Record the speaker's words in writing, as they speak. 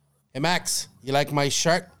Hey, Max, you like my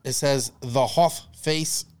shirt? It says the Hoff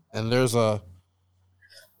face, and there's a...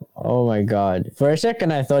 Oh my God. For a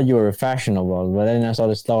second, I thought you were fashionable, but then I saw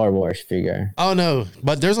the Star Wars figure. Oh, no,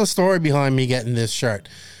 but there's a story behind me getting this shirt.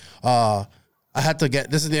 I had to get...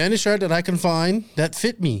 This is the only shirt that I can find that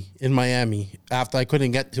fit me in Miami after I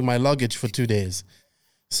couldn't get to my luggage for 2 days.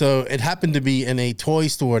 So it happened to be in a toy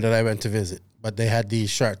store that I went to visit, but they had these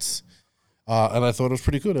shirts. And I thought it was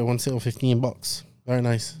pretty cool. They won sale $15. Very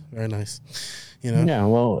nice. Very nice. You know? Yeah,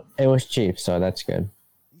 well, it was cheap, so that's good.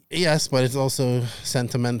 Yes, but it's also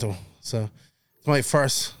sentimental. So it's my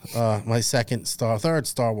third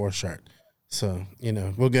Star Wars shirt. So, you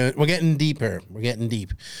know, we're getting deeper. We're getting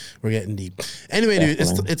deep. Anyway, dude,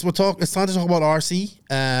 it's time to talk about RC,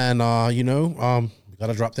 and we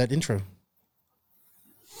gotta drop that intro.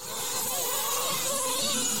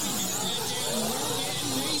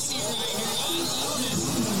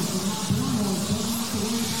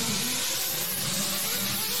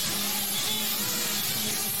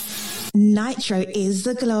 Nitro is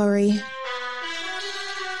the glory.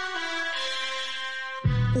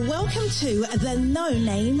 Welcome to the No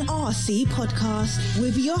Name RC podcast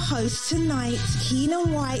with your host tonight,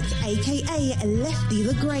 Keenan White, aka Lefty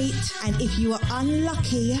the Great, and if you are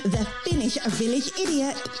unlucky, the Finnish village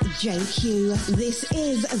idiot, JQ. This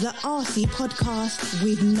is the RC podcast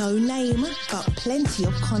with no name, but plenty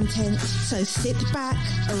of content. So sit back,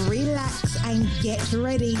 relax, and get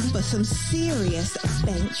ready for some serious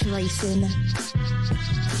bench racing.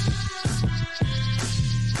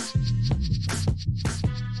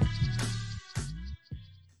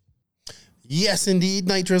 Yes, indeed,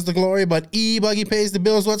 Nitro is the glory, but E-Buggy pays the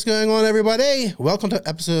bills. What's going on, everybody? Welcome to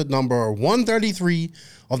episode number 133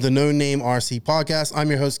 of the No Name RC podcast. I'm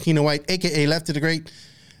your host, Keenan White, a.k.a. Lefty the Great.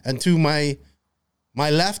 And to my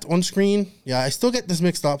left on screen, yeah, I still get this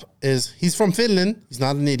mixed up, he's from Finland. He's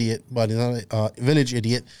not an idiot, but he's not a village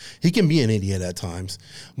idiot. He can be an idiot at times.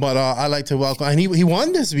 But I like to welcome, and he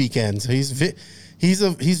won this weekend, so he's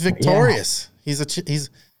victorious. Yeah.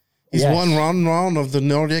 He's won round of the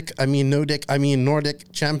Nordic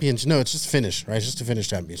Champions. No, it's just Finnish, right? It's just a Finnish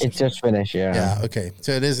championship. It's just Finnish, yeah. Yeah, okay.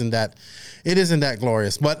 So it isn't that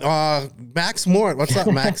glorious. But Max Mort, what's up,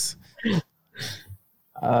 Max?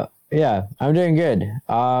 Yeah, I'm doing good.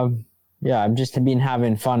 I've just been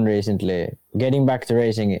having fun recently. Getting back to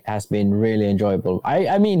racing has been really enjoyable.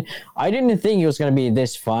 I mean, I didn't think it was going to be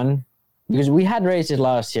this fun. Because we had races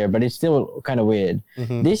last year, but it's still kind of weird.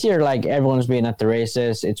 Mm-hmm. This year, like, everyone's been at the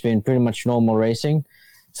races. It's been pretty much normal racing.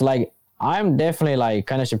 So, like, I'm definitely, like,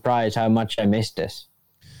 kind of surprised how much I missed this.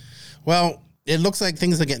 Well, it looks like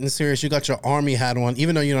things are getting serious. You got your Army hat on,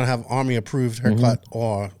 even though you don't have Army-approved haircut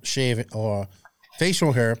or shave or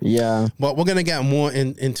facial hair. Yeah. But we're going to get more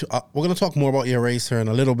into we're going to talk more about your race here in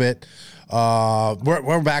a little bit.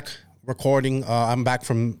 We're back recording. I've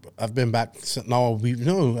been back now a week.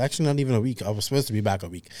 No, actually not even a week. I was supposed to be back a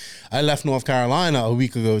week. I left North Carolina a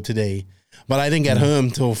week ago today, but I didn't get home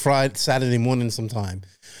till Saturday morning sometime.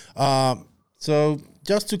 So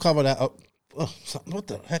just to cover that up, what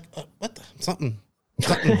the heck? Something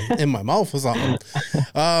in my mouth or something.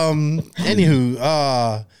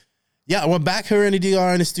 Anywho, yeah, we're back here in the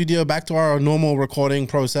DR in the studio, back to our normal recording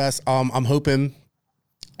process. I'm hoping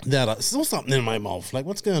that still something in my mouth. Like,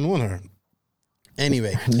 what's going on here?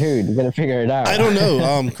 Anyway. Dude, you gotta figure it out. I don't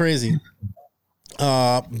know. Crazy.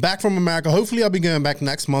 Back from America. Hopefully I'll be going back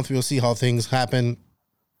next month. We'll see how things happen.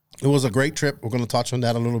 It was a great trip. We're going to touch on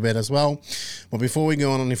that a little bit as well. But before we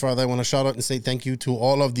go on any further, I want to shout out and say thank you to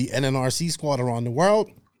all of the NNRC squad around the world.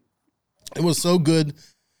 It was so good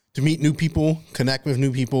to meet new people, connect with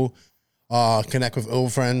new people, connect with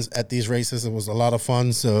old friends at these races. It was a lot of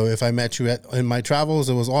fun. So if I met you in my travels,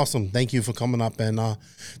 it was awesome. Thank you for coming up, and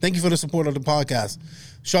thank you for the support of the podcast.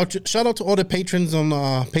 Shout out to all the patrons on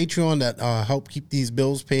Patreon that help keep these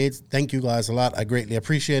bills paid. Thank you guys a lot. I greatly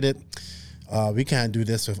appreciate it. We can't do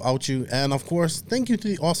this without you. And of course, thank you to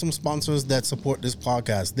the awesome sponsors that support this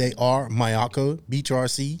podcast. They are Mayako, Beach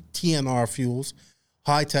RC, TNR Fuels,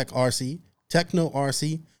 High Tech RC, Techno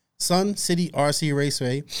RC, Sun City RC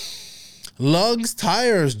Raceway, Lugs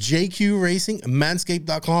Tires, JQ Racing,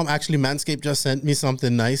 Manscaped.com. Actually, Manscaped just sent me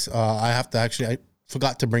something nice. I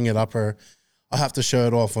forgot to bring it up, or I'll have to show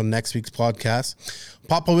it off on next week's podcast.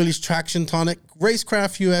 Papa Willie's Traction Tonic,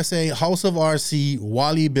 Racecraft USA, House of RC,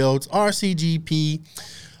 Wally Builds, RCGP,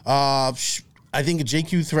 I think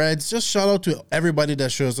JQ Threads. Just shout out to everybody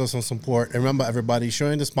that shows us some support. And remember, everybody,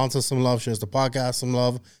 showing the sponsor some love shows the podcast some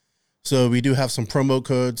love. So we do have some promo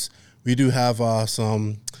codes. We do have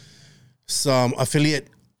some affiliate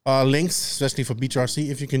links, especially for Beach RC.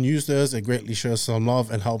 If you can use those, it greatly shows some love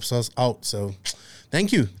and helps us out. So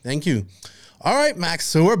Thank you. All right, Max.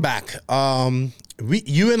 So we're back.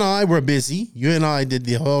 You and I were busy. You and I did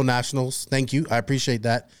the whole nationals. Thank you. I appreciate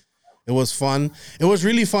that. It was fun. It was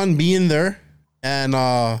really fun being there and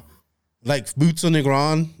like boots on the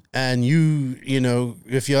ground. And you know,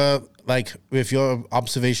 if your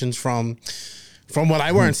observations from what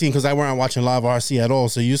I weren't seeing, because I weren't watching live RC at all,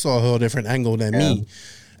 so you saw a whole different angle than me.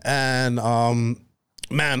 And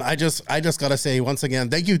man, I just gotta say once again,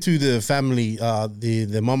 thank you to the family,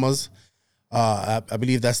 the mamas. I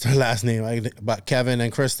believe that's their last name, but Kevin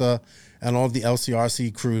and Krista and all the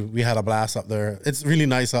LCRC crew. We had a blast up there. It's really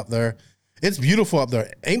nice up there. It's beautiful up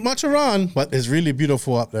there. Ain't much around, but it's really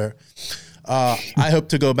beautiful up there. I hope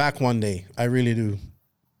to go back one day. I really do.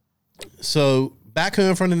 So back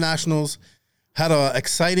home from the Nationals, had an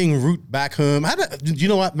exciting route back home. You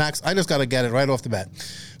know what, Max? I just got to get it right off the bat.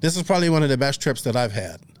 This is probably one of the best trips that I've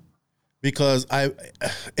had because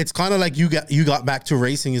it's kind of like you got back to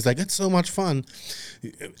racing. It's like, it's so much fun.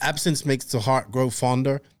 Absence makes the heart grow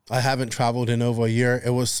fonder. I haven't traveled in over a year. It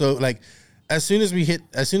was so like, as soon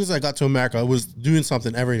as I got to America, I was doing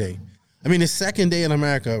something every day. I mean, the second day in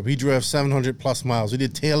America, we drove 700 plus miles. We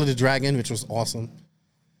did Tail of the Dragon, which was awesome.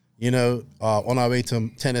 You know, on our way to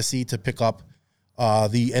Tennessee to pick up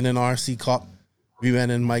the NNRC Cup. We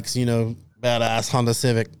went in Mike's, you know, badass Honda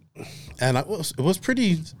Civic. And it was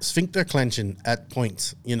pretty sphincter clenching at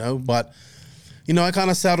points, you know. But, you know, I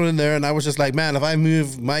kind of settled in there and I was just like, man, if I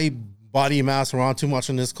move my body mass around too much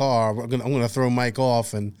in this car, I'm gonna throw Mike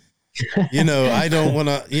off. And, you know, I don't want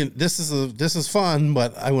to, you know, this is fun,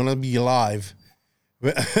 but I want to be alive.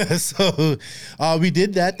 So we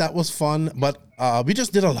did that. That was fun. But we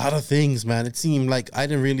just did a lot of things, man. It seemed like I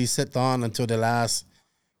didn't really sit down until the last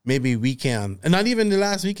maybe weekend. And not even the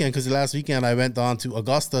last weekend, because the last weekend I went on to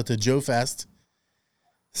Augusta to Joe Fest.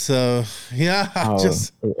 So, yeah.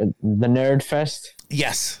 The Nerd Fest?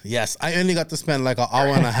 Yes. I only got to spend like an hour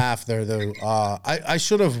and a half there, though. I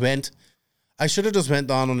should have just went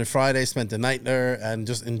down on the Friday, spent the night there, and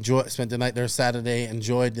just spent the night there Saturday,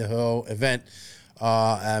 enjoyed the whole event.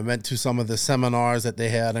 I went to some of the seminars that they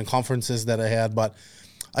had and conferences that I had, but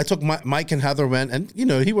I took Mike and Heather went, and, you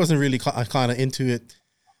know, he wasn't really kind of into it.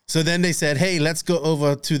 So then they said, hey, let's go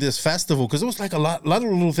over to this festival, because it was like a lot of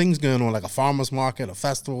little things going on, like a farmer's market, a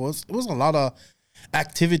festival. It was a lot of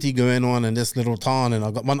activity going on in this little town. And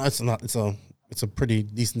it's a pretty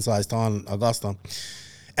decent sized town, Augusta.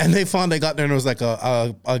 And they got there and it was like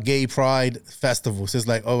a gay pride festival. So it's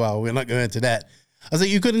like, oh, well, we're not going to that. I was like,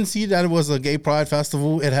 you couldn't see that it was a gay pride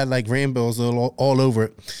festival. It had like rainbows all over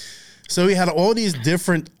it. So we had all these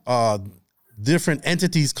different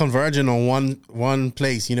entities converging on one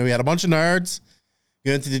place. You know, we had a bunch of nerds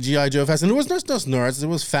going to the G.I. Joe Fest. And it was not just nerds. It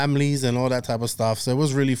was families and all that type of stuff. So it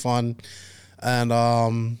was really fun.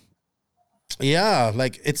 And, yeah,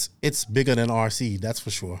 like it's bigger than RC. That's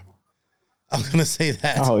for sure. I'm going to say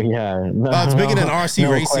that. Oh, yeah. It's bigger than RC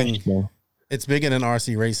racing. Question. It's bigger than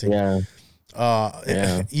RC racing. Yeah.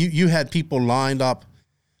 You had people lined up,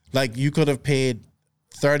 like you could have paid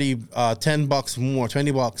 $10 more,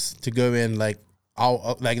 $20 to go in, like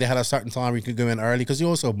like they had a certain time where you could go in early because you're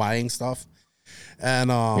also buying stuff.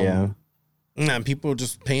 And and people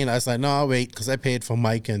just paying. I was like, no, I'll wait because I paid for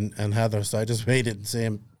Mike and Heather, so I just waited and say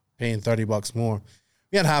I'm paying $30 more.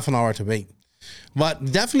 We had half an hour to wait.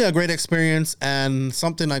 But definitely a great experience and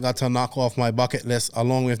something I got to knock off my bucket list,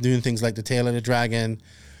 along with doing things like the Tail of the Dragon.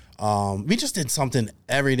 We just did something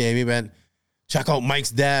every day. We went check out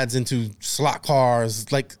Mike's dad's into slot cars,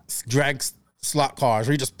 like drag slot cars,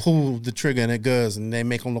 where you just pull the trigger and it goes, and they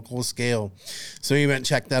make them look whole scale. So we went and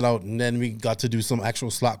checked that out, and then we got to do some actual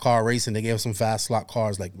slot car racing. They gave us some fast slot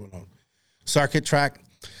cars, like, you know, circuit track.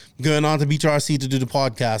 Going on to Beach RC to do the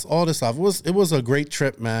podcast, all this stuff. It was a great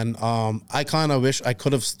trip, man. I kind of wish I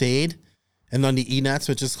could have stayed and done the ENATs,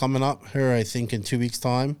 which is coming up here, I think, in 2 weeks'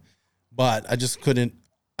 time. But I just couldn't.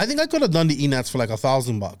 I think I could have done the ENATs for like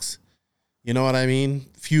 $1,000. You know what I mean?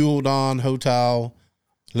 Fueled on, hotel,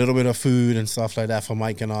 a little bit of food and stuff like that for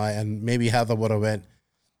Mike and I, and maybe Heather would have went.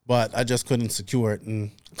 But I just couldn't secure it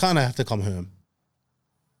and kind of have to come home.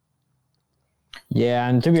 Yeah,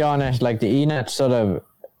 and to be honest, like the ENATs sort of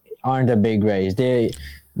aren't a big race. They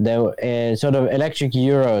sort of electric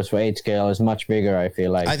Euros for 8 scale is much bigger, I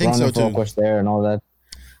feel like. I think so too. Was there and all that.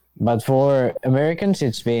 But for Americans,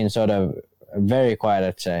 it's been sort of very quiet,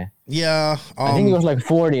 I'd say. Yeah. I think it was like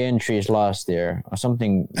 40 entries last year or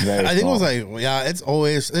something very I think it was like, yeah, it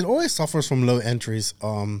always suffers from low entries.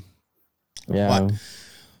 Yeah.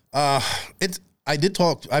 But I did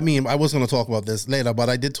talk, I mean, I was going to talk about this later, but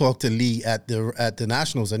I did talk to Lee at the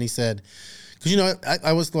Nationals, and he said, Because,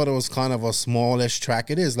 I always thought it was kind of a smallish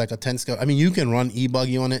track. It is like a 10 scale. I mean, you can run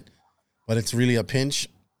e-buggy on it, but it's really a pinch.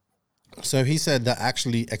 So he said that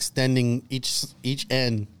actually extending each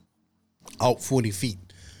end out 40 feet.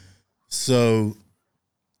 So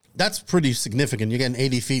that's pretty significant. You're getting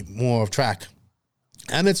 80 feet more of track.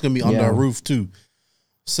 And it's going to be under a roof too.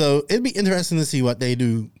 So it'd be interesting to see what they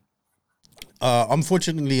do.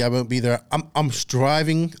 Unfortunately, I won't be there. I'm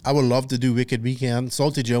striving. I would love to do Wicked Weekend.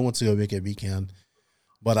 Salty Joe wants to go Wicked Weekend,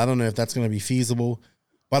 but I don't know if that's going to be feasible.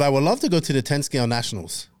 But I would love to go to the 10 scale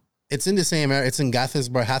nationals. It's in the same area. It's in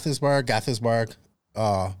Gaithersburg,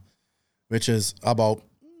 which is about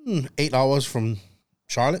 8 hours from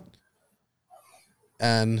Charlotte.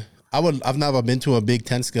 And I've never been to a big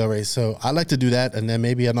 10 scale race, so I like to do that, and then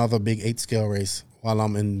maybe another big 8 scale race while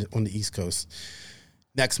I'm on the East Coast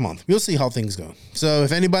next month. We'll see how things go. So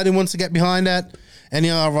if anybody wants to get behind that, any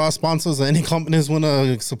of our sponsors or any companies want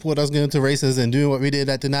to support us going to races and doing what we did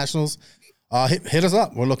at the Nationals, hit us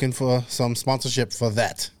up. We're looking for some sponsorship for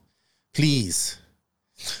that, please.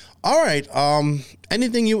 All right.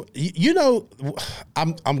 Anything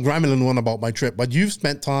I'm rambling on about my trip, but you've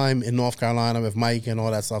spent time in North Carolina with Mike and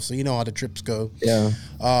all that stuff, so you know how the trips go. Yeah.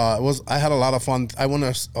 I had a lot of fun. I want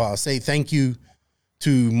to say thank you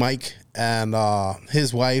to Mike and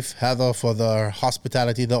his wife Heather for their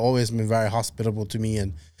hospitality. They've always been very hospitable to me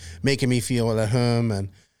and making me feel at home. And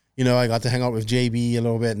I got to hang out with JB a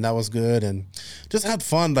little bit, and that was good. And just had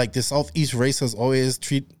fun. Like the Southeast racers always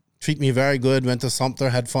treat me very good. Went to Sumter,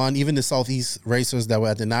 had fun. Even the Southeast racers that were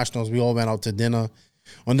at the Nationals, we all went out to dinner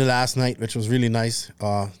on the last night, which was really nice.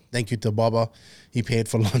 Thank you to Bubba. He paid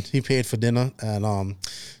for lunch. He paid for dinner. And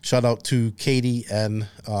shout out to Katie and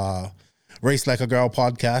Race Like a Girl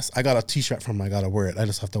podcast. I got a t-shirt from him. I got to wear it. I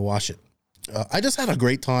just have to wash it. I just had a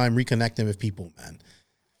great time reconnecting with people, man.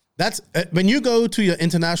 That's when you go to your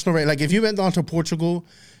international race. Like if you went down to Portugal,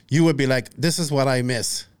 you would be like, this is what I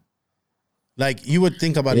miss. Like you would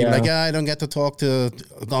think about it, like, I don't get to talk to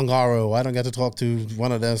Gongaro. I don't get to talk to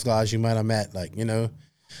one of those guys you might have met,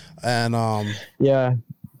 and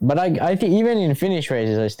but I think even in finish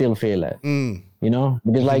races, I still feel it,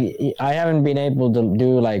 because like I haven't been able to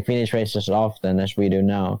do like finish races often as we do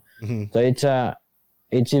now. So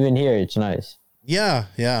it's even here. It's nice. Yeah.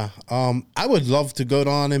 I would love to go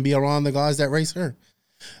down and be around the guys that race her.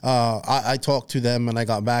 I talked to them and I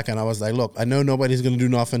got back and I was like, look, I know nobody's going to do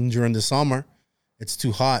nothing during the summer. It's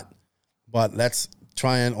too hot, but let's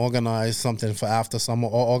try and organize something for after summer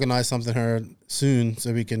or organize something here soon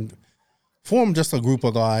so we can form just a group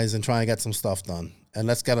of guys and try and get some stuff done. And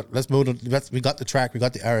we got the track, we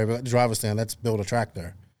got the area, we got the driver's stand. Let's build a track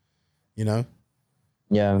there,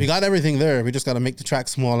 Yeah. We got everything there. We just got to make the track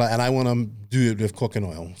smaller, and I want to do it with cooking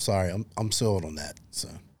oil. Sorry, I'm sold on that. So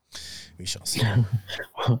we shall see.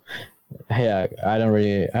 Yeah, I don't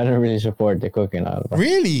really support the cooking oil.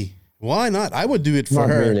 Really? Why not? I would do it for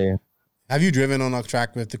her. Really. Have you driven on a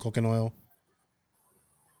track with the cooking oil?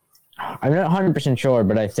 I'm not 100% sure,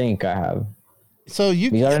 but I think I have. So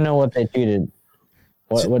because I don't know what they treated,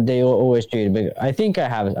 what they always treated, but I think I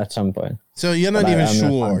have at some point. So you're not even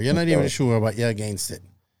sure. You're not even sure, but you're against it.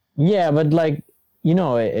 Yeah, but like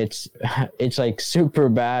it's like super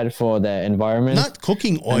bad for the environment. Not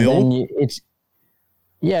cooking oil.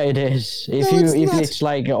 It is. If it's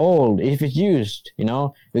like old, if it's used,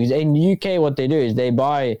 because in UK what they do is they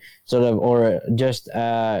buy sort of or just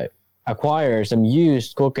acquire some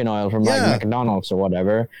used cooking oil from like McDonald's or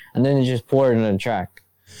whatever, and then they just pour it in the track.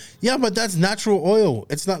 Yeah, but that's natural oil.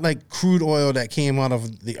 It's not like crude oil that came out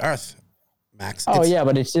of the earth, Max.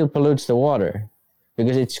 But it still pollutes the water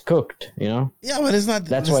because it's cooked, Yeah, but it's not.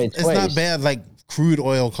 That's why it's not bad like crude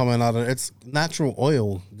oil coming out of it. It's natural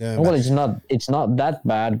oil. Well, it's not that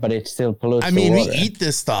bad, but it still pollutes the water. We eat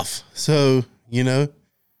this stuff, so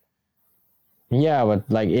Yeah, but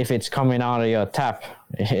like if it's coming out of your tap,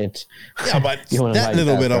 it's but that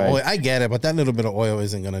little bit of oil, I get it, but that little bit of oil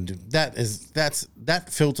isn't gonna do that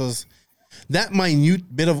filters that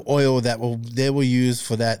minute bit of oil they will use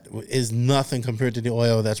for that is nothing compared to the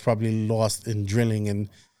oil that's probably lost in drilling and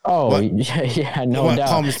no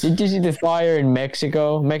doubt. Did you see the fire in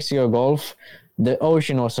Mexico Gulf? The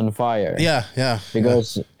ocean was on fire. Yeah.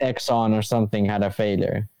 Because Exxon or something had a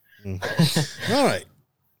failure. All right.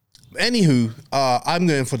 Anywho, I'm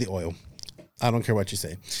going for the oil. I don't care what you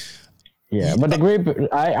say. Yeah, but the grip,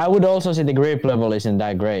 I would also say the grip level isn't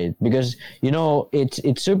that great because,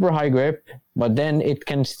 it's super high grip, but then it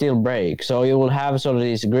can still break. So you will have sort of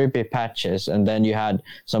these grippy patches, and then you had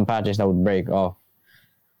some patches that would break off.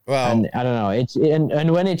 Well, and I don't know. It's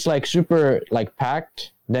and when it's like super like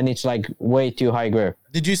packed, then it's like way too high grip.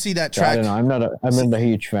 Did you see that So I track? don't know. I'm not a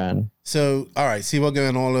huge fan. So, all right, see, we're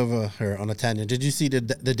going all over her on a tangent. Did you see the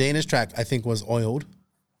Danish track? I think was oiled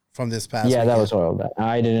from this past. Yeah, that weekend? was oiled.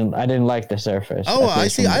 I didn't like the surface. Oh, at I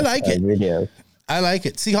least see. from I the, like it. Video. I like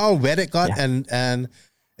it. See how wet it got, Yeah. and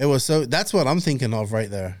it was so. That's what I'm thinking of right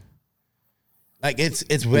there. Like it's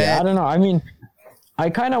wet. Yeah, I don't know. I mean, I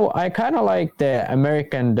kind of like the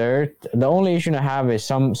American dirt. The only issue I have is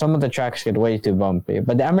some of the tracks get way too bumpy.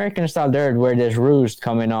 But the American style dirt where there's roost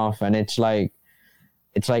coming off and it's like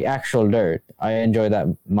actual dirt. I enjoy that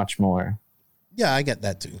much more. Yeah, I get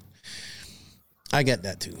that too.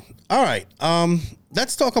 All right.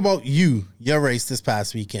 Let's talk about your race this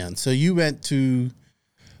past weekend. So you went to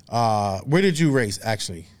where did you race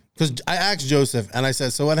actually? Because I asked Joseph and I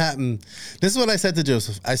said, so what happened? This is what I said to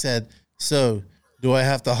Joseph. I said, so do I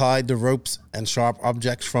have to hide the ropes and sharp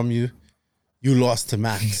objects from you? You lost to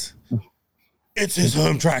Max. It's his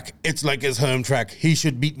home track. It's like his home track. He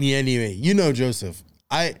should beat me anyway. You know, Joseph.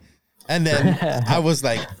 And then I was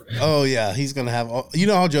like, oh yeah, he's gonna have all, you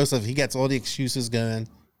know how Joseph, he gets all the excuses going.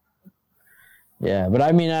 Yeah, but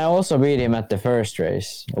I mean, I also beat him at the first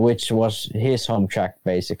race, which was his home track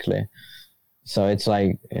basically. So it's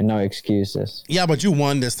like no excuses. Yeah, but you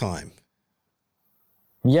won this time.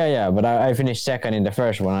 Yeah, but I finished second in the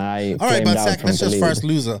first one. And I All right, but out from that's the just lead. first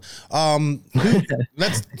loser.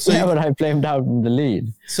 But I flamed out from the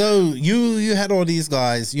lead. So you had all these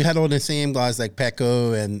guys. You had all the same guys like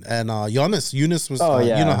Pekko and Jonas. Eunice was.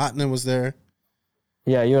 Hatinen was there.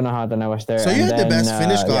 Yeah, Hatinen was there. So you had the best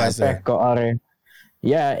Finnish guys there. Pekko, Ari.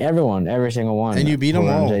 Yeah, every single one. And you beat them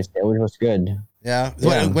all. Which was good. Yeah.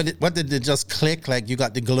 What did it just click? Like you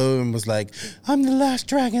got the glow and was like, I'm the last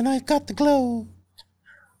dragon. I got the glow.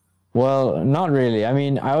 Well, not really. I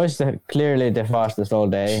mean, I was clearly the fastest all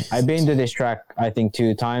day. I've been to this track, I think,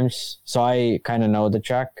 2 times, so I kind of know the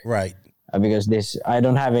track. Right. Because I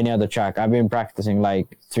don't have any other track. I've been practicing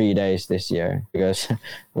like 3 days this year because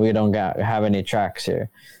we don't have any tracks here.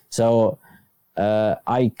 So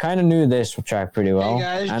I kind of knew this track pretty well. Hey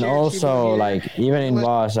guys, and also, like, even in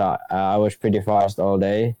Vasa, I was pretty fast all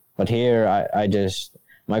day. But here,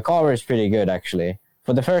 my car is pretty good, actually.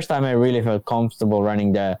 For the first time, I really felt comfortable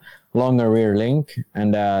running the longer rear link,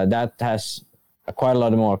 and that has quite a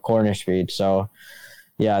lot more corner speed. So,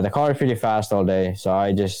 yeah, the car is pretty fast all day. So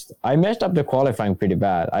I messed up the qualifying pretty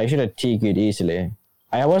bad. I should have TQ'd easily.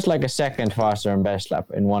 I was like a second faster on best lap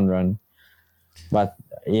in one run. But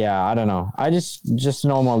yeah, I don't know. I just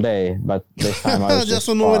normal day, but this time I was just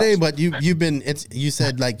a normal day. But you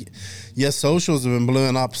said like your socials have been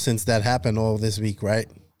blowing up since that happened all this week, right?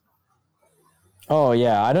 Oh,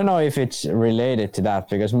 yeah. I don't know if it's related to that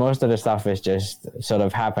because most of the stuff is just sort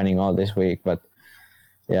of happening all this week. But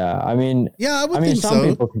yeah, I mean, some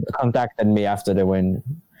people contacted me after the win.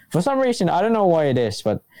 For some reason, I don't know why it is,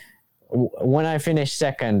 but when I finished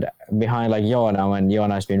second behind like Joona, when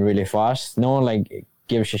Joona's been really fast, no one like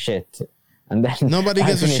gives a shit. And then nobody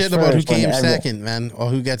gives a shit about who came second, man, or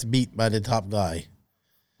who gets beat by the top guy.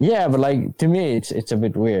 Yeah, but like to me, it's a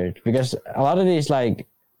bit weird because a lot of these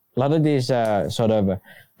sort of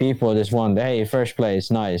people just want, hey, first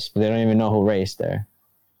place, nice, but they don't even know who raced there.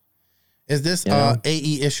 Is this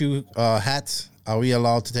AE issue hats? Are we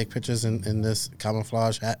allowed to take pictures in this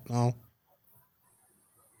camouflage hat now?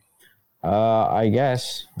 I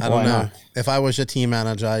guess. I don't know. Not? If I was your team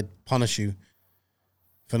manager, I'd punish you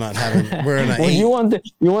for not having wearing an AE. You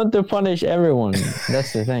want to punish everyone.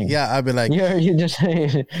 That's the thing. Yeah, I'd be like, you just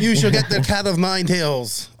you should get the cat of 9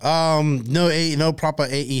 tails. No proper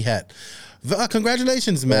AE hat.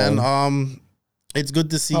 Congratulations, man. It's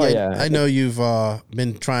good to see. I know you've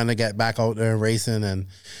been trying to get back out there racing, and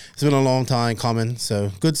it's been a long time coming.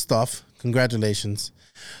 So good stuff. Congratulations.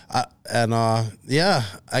 I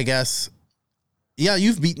guess. Yeah,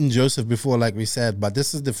 you've beaten Joseph before, like we said, but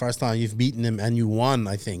this is the first time you've beaten him and you won,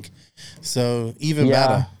 I think. So even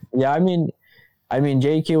better. Yeah, I mean,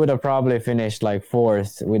 JQ would have probably finished like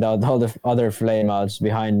 4th without all the other flameouts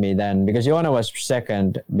behind me then, because Joona was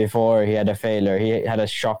second before he had a failure. He had a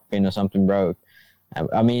shock pin or something broke.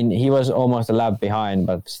 I mean, he was almost a lap behind,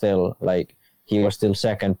 but still, like, he was still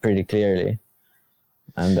second pretty clearly.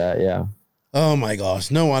 And yeah. Oh my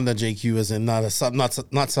gosh! No wonder JQ is in not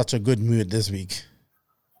such a good mood this week.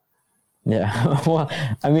 Yeah, well,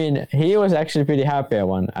 I mean, he was actually pretty happy at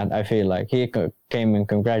one, and I feel like he came and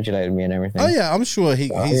congratulated me and everything. Oh yeah, I'm sure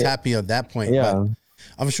he's happy at that point. Yeah, but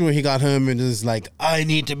I'm sure he got home and is like, I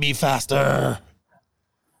need to be faster.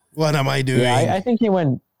 What am I doing? Yeah, I think he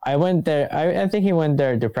went. I went there. I think he went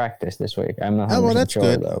there to practice this week. I'm not. Oh well, that's sure,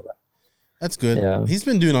 good. Though. That's good. Yeah. He's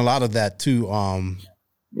been doing a lot of that too.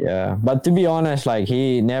 Yeah, but to be honest, like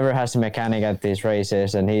he never has a mechanic at these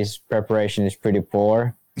races, and his preparation is pretty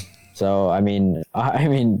poor. So really,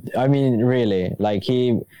 like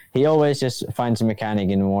he always just finds a mechanic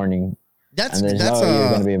in the morning, and there's you're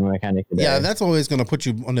going to be a mechanic today. Yeah, that's always going to put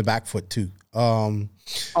you on the back foot too.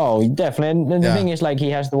 Oh, definitely. And the thing is, like, he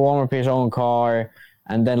has to warm up his own car,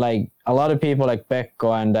 and then like a lot of people like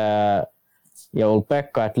Pekko and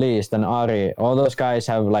Pekko at least and Ari, all those guys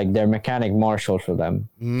have like their mechanic marshals for them.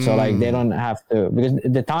 So like they don't have to, because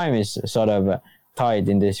the time is sort of tight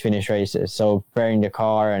in these Finnish races. So preparing the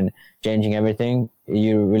car and changing everything,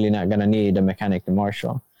 you're really not gonna need a mechanic to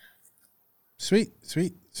marshal. Sweet.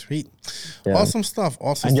 Yeah. Awesome stuff.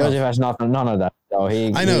 And Joseph has none of that. So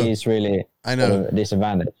he's really sort of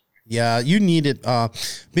disadvantaged. Yeah, you need it.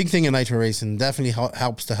 Big thing in nitro racing, definitely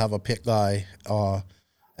helps to have a pit guy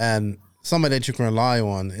and somebody that you can rely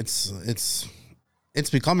on. It's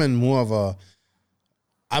becoming more of a.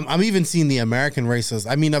 I'm even seeing the American racers.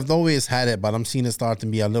 I mean, I've always had it, but I'm seeing it start to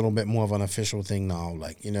be a little bit more of an official thing now.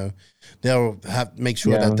 Like, you know, they'll make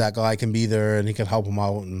sure that guy can be there and he can help him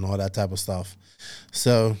out and all that type of stuff.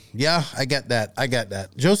 So yeah, I get that.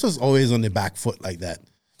 Joseph's always on the back foot like that.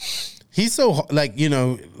 He's so like, you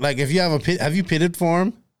know, like if you have a pit, have you pitted for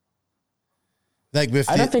him? Like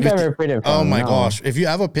I don't think I've ever pitted for him. Oh my gosh. If you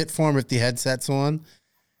have a pit for him with the headsets on,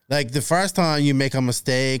 like the first time you make a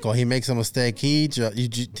mistake or he makes a mistake, he's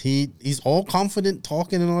all confident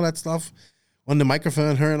talking and all that stuff on the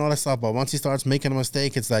microphone, her and all that stuff. But once he starts making a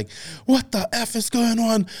mistake, it's like, what the F is going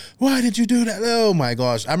on? Why did you do that? Oh my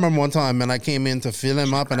gosh. I remember one time when I came in to fill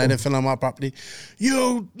him up and I didn't fill him up properly.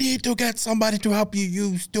 You need to get somebody to help you,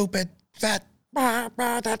 you stupid fat. I'm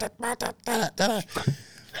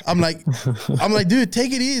like, dude,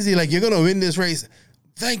 take it easy. Like, you're going to win this race.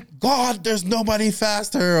 Thank God there's nobody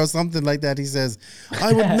faster or something like that. He says,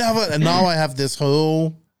 I would never. And now I have a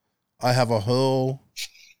hole.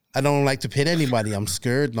 I don't like to pit anybody. I'm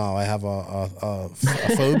scared now. I have a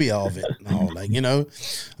phobia of it now. Like, you know,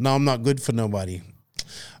 now I'm not good for nobody.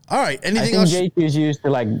 All right. Anything else? I think JQ's used to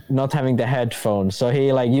like not having the headphones. So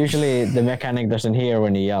he like, usually the mechanic doesn't hear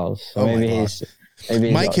when he yells. So maybe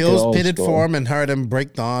Mike Hills pitted for him and heard him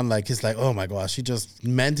break down. Like, he's like, oh my gosh, he just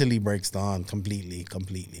mentally breaks down completely.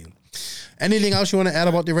 Anything else you want to add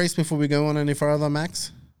about the race before we go on any further,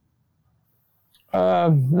 Max?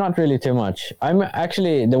 Not really too much. I'm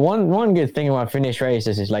actually, the one good thing about Finnish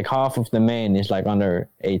races is like half of the main is like under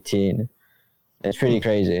 18. It's pretty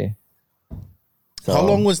crazy. So, how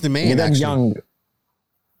long was the main actually? Young,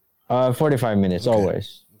 45 minutes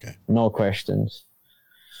always. Okay. No questions.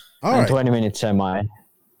 All and right. 20 minutes semi.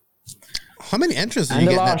 How many entries do you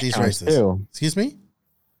get at these races? Too. Excuse me?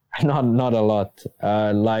 Not a lot.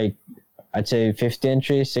 Like, I'd say 50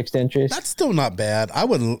 entries, 60 entries. That's still not bad.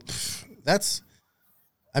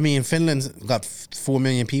 Finland's got 4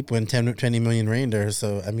 million people and 20 million reindeers.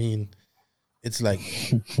 So, I mean, it's like,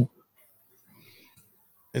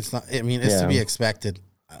 it's not, I mean, it's to be expected.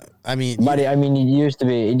 But it used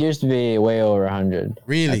to be way over 100.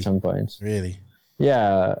 Really? At some points. Really?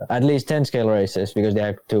 Yeah, at least 10 scale races because they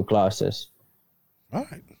have 2 classes. All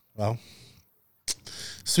right. Well,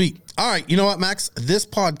 sweet. All right. You know what, Max? This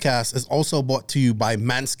podcast is also brought to you by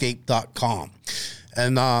manscaped.com.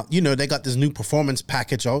 And, they got this new performance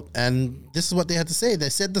package out. And this is what they had to say. They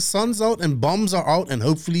said the sun's out and bums are out. And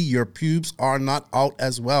hopefully your pubes are not out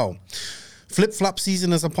as well. Flip-flop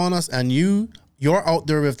season is upon us. And you're out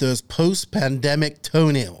there with those post-pandemic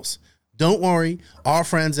toenails. Don't worry, our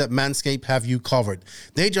friends at Manscaped have you covered.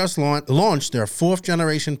 They just launched their 4th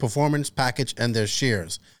generation performance package and their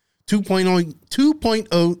Shears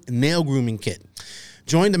 2.0 nail grooming kit.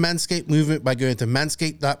 Join the Manscaped movement by going to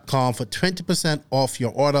manscaped.com for 20% off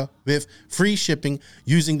your order with free shipping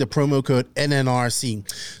using the promo code NNRC.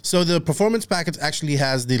 So the performance package actually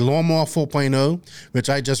has the Lawnmower 4.0, which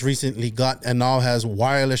I just recently got and now has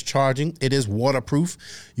wireless charging. It is waterproof.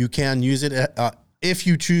 You can use it if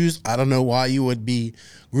you choose. I don't know why you would be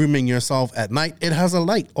grooming yourself at night. It has a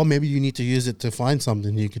light, or maybe you need to use it to find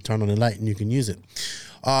something. You can turn on the light and you can use it.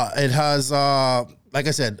 It has, like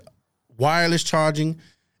I said, wireless charging.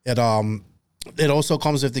 It also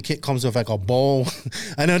comes with, the kit comes with like a bowl.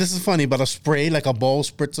 I know this is funny, but a spray, like a bowl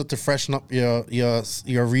spritzer to freshen up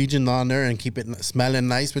your region on there and keep it smelling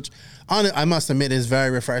nice, which I must admit is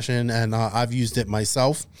very refreshing, and I've used it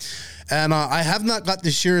myself. And I have not got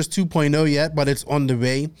the Shears 2.0 yet, but it's on the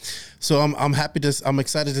way. So I'm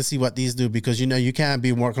excited to see what these do, because you can't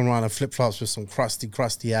be walking around in flip-flops with some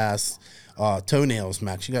crusty ass toenails,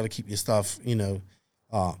 Max. You got to keep your stuff,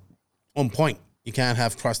 on point. You can't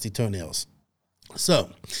have crusty toenails. So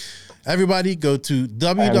Everybody go to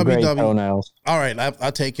Toenails. All right,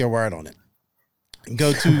 I'll take your word on it.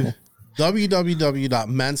 Go to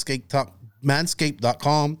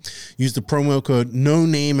www.manscaped.com. Use the promo code no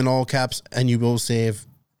name in all caps, and you will save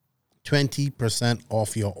 20%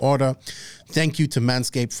 off your order. Thank you to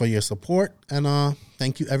Manscaped for your support, and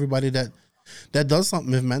thank you everybody that does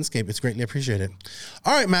something with Manscaped. It's greatly appreciated.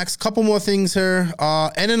 All right, Max, couple more things here.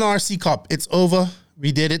 NNRC Cup, it's over.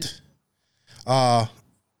 We did it.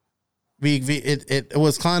 It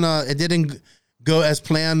was kind of, it didn't go as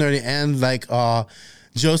planned near the end. Like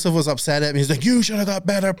Joseph was upset at me. He's like, you should have got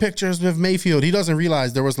better pictures with Mayfield. He doesn't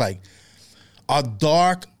realize there was like a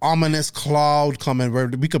dark, ominous cloud coming where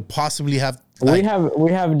we could possibly have. Like,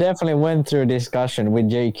 we have definitely went through a discussion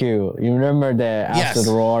with JQ. You remember the After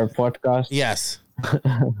the Roar podcast? Yes.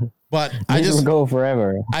 But I just go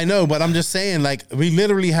forever. I know, but I'm just saying, like, we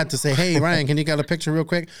literally had to say, hey, Ryan, can you get a picture real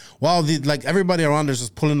quick? While everybody around us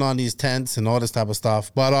is pulling on these tents and all this type of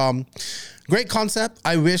stuff. But great concept.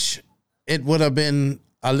 I wish it would have been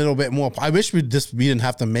a little bit more. I wish we didn't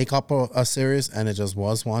have to make up a series, and it just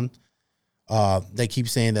was one. They keep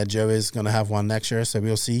saying that Joe is going to have one next year, so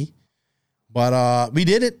we'll see. But we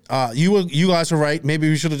did it. You guys were right. Maybe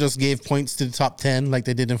we should have just gave points to the top 10 like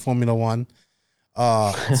they did in Formula One.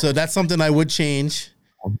 So that's something I would change.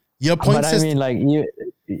 Your point system. I mean, like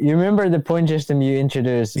you remember the point system you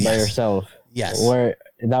introduced by yourself? Yes. Where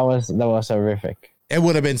that was horrific. It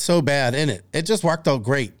would have been so bad, innit? It just worked out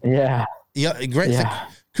great. Yeah. Yeah, great. Yeah.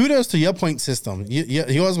 Kudos to your point system.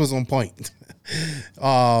 Yours was on point.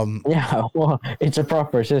 Yeah, well, it's a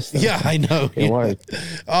proper system. Yeah, I know. It worked.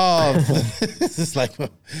 This is like,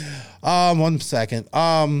 1 second.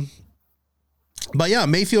 But yeah,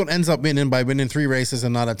 Mayfield ends up winning by winning 3 races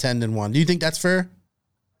and not attending one. Do you think that's fair?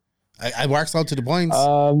 I works out to the points.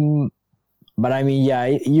 But I mean, yeah,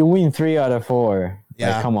 you win 3 out of 4.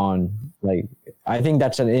 Yeah, like, come on. Like, I think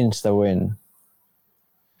that's an insta win.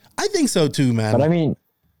 I think so too, man. But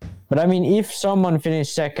I mean, if someone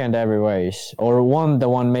finished second every race, or won the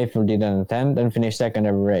one Mayfield didn't attend and finished second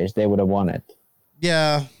every race, they would have won it.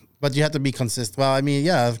 Yeah, but you have to be consistent. Well, I mean,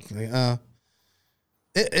 yeah.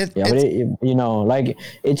 But you know, like,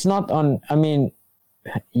 it's not on. I mean,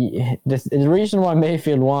 the reason why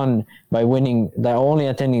Mayfield won by winning, by only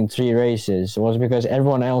attending 3 races, was because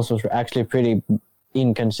everyone else was actually pretty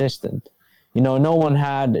inconsistent. You know, no one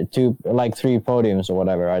had 3 podiums or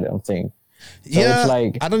whatever. I don't think. So yeah, it's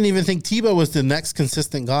like, I don't even think Tebow was the next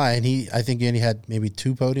consistent guy, and I think he only had maybe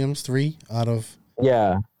 2 podiums, 3 out of.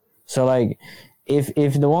 Yeah, so like, if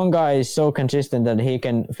the one guy is so consistent that he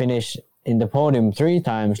can finish in the podium 3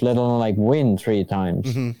 times, let alone like win 3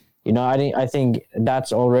 times, you know, I think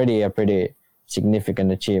that's already a pretty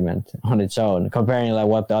significant achievement on its own, comparing like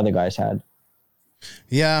what the other guys had.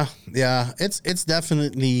 Yeah, it's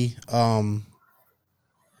definitely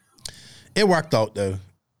it worked out though.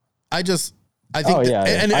 I think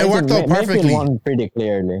and it worked out perfectly. Mayfield won pretty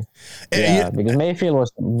clearly. Because Mayfield was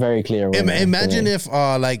very clear. Imagine if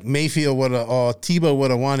like Mayfield would have or Tebow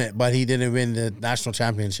would have won it, but he didn't win the national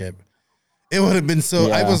championship. It would have been so.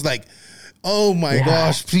 Yeah. I was like, oh my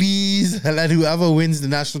gosh, please let whoever wins the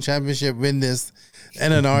national championship win this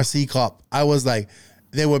NNRC Cup. I was like,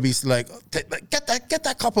 they would be like, get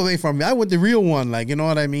that cup away from me. I want the real one. Like, you know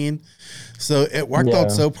what I mean? So it worked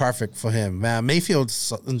out so perfect for him. Man,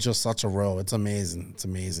 Mayfield's just such a row. It's amazing. It's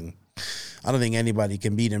amazing. I don't think anybody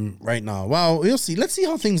can beat him right now. Well, we'll see. Let's see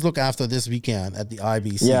how things look after this weekend at the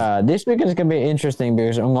IBC. Yeah, this weekend is going to be interesting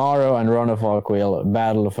because Ungaro and Ronefalk will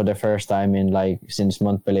battle for the first time in since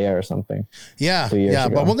Montpellier or something. Yeah, 2 years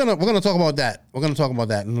ago. But we're gonna talk about that. We're gonna talk about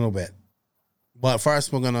that in a little bit. But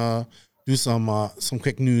first, we're gonna do some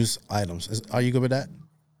quick news items. Are you good with that?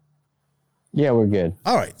 Yeah, we're good.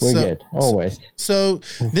 All right. We're good. Always. So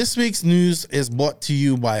this week's news is brought to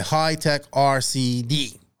you by High Tech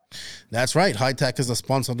RCD. That's right. High Tech is a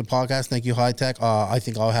sponsor of the podcast. Thank you, High Tech. I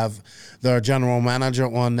think I'll have their general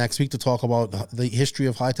manager on next week to talk about the history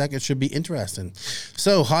of High Tech. It should be interesting.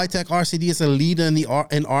 So High Tech RCD is a leader in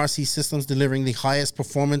RC systems, delivering the highest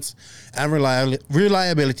performance and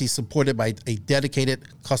reliability, supported by a dedicated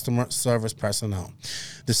customer service personnel.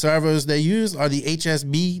 The servos they use are the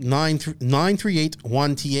HSB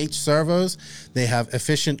 9381TH servos. They have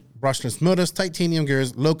efficient brushless motors, titanium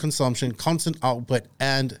gears, low consumption, constant output,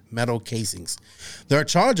 and metal casings. Their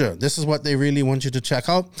charger, this is what they really want you to check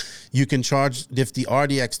out. You can charge with the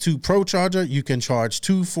RDX2 Pro charger. You can charge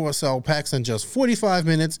 2 4-cell packs in just 45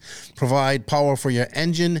 minutes, provide power for your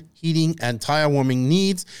engine, heating, and tire warming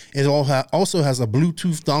needs. It also has a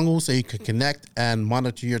Bluetooth dongle so you can connect and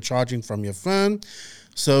monitor your charging from your phone.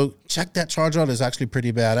 So check that charger out. It's actually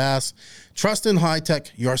pretty badass. Trust in high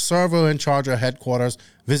tech, your servo and charger headquarters.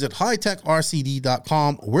 Visit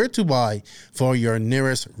hightechrcd.com, where to buy for your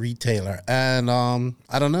nearest retailer. And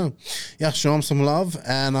I don't know. Yeah, show them some love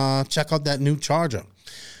and check out that new charger.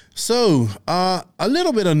 So, a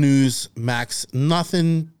little bit of news, Max.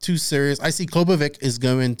 Nothing too serious. I see Kobovic is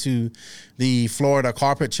going to the Florida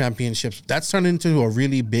Carpet Championships. That's turned into a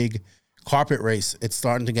really big carpet race. It's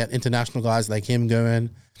starting to get international guys like him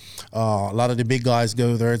going. A lot of the big guys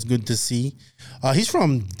go there. It's good to see. He's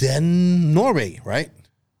from Norway, right?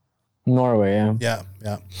 Norway, yeah.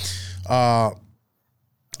 Yeah.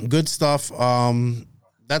 Good stuff.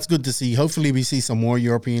 That's good to see. Hopefully we see some more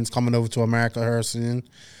Europeans coming over to America here soon.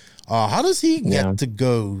 How does he get to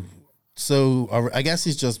go? So I guess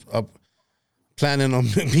he's just planning on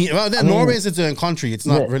being... Well, Norway is its own country. It's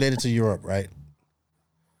not related to Europe, right?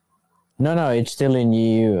 No, it's still in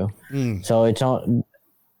EU. So it's on...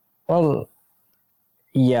 Well,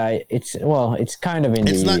 yeah, it's kind of in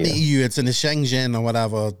the EU. It's not the EU. It's in the Schengen or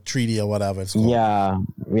whatever treaty or whatever it's called. Yeah,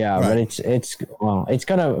 right. But it's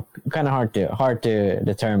kind of hard to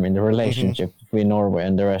determine the relationship between Norway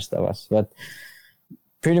and the rest of us. But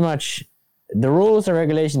pretty much the rules and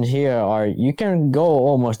regulations here are you can go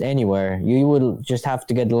almost anywhere. You will just have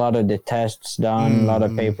to get a lot of the tests done, a lot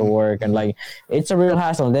of paperwork, and like it's a real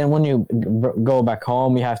hassle. And then when you go back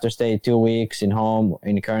home, you have to stay 2 weeks in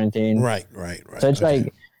quarantine. Right. So it's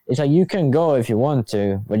like you can go if you want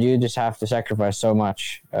to, but you just have to sacrifice so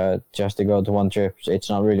much just to go to one trip. So it's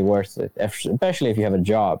not really worth it, especially if you have a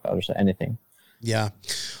job or anything. Yeah.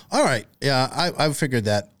 All right. Yeah, I figured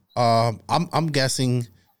that. I'm guessing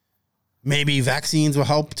maybe vaccines will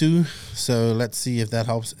help too. So let's see if that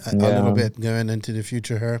helps a little bit going into the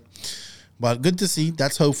future here. But good to see.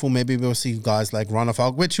 That's hopeful. Maybe we'll see guys like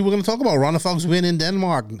Ronnefalk, which we're going to talk about. Ronnefalk's win in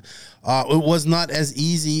Denmark. It was not as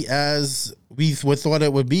easy as we thought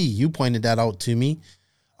it would be. You pointed that out to me.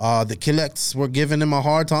 The Killets were giving him a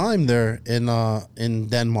hard time there in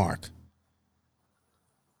Denmark.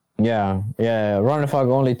 Yeah.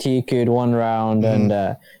 Ronnefalk only TQ'd one round,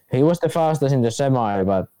 and he was the fastest in the semi,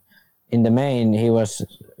 but in the main,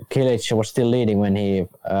 Kilic was still leading when he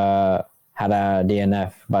had a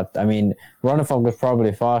DNF. But I mean, Ronnefalk was probably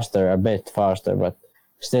a bit faster, but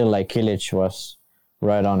still, like Kilic was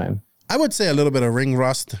right on him. I would say a little bit of ring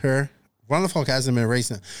rust here. Ronnefalk hasn't been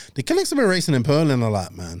racing. The Kilics have been racing in Poland a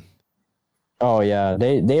lot, man. Oh yeah,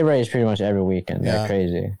 they race pretty much every weekend. They're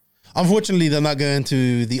crazy. Unfortunately, they're not going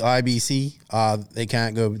to the IBC. They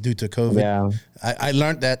can't go due to COVID. Yeah. I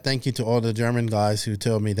learned that. Thank you to all the German guys who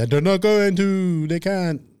told me that they're not going to. They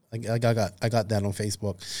can't. I got that on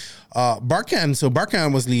Facebook. Barkan. So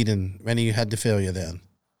Barkan was leading when he had the failure then.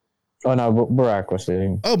 Oh no, Burak was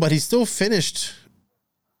leading. Oh, but he still finished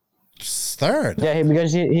third. Yeah,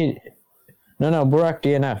 because he Burak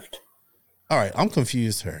DNF'd. All right, I'm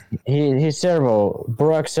confused here.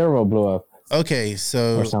 Burak's servo blew up. Okay,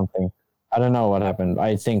 so... Or something. I don't know what happened.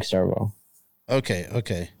 I think servo. Okay.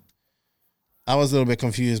 I was a little bit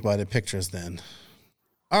confused by the pictures then.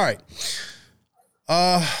 All right.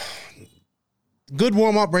 Good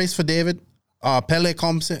warm-up race for David. Pelle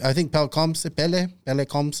Komse, I think Pelle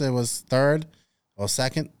Komse was third or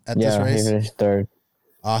second at this race. Yeah, he finished third.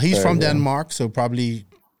 He's from Denmark, so probably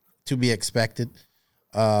to be expected.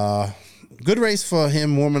 Good race for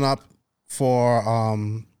him warming up for...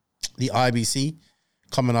 the IBC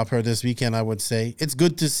coming up here this weekend, I would say. It's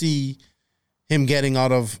good to see him getting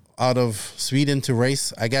out of Sweden to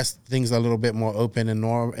race. I guess things are a little bit more open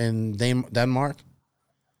in Denmark.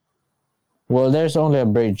 Well, there's only a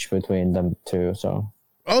bridge between them two, so.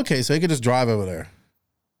 Okay, so he could just drive over there.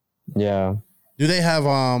 Yeah. Do they have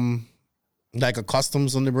like a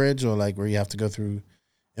customs on the bridge, or like where you have to go through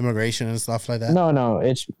immigration and stuff like that? No,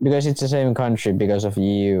 it's because it's the same country because of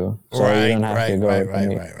EU, so you don't have to go. Right.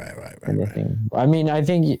 I mean, I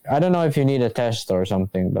don't know if you need a test or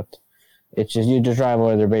something, but it's just you just drive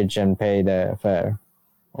over the bridge and pay the fare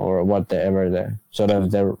or whatever the sort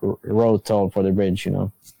of the road toll for the bridge, you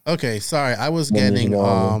know. Okay, sorry, I was getting.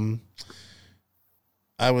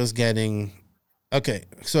 Okay,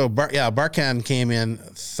 so Barkan came in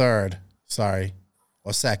third. Sorry,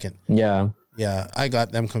 or second. Yeah, I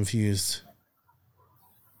got them confused.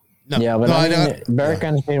 No, yeah, but I mean,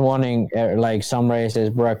 Barkan's been winning like some races.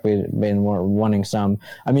 Burak been winning some.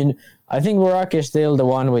 I mean, I think Burak is still the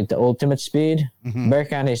one with the ultimate speed.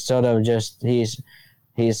 Barkan is sort of just he's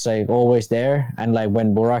like always there, and like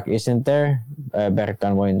when Burak isn't there,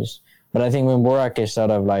 Barkan wins. But I think when Burak is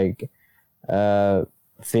sort of like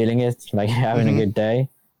feeling it, like having a good day,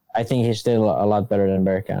 I think he's still a lot better than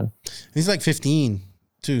Barkan. He's like 15.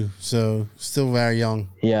 too, so still very young.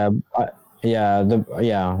 Yeah,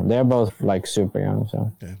 they're both like super young.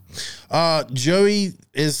 So Okay. Joey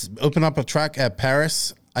is open up a track at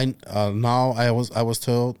Paris. I was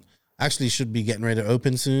told actually should be getting ready to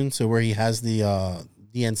open soon. So where he has the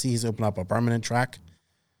DNC, he's open up a permanent track.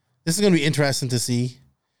 This is gonna be interesting to see.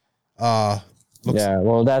 Well,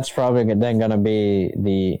 that's probably then gonna be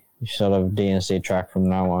the sort of DNC track from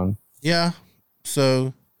now on. Yeah,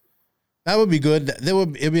 so that would be good.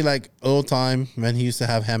 It'd be like old time when he used to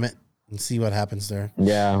have Hammett and see what happens there.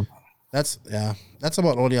 Yeah. That's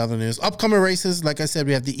about all the other news. Upcoming races, like I said,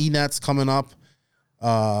 we have the ENATs coming up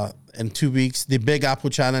in 2 weeks. The Big Apple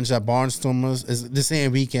Challenge at Barnstormers is the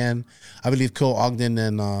same weekend. I believe Cole Ogden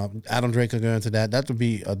and Adam Drake are going to that. That would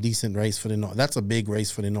be a decent race for the North. That's a big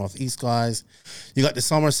race for the Northeast guys. You got the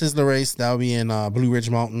Summer Sizzler race. That will be in Blue Ridge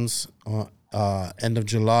Mountains end of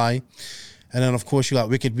July. And then, of course, you got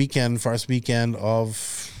Wicked Weekend, second weekend of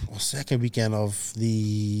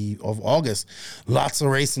August. Lots of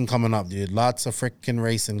racing coming up, dude. Lots of freaking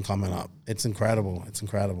racing coming up. It's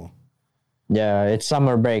incredible. Yeah, it's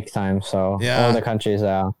summer break time, so all the countries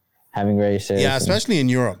are having races. Yeah, especially in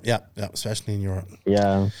Europe. Yeah, especially in Europe.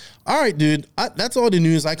 Yeah. All right, dude. That's all the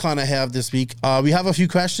news I kind of have this week. We have a few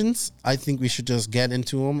questions. I think we should just get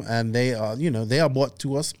into them, and they are brought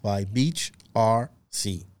to us by Beach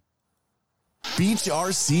RC.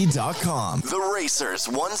 BeachRC.com, the racers'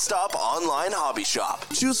 one-stop online hobby shop.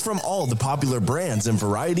 Choose from all the popular brands and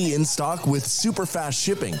variety in stock with super fast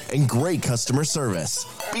shipping and great customer service.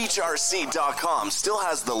 BeachRC.com still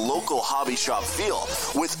has the local hobby shop feel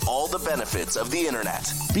with all the benefits of the internet.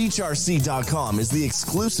 BeachRC.com is the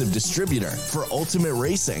exclusive distributor for Ultimate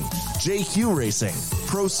Racing, JQ Racing,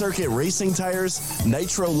 Pro Circuit Racing Tires,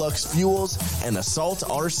 Nitro Lux Fuels, and Assault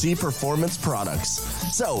RC Performance products.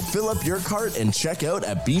 So fill up your cart and check out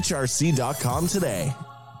at BeachRC.com today.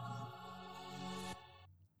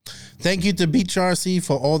 Thank you to Beach RC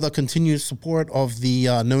for all the continued support of the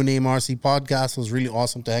No Name RC podcast. It was really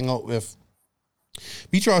awesome to hang out with.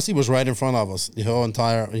 Beach RC was right in front of us the whole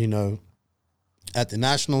entire, at the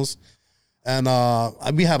Nationals. And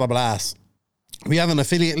we had a blast. We have an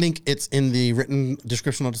affiliate link. It's in the written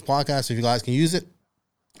description of this podcast. So if you guys can use it,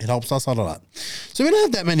 it helps us out a lot. So we don't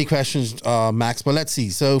have that many questions, Max, but let's see.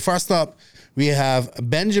 So first up, we have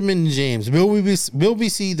Benjamin James. Will we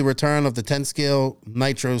see the return of the 10 scale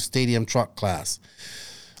Nitro Stadium truck class?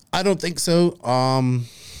 I don't think so.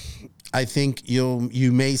 I think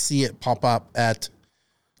you may see it pop up at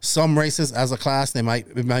some races as a class. It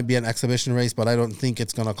might be an exhibition race, but I don't think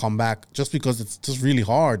it's gonna come back just because it's just really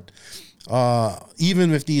hard.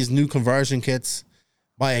 Even with these new conversion kits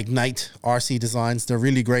by Ignite RC Designs, they're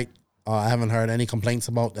really great. I haven't heard any complaints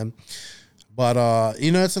about them. But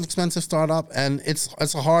it's an expensive startup, and it's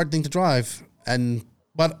a hard thing to drive.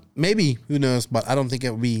 But maybe, who knows? But I don't think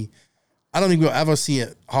we'll ever see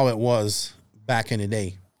it how it was back in the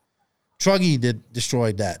day. Truggy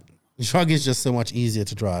destroyed that. Truggy is just so much easier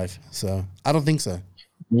to drive, so I don't think so.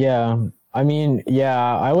 Yeah,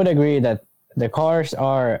 I would agree that the cars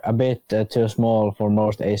are a bit too small for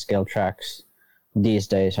most A-scale tracks these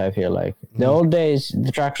days. I feel like the old days,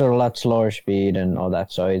 the tracks were a lot slower speed and all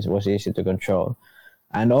that, so it was easy to control.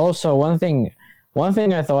 And also one thing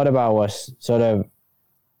I thought about was sort of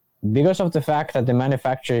because of the fact that the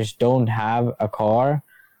manufacturers don't have a car,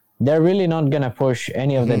 they're really not gonna push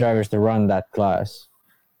any of the drivers to run that class.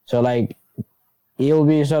 So like it'll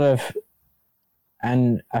be sort of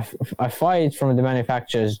a fight from the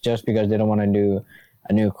manufacturers just because they don't want to do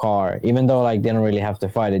a new car, even though like they don't really have to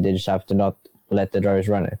fight it, they just have to not let the drivers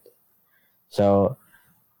run it. So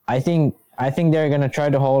I think they're gonna try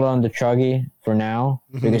to hold on to Truggy for now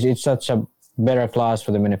because it's such a better class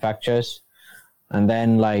for the manufacturers. And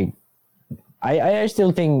then like I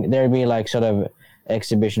still think there'll be like sort of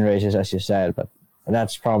exhibition races as you said, but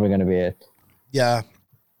that's probably gonna be it. Yeah.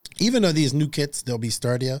 Even though these new kits, they'll be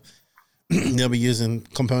sturdier. They'll be using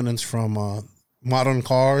components from modern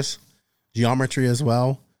cars, geometry as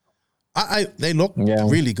well. They look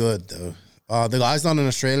really good though. The guys down in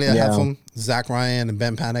Australia have them. Zach Ryan and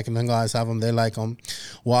Ben Panic and them guys have them. They like them.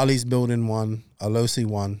 Wally's building one, Alosi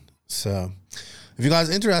one. So if you guys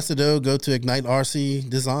are interested though, go to Ignite RC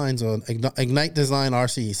Designs or Ignite Design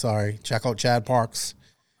RC. Sorry. Check out Chad Parks.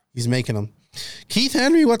 He's making them. Keith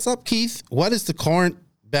Henry, what's up, Keith? What is the current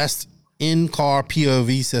best in-car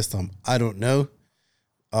POV system? I don't know.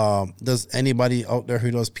 Does anybody out there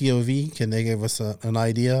who does POV, can they give us an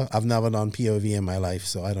idea? I've never done POV in my life,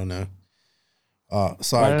 so I don't know.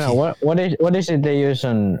 Sorry. I don't know. What is it they use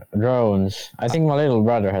on drones? I think my little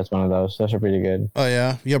brother has one of those. Those are pretty good. Oh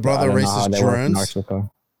yeah, your brother races drones.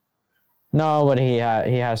 No, but he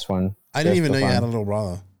has one. I didn't Just even for know you had a fun. little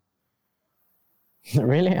brother.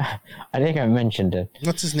 Really? I think I mentioned it.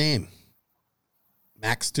 What's his name?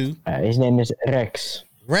 Max too? His name is Rex.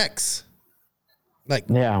 Rex. Like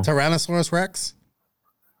Yeah. Tyrannosaurus Rex?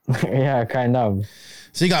 Yeah, kind of.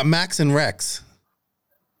 So you got Max and Rex.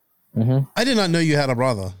 Mm-hmm. I did not know you had a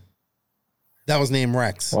brother that was named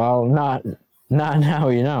Rex. Well, not now,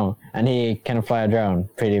 you know. And he can fly a drone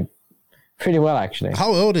pretty well, actually.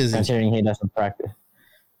 How old is he? Considering he doesn't practice.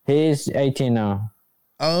 He's 18 now.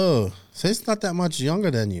 Oh, so he's not that much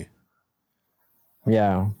younger than you.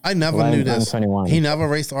 Yeah. I never Well, knew I'm this. 21. He never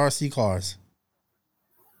raced RC cars.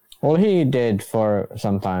 Well, he did for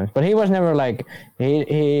some time, but he was never like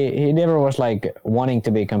he never was like wanting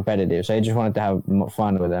to be competitive. So he just wanted to have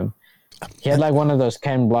fun with them. He had like one of those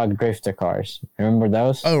Ken Block drifter cars. Remember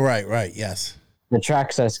those? Oh, right, yes. The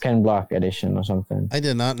Traxxas Ken Block edition or something. I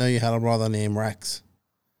did not know you had a brother named Rex.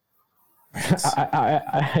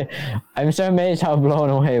 I'm so amazed how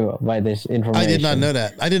blown away by this information. I did not know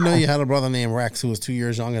that. I didn't know you had a brother named Rex who was 2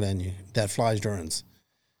 years younger than you that flies drones.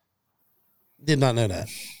 Did not know that.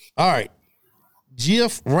 All right.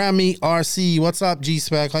 GF Rami RC. What's up,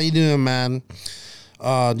 G-Spec? How you doing, man?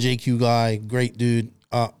 JQ guy. Great dude.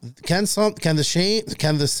 Can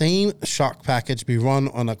the same shock package be run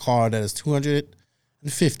on a car that is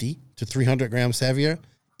 250 to 300 grams heavier?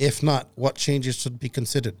 If not, what changes should be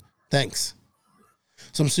considered? Thanks.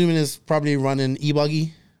 So I'm assuming it's probably running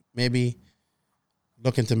e-buggy, maybe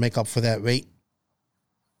looking to make up for that weight.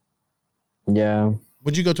 Yeah.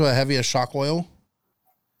 Would you go to a heavier shock oil?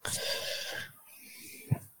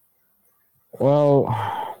 Well,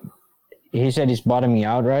 he said he's bottoming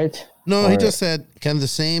out, right? No, he just said, can the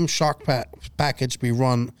same shock package be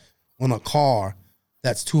run on a car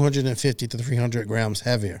that's 250 to 300 grams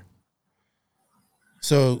heavier?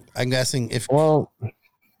 So I'm guessing if... Well,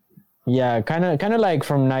 yeah, kind of like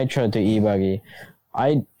from nitro to e-buggy.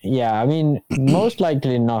 I mean, most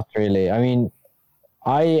likely not really. I mean,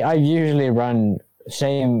 I usually run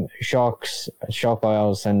same shock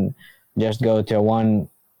oils and just go to one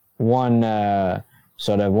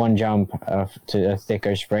jump to a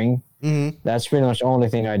thicker spring. Mm-hmm. That's pretty much the only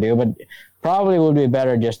thing I do, but probably would be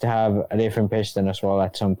better just to have a different piston as well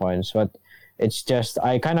at some points. But it's just,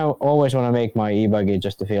 I kind of always want to make my e-buggy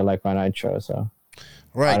just to feel like my nitro, so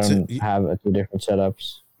right, I don't have two different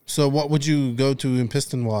setups. So what would you go to in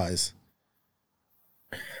piston-wise?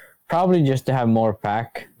 Probably just to have more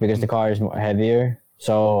pack, because the car is heavier,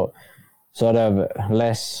 so sort of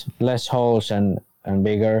less holes and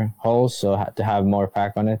bigger holes, so to have more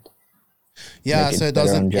pack on it. Yeah, so it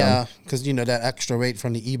doesn't, because you know that extra weight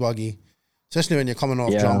from the e-buggy, especially when you're coming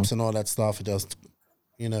off jumps and all that stuff, it just,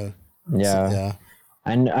 you know. Yeah.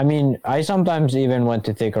 And I mean, I sometimes even went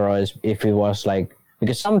to thicker oils if it was like,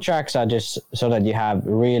 because some tracks are just so that you have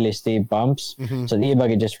really steep bumps, so the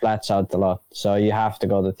e-buggy just flats out a lot, so you have to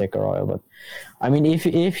go the thicker oil. But I mean,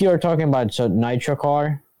 if you're talking about nitro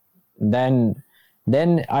car, then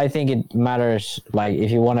I think it matters, like if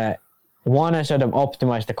you want to sort of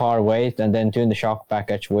optimize the car weight and then tune the shock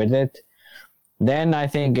package with it, then I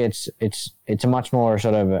think it's a much more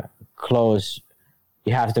sort of close.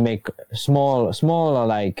 You have to make smaller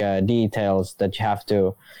like details that you have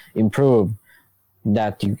to improve,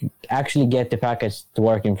 that you actually get the package to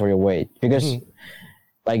working for your weight. Because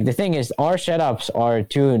like the thing is, our setups are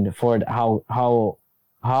tuned for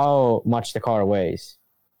how much the car weighs,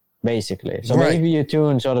 basically. So maybe you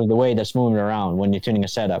tune sort of the weight that's moving around when you're tuning a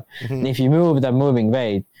setup. And if you move that moving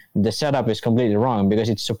weight, the setup is completely wrong because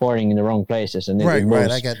it's supporting in the wrong places, and it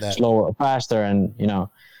moves I get that. slower, faster, and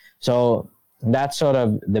so that's sort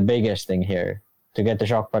of the biggest thing here, to get the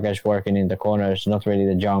shock package working in the corners, not really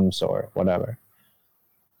the jumps or whatever.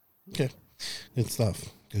 Okay. Good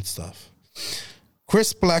stuff.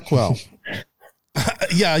 Chris Blackwell.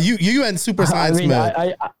 Yeah, you went super science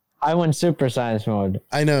mode. I went super science mode.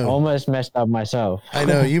 I know. Almost messed up myself. I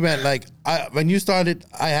know. You went like, when you started,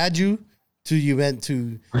 I had you went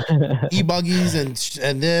to e-buggies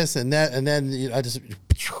and this and that, and then I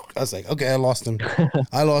was like, okay, I lost him.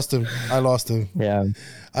 Yeah.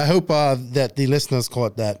 I hope that the listeners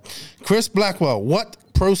caught that. Chris Blackwell, what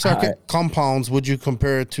pro circuit compounds would you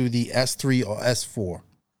compare to the S3 or S4?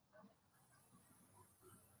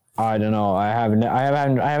 I don't know. I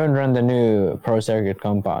haven't run the new pro circuit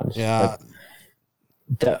compounds. Yeah.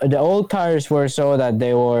 The old tires were so that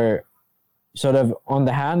they were sort of on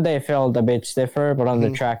the hand they felt a bit stiffer, but on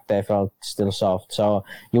the track they felt still soft. So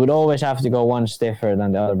you would always have to go one stiffer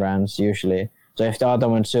than the other brands usually. So if the other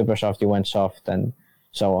went super soft, you went soft and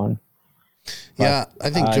so on. Yeah, but, I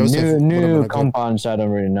think Joseph new compounds I don't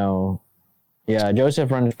really know. Yeah,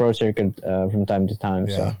 Joseph runs Pro Circuit from time to time.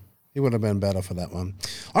 Yeah. So He would have been better for that one.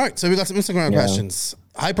 All right, so we got some Instagram Yeah. questions.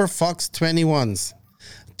 HyperFox21s,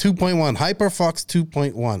 2.1. HyperFox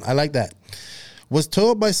 2.1. I like that. Was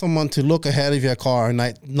told by someone to look ahead of your car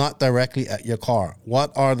and not directly at your car.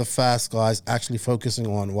 What are the fast guys actually focusing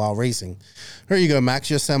on while racing? Here you go, Max.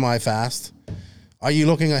 You're semi-fast. Are you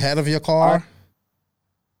looking ahead of your car?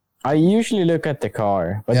 I usually look at the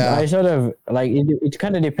car, but Yeah. I sort of like it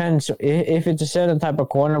kind of depends. If it's a certain type of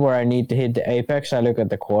corner where I need to hit the apex, I look at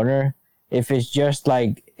the corner. If it's just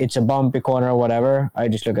like it's a bumpy corner or whatever, I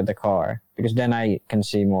just look at the car because then I can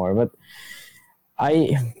see more. But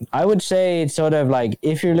I would say it's sort of like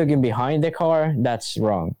if you're looking behind the car, that's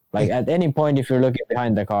wrong. Like at any point, if you're looking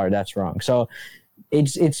behind the car, that's wrong. So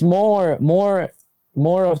it's more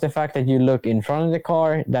of the fact that you look in front of the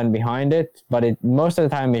car than behind it. But it most of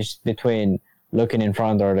the time is between looking in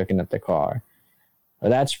front or looking at the car. But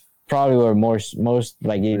that's probably where most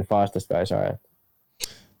like even fastest guys are at.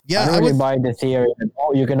 Yeah, I don't really buy the theory that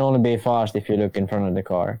you can only be fast if you look in front of the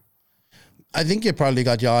car. I think you probably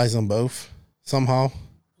got your eyes on both somehow,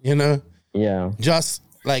 you know? Yeah. Just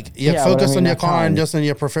like you're Yeah, but I focused mean, on your that's car and fine. just in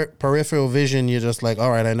your peripheral vision, you're just like,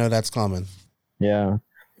 all right, I know that's coming. Yeah.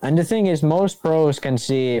 And the thing is, most pros can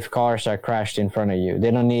see if cars are crashed in front of you.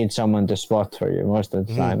 They don't need someone to spot for you most of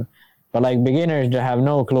the time. But like beginners, they have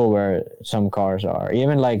no clue where some cars are,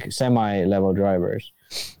 even like semi-level drivers,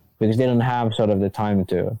 because they don't have sort of the time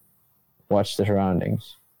to watch the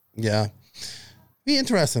surroundings. Yeah. Be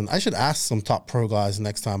interesting. I should ask some top pro guys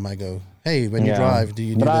next time I go, hey, when you Yeah. drive, do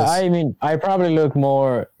you do But this? I mean, I probably look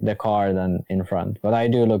more the car than in front, but I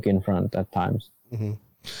do look in front at times.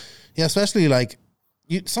 Yeah, especially like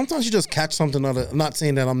sometimes you just catch something out of, I'm not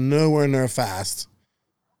saying that I'm nowhere near fast,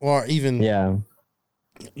 or even Yeah.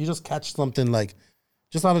 you just catch something like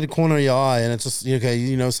just out of the corner of your eye, and it's just okay.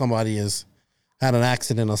 You know, somebody has had an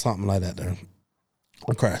accident or something like that there.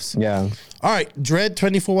 Or crash. Yeah. All right,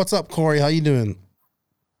 Dread24, what's up, Corey? How you doing?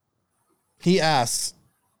 He asks,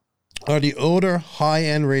 are older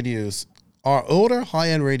high-end radios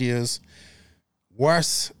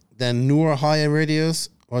worse than newer high-end radios,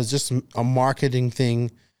 or is just a marketing thing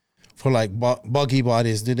for like buggy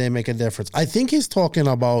bodies? Do they make a difference? I think he's talking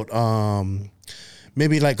about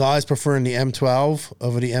maybe like guys preferring the M12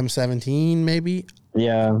 over the M17, maybe.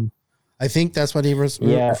 Yeah. I think that's what he was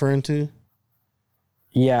referring to.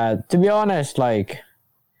 Yeah, to be honest, like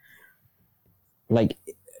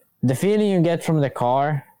the feeling you get from the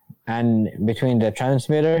car and between the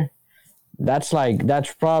transmitter, that's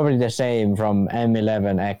probably the same from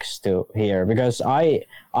M11X to here, because I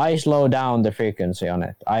slow down the frequency on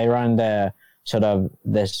it. I run the sort of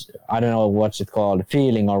this, I don't know what's it called,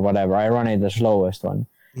 feeling or whatever. I run it the slowest one.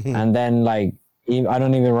 And then like I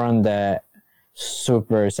don't even run the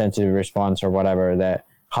super sensitive response or whatever, the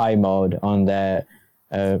high mode on the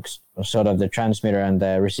sort of the transmitter and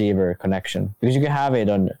the receiver connection, because you can have it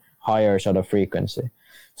on higher sort of frequency.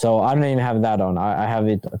 So I don't even have that on. I have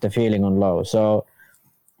it the feeling on low. So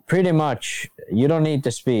pretty much you don't need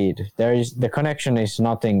the speed. The connection is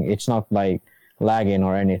nothing. It's not like lagging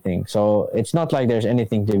or anything. So it's not like there's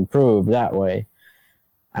anything to improve that way.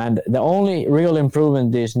 And the only real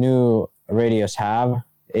improvement these new radios have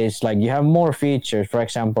is like you have more features. For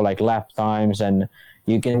example, like lap times, and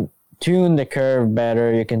you can tune the curve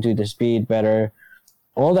better, you can do the speed better,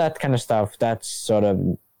 all that kind of stuff. That's sort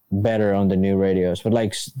of better on the new radios. But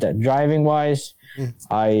like driving wise,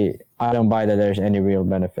 I don't buy that there's any real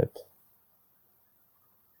benefit.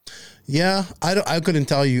 Yeah, I couldn't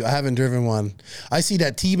tell you. I haven't driven one. I see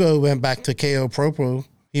that Tebow went back to KO Pro.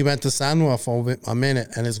 He went to Sanwa for a minute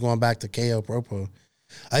and is going back to KO Pro.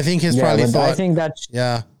 I think his probably thought.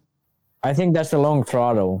 I think that's the long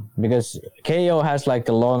throttle, because KO has like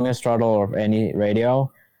the longest throttle of any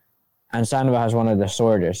radio, and Sanwa has one of the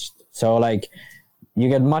shortest. So like you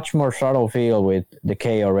get much more throttle feel with the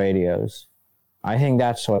KO radios. I think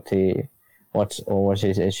that's what was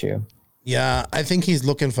his issue. Yeah, I think he's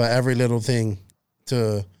looking for every little thing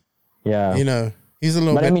to. Yeah, you know, he's a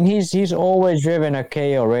little. But bit, I mean, he's always driven a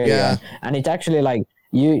KO radio, Yeah. and it's actually like.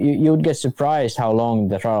 You would get surprised how long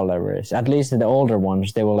the throttle lever is. At least the older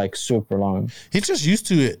ones, they were like super long. He's just used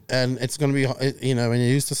to it, and it's going to be, you know, when you're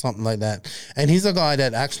used to something like that. And he's a guy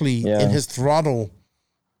that actually, in his throttle,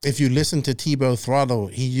 if you listen to Tebow throttle,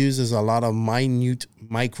 he uses a lot of minute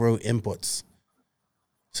micro inputs.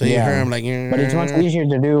 So you hear him like... But it's much easier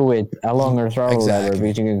to do with a longer throttle lever,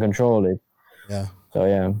 because you can control it. Yeah. So,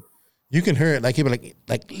 yeah. You can hear it, like he'll be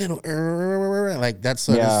like little... like that's...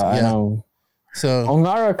 I know. So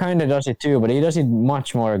Ongaro kind of does it too, but he does it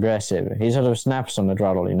much more aggressive. He sort of snaps on the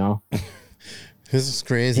throttle, you know? This is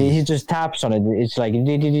crazy. He just taps on it. It's like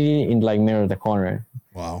in like mirror the corner.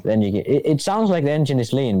 Wow. Then you get it sounds like the engine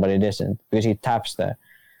is lean, but it isn't because he taps the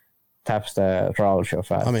throttle so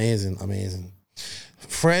fast. Amazing.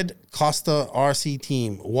 Fred Costa RC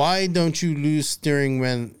team. Why don't you lose steering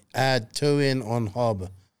when add toe in on hub?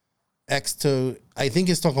 X toe. I think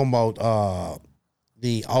he's talking about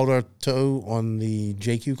the outer toe on the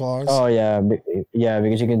JQ cars. Oh yeah,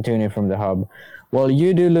 because you can tune it from the hub. Well,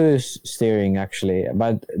 you do lose steering actually,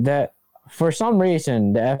 but for some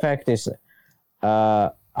reason the effect is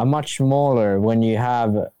a much smaller when you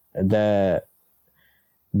have the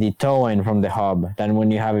toe in from the hub than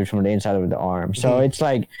when you have it from the inside of the arm. So it's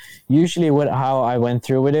like usually how I went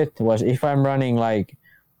through with it was if I'm running like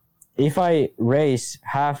if I raise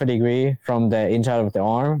half a degree from the inside of the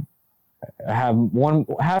arm, have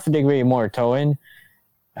half a degree more toe in,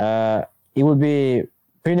 it would be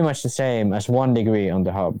pretty much the same as 1 degree on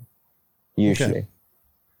the hub, usually. Okay.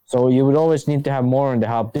 So you would always need to have more on the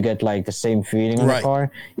hub to get like the same feeling on the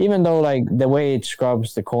car, even though like the way it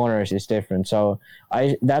scrubs the corners is different. So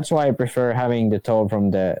that's why I prefer having the toe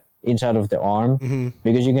from the inside of the arm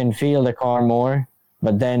because you can feel the car more,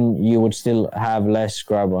 but then you would still have less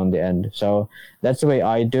scrub on the end. So that's the way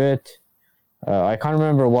I do it. I can't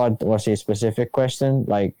remember what was his specific question.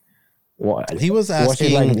 Like, what he was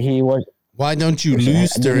asking. Why don't you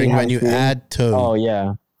lose steering when you add toe? Oh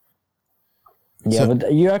yeah, yeah. So,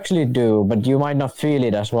 but you actually do, but you might not feel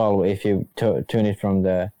it as well if you tune it from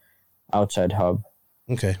the outside hub.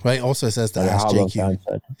 Okay. Well, he also says to ask JQ.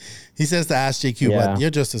 He says to ask JQ, but you're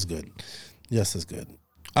just as good. Just as good.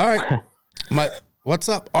 All right. What's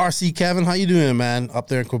up, RC Kevin? How you doing, man? Up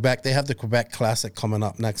there in Quebec. They have the Quebec Classic coming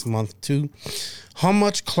up next month, too. How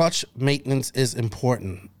much clutch maintenance is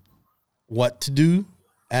important? What to do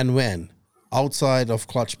and when? Outside of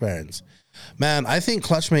clutch bearings. Man, I think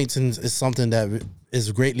clutch maintenance is something that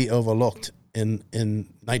is greatly overlooked in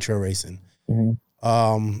nitro racing.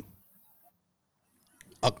 I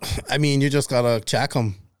mean, you just gotta check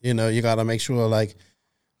them. You know, you gotta make sure like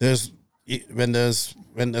when there's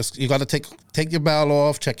you gotta take your barrel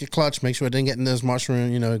off, check your clutch, make sure it didn't get in those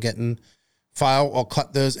mushroom. You know, getting file or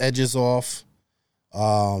cut those edges off.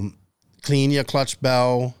 Clean your clutch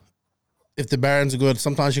bell. If the bearings are good,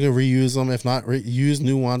 sometimes you can reuse them. If not, use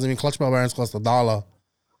new ones. I mean, clutch bell bearings cost $1.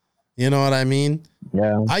 You know what I mean?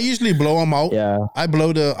 Yeah. I usually blow them out. Yeah.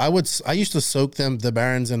 I used to soak the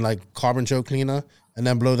bearings in like carbon choke cleaner and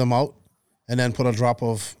then blow them out and then put a drop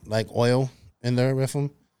of like oil in there with them.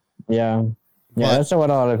 Yeah. Yeah, that's what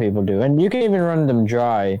a lot of people do. And you can even run them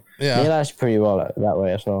dry. Yeah. They last pretty well that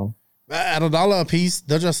way as well. At $1 a piece,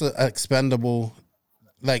 they're just expendable.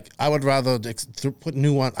 Like, I would rather put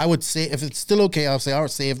new one. I would say, if it's still okay, I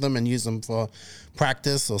would save them and use them for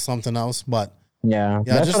practice or something else. But yeah,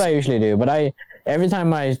 that's what I usually do. But every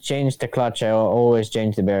time I change the clutch, I always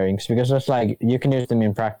change the bearings because it's like you can use them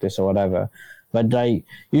in practice or whatever. But like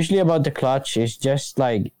usually about the clutch, it's just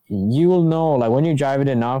like you will know, like when you drive it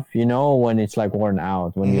enough, you know when it's like worn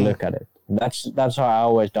out when you look at it. That's how I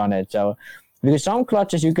always done it. So because some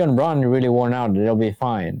clutches you can run really worn out, it'll be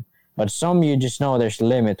fine. But some you just know there's a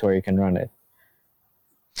limit where you can run it.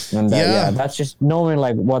 And that's just knowing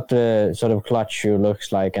like what the sort of clutch shoe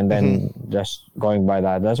looks like and then just going by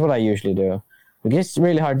that. That's what I usually do. Because it's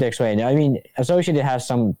really hard to explain. I mean, Associated has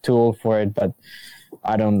some tool for it, but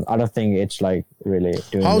I don't think it's like really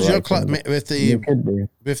doing. How's your clutch with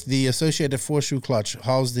the Associated 4-shoe clutch?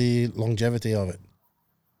 How's the longevity of it?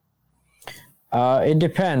 It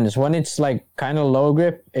depends. When it's like kind of low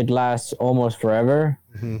grip, it lasts almost forever.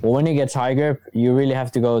 But when it gets high grip, you really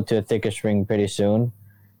have to go to a thicker spring pretty soon.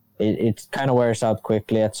 It kind of wears out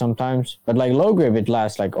quickly at sometimes. But like low grip, it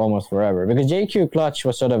lasts like almost forever. Because JQ clutch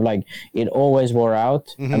was sort of like, it always wore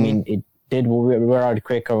out. I mean, it did wear out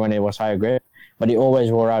quicker when it was high grip, but it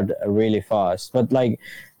always wore out really fast. But like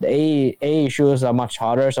the A shoes are much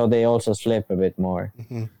harder, so they also slip a bit more.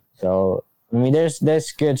 So I mean, there's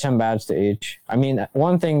goods and bads to each. I mean,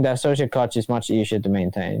 one thing, the associate clutch is much easier to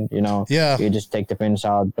maintain. You know, you just take the pins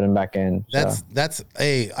out, put them back in.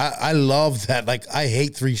 I love that. Like, I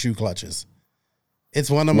hate 3-shoe clutches. It's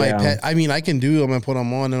one of my pet. I mean, I can do them and put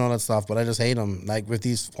them on and all that stuff, but I just hate them. Like with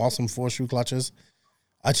these awesome 4-shoe clutches,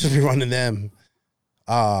 I just be running them.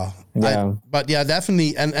 But yeah,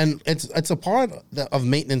 definitely, and it's a part of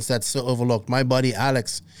maintenance that's so overlooked. My buddy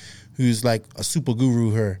Alex, who's like a super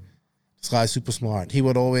guru here. This guy's super smart. He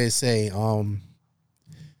would always say,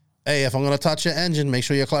 hey, if I'm going to touch your engine, make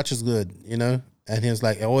sure your clutch is good, you know? And he was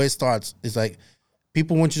like, it always starts. It's like,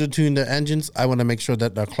 people want you to tune their engines. I want to make sure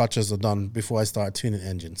that their clutches are done before I start tuning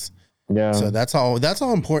engines. Yeah. So that's how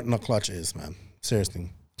important a clutch is, man.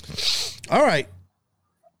 Seriously. All right.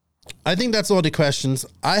 I think that's all the questions.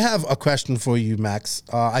 I have a question for you, Max.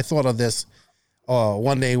 I thought of this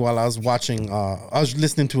one day while I was watching. I was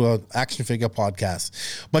listening to a action figure podcast.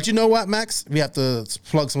 But you know what, Max? We have to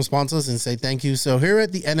plug some sponsors and say thank you. So here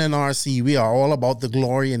at the NNRC, we are all about the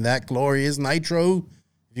glory, and that glory is Nitro.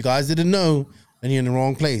 If you guys didn't know, then you're in the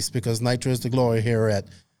wrong place, because Nitro is the glory here at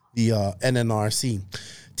the NNRC.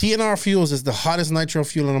 TNR Fuels is the hottest nitro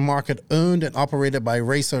fuel in the market, owned and operated by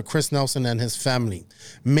racer Chris Nelson and his family.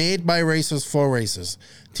 Made by racers for racers.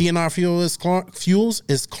 TNR Fuels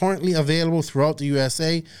is currently available throughout the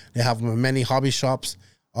USA. They have them in many hobby shops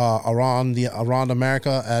around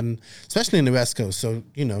America, and especially in the West Coast. So,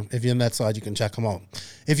 you know, if you're on that side, you can check them out.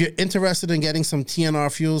 If you're interested in getting some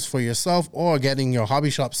TNR Fuels for yourself or getting your hobby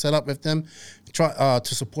shop set up with them, try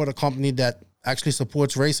to support a company that actually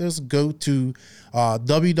supports racers, go to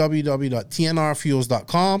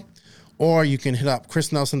www.tnrfuels.com, or you can hit up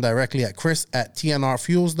Chris Nelson directly at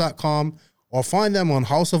chris@tnrfuels.com, or find them on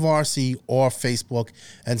House of RC or Facebook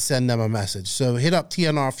and send them a message. So hit up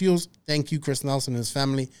TNR Fuels. Thank you, Chris Nelson and his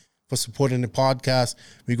family, for supporting the podcast.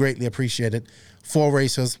 We greatly appreciate it. For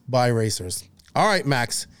racers, by racers. All right,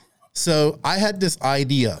 Max. So I had this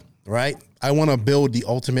idea, right? I want to build the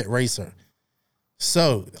ultimate racer.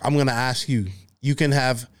 So I'm going to ask you, you can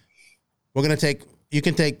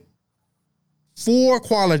take 4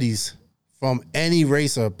 qualities from any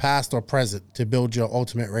racer, past or present, to build your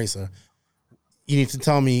ultimate racer. You need to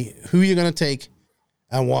tell me who you're going to take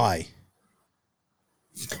and why.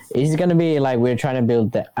 Is it going to be like we're trying to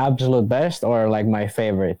build the absolute best, or like my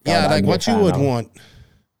favorite? Yeah, like what you would want,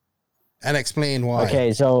 and explain why.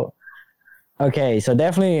 Okay, so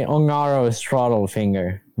definitely Ongaro's throttle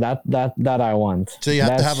finger. That I want. So you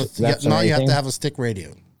have to have you have to have a stick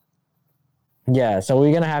radio. Yeah, so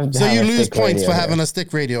we're gonna have. So you lose points for having a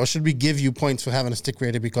stick radio, or should we give you points for having a stick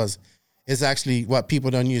radio because it's actually what people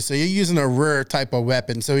don't use? So you're using a rare type of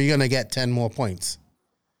weapon, so you're gonna get 10 more points.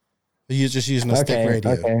 So you're just using a stick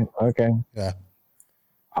radio. Okay. Yeah.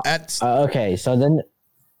 Okay, so then,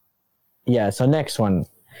 so next one.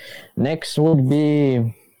 Next would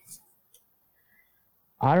be.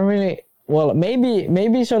 I don't really. Well,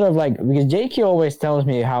 maybe sort of like, because JQ always tells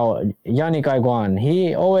me how Yannick Aiguan,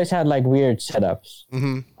 he always had like weird setups.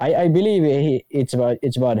 Mm-hmm. I believe it's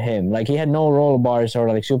about him. Like he had no roll bars or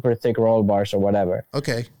like super thick roll bars or whatever.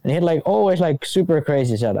 Okay. And he had like always like super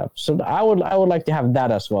crazy setups. So I would like to have that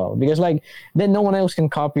as well, because like then no one else can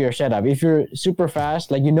copy your setup. If you're super fast,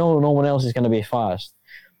 like no one else is gonna be fast.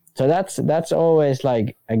 So that's always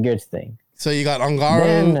like a good thing. So you got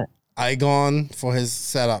Ongaro Aiguan for his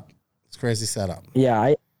setup. Crazy setup. Yeah,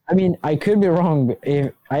 I mean, I could be wrong.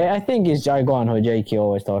 I think it's Aiguan who JQ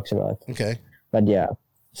always talks about. Okay. But yeah,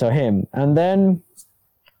 so him. And then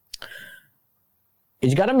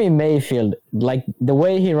it's got to be Mayfield, like the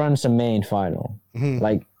way he runs the main final. Mm-hmm.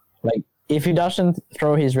 Like if he doesn't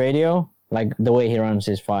throw his radio, like the way he runs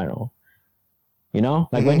his final. You know?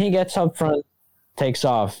 Like when he gets up front, takes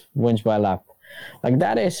off, wins by lap. Like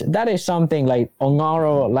that is something like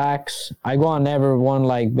Ongaro lacks. Aiguan never won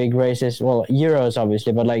like big races. Well, Euros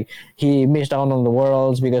obviously, but like he missed out on the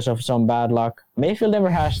Worlds because of some bad luck. Mayfield never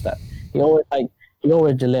has that. He always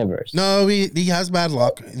delivers. No, he has bad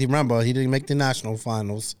luck. Remember, he didn't make the national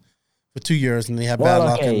finals for 2 years, and he had bad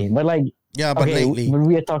luck. Okay, but like lately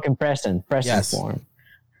we are talking present form.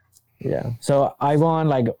 Yeah. So Aiguan,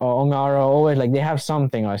 like Ongaro, always like they have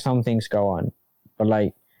something, like some things go on, but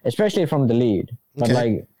like. Especially from the lead. But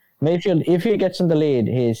like Mayfield, if he gets in the lead,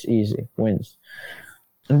 he's easy, wins.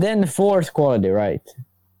 And then the 4th quality, right?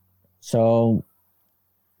 So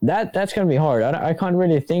that's gonna be hard. I can't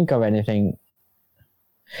really think of anything.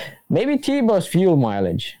 Maybe Tebow's fuel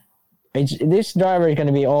mileage. This driver is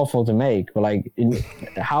gonna be awful to make, but like,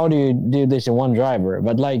 how do you do this in one driver?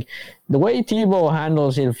 But like the way Tebow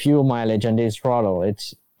handles his fuel mileage and his throttle,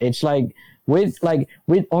 it's like. With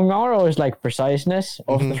Ongaro's like preciseness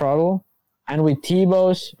of the throttle, and with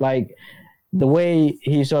Tebow's like the way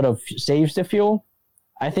he sort of saves the fuel,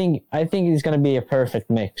 I think it's gonna be a perfect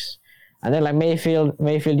mix. And then like Mayfield,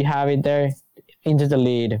 you have it there, into the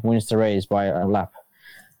lead, wins the race by a lap.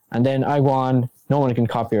 And then Aiguan, no one can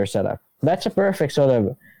copy your setup. That's a perfect sort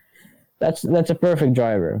of. That's a perfect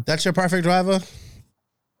driver. That's your perfect driver.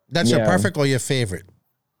 That's your perfect or your favorite.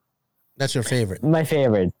 That's your favorite. My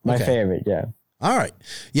favorite. Yeah. All right.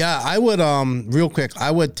 Yeah, I would real quick,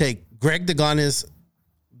 I would take Greg Degon's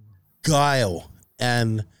guile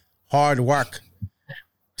and hard work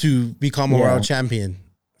to become a world champion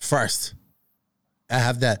first. I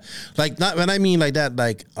have that. Like not when I mean like that,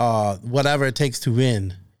 like whatever it takes to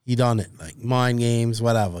win, he done it. Like mind games,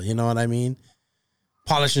 whatever. You know what I mean?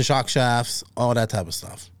 Polishing shock shafts, all that type of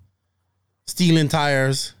stuff. stealing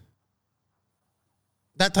tires,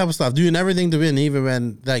 that type of stuff, doing everything to win, even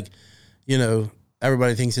when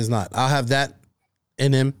everybody thinks he's not. I'll have that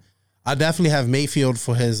in him. I definitely have Mayfield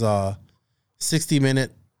for his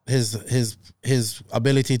 60-minute, his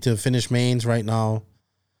ability to finish mains right now.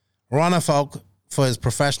 Ronafalk for his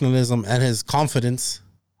professionalism and his confidence.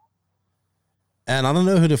 And I don't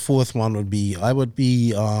know who the fourth one would be. I would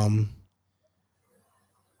be, I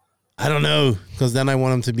don't know, because then I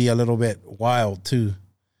want him to be a little bit wild too.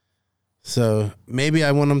 So maybe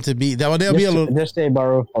I want him to be, there'll be a little. Just say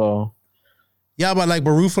Barufalo. Yeah, but like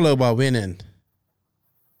Barufalo by winning.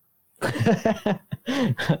 Have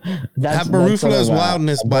Barufalo's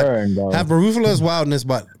wildness,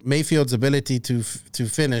 but Mayfield's ability to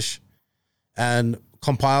finish, and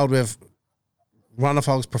compiled with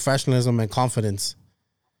Ronafalk's professionalism and confidence,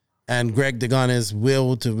 and Greg Degon's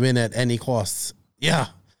will to win at any costs. Yeah,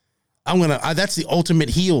 that's the ultimate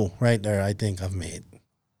heel right there. I think I've made.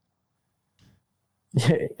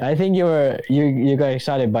 I think you got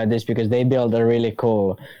excited by this because they built a really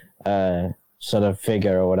cool sort of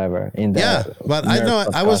figure or whatever in there. Yeah, but I know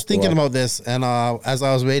I was thinking about this, and as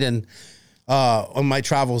I was waiting on my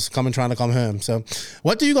travels, trying to come home. So,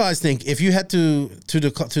 what do you guys think? If you had to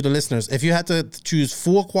the listeners, if you had to choose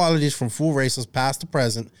 4 qualities from 4 racers, past to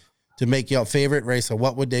present, to make your favorite racer,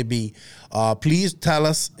 what would they be? Please tell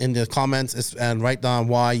us in the comments and write down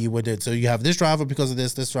why you would do it. So you have this driver because of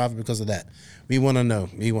this driver because of that. We want to know.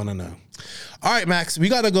 All right, Max, we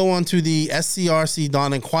got to go on to the SCRC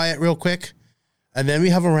Don and Quiet real quick. And then we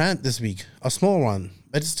have a rant this week, a small one.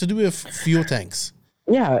 It's to do with fuel tanks.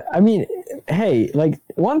 Yeah, I mean, hey, like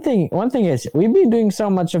one thing is we've been doing so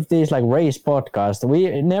much of these like race podcasts.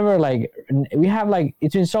 We never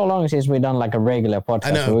it's been so long since we've done like a regular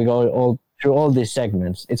podcast where we go all through all these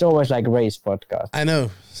segments. It's always like race podcast. I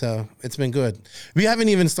know, so it's been good. We haven't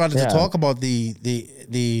even started to talk about the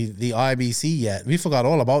IBC yet. We forgot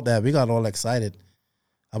all about that. We got all excited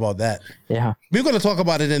about that. Yeah, we're going to talk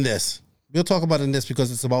about it in this. We'll talk about it in this because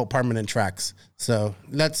it's about permanent tracks. So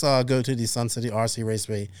let's go to the Sun City RC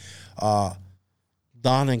Raceway.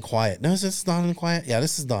 Don and Quiet. No, is this Don and Quiet? Yeah,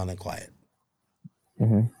 this is Don and Quiet.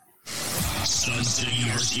 Mm-hmm. Sun City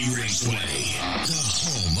RC Raceway, the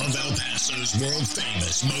home of El Paso's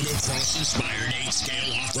world-famous motocross-inspired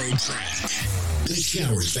 8-scale off-road track. The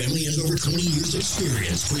Showers family has over 20 years'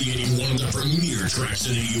 experience creating one of the premier tracks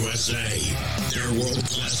in the USA. Their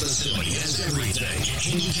world-class facility has everything: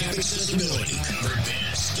 handicap accessibility, covered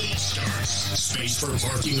beds, skate starts, space for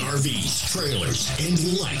parking RVs, trailers, and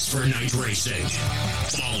lights for night racing.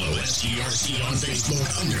 Follow SCRC on Facebook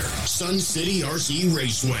under Sun City RC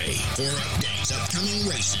Raceway for updates, upcoming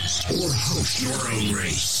races, or host your own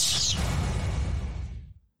race.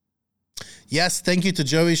 Yes, thank you to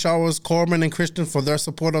Joey Showers, Corbin, and Christian for their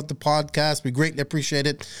support of the podcast. We greatly appreciate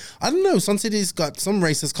it. I don't know, Sun City's got some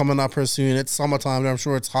races coming up here soon. It's summertime, I'm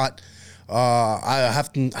sure it's hot. I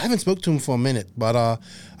haven't spoke to him for a minute, but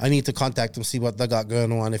I need to contact them, see what they got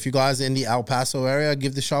going on. If you guys are in the El Paso area,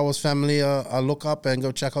 give the Showers family a look up and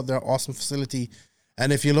go check out their awesome facility.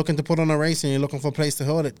 And if you're looking to put on a race and you're looking for a place to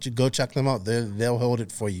hold it, go check them out. They'll hold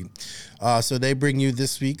it for you. So they bring you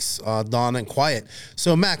this week's Dawn and Quiet.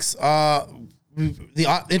 So, Max,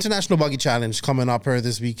 the International Buggy Challenge coming up here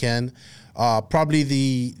this weekend. Probably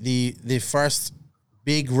the first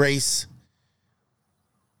big race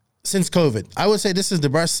since COVID. I would say this is the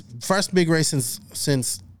first big race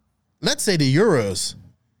since let's say the Euros.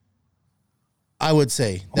 I would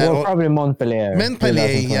say that probably Montpellier,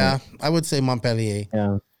 yeah. I would say Montpellier.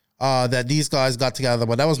 Yeah. That these guys got together,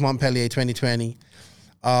 but that was Montpellier 2020.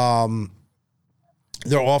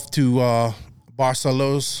 They're off to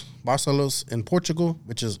Barcelos in Portugal,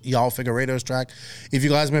 which is João Figueiredo's track. If you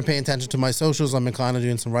guys have been paying attention to my socials, I've been kind of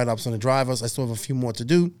doing some write-ups on the drivers. I still have a few more to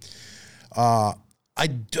do. I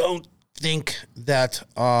don't think that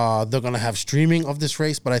they're going to have streaming of this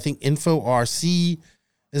race, but I think Info RC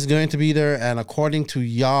is going to be there. And according to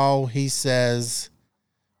Yao, he says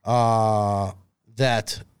that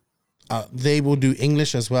they will do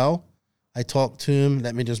English as well. I talked to him.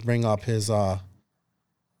 Let me just bring up his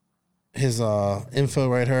info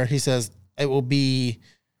right here. He says it will be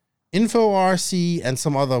Info RC and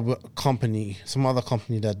some other company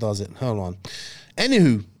that does it. Hold on.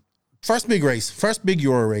 Anywho, first big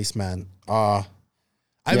Euro race, man. I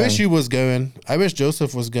wish he was going. I wish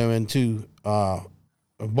Joseph was going too.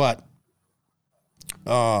 But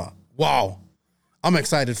wow, I'm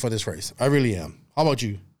excited for this race. I really am. How about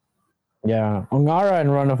you? Yeah, Ongara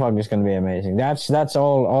and Ronafog is going to be amazing. That's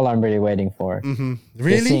all I'm really waiting for. Mm-hmm.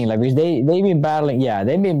 Really? Seeing, like, they've been battling. Yeah,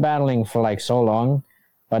 they've been battling for like so long,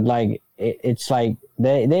 but like it's like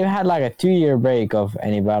they've had like a 2-year break of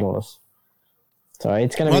any battles. So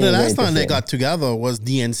it's gonna be. Well, the last time they got together was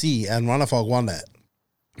DNC, and Ronafog won that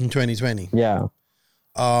in 2020. Yeah.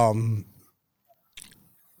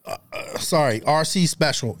 Sorry, RC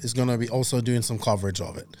Special is gonna be also doing some coverage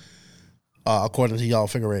of it, according to y'all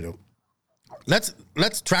Figueredo. Let's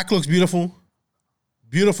track looks beautiful,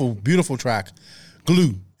 beautiful track.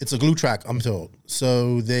 Glue. It's a glue track, I'm told.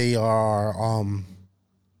 So they are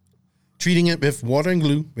treating it with water and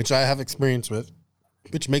glue, which I have experience with,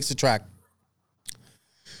 which makes the track.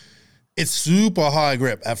 It's super high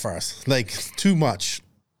grip at first, like too much.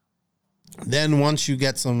 Then once you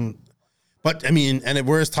get some, but I mean, and it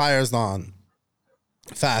wears tires on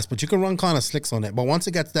fast, but you can run kind of slicks on it. But once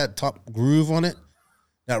it gets that top groove on it,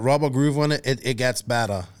 that rubber groove on it, it gets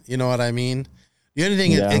better. You know what I mean? The only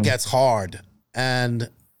thing, it gets hard, and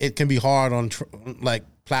it can be hard on like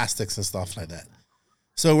plastics and stuff like that.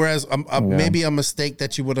 So whereas maybe a mistake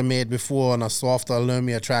that you would have made before on a softer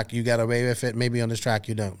Lumia track, you got away with it. Maybe on this track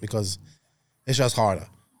you don't, because it's just harder.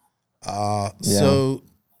 So,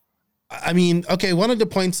 I mean, okay, one of the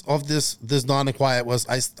points of this Dawn and Quiet was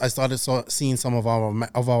I started seeing some of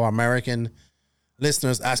our American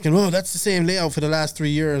listeners asking, "Oh, that's the same layout for the last 3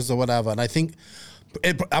 years or whatever." And I think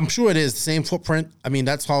I'm sure it is the same footprint. I mean,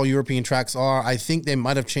 that's how European tracks are. I think they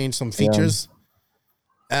might have changed some features,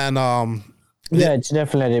 and it's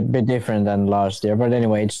definitely a bit different than last year. But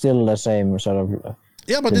anyway, it's still the same sort of.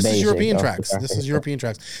 Yeah, but this is European tracks. This is European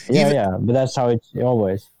tracks. Yeah, but that's how it's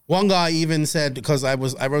always. One guy even said, because I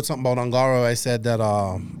wrote something about Ungaro. I said that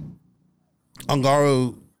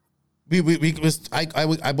Ungaro.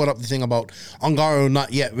 I brought up the thing about Ungaro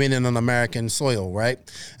not yet winning on American soil, right?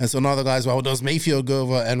 And so another guy's, well, does Mayfield go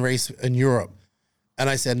over and race in Europe? And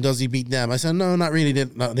I said, does he beat them? I said, no, not really.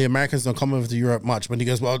 The Americans don't come over to Europe much. But he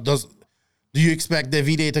goes, well, do you expect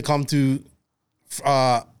Davide to come to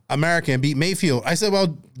America and beat Mayfield? I said,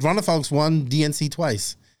 well, Ronafog's won DNC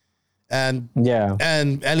twice. And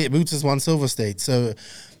Elliot Boots has won Silver State. So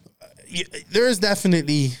there is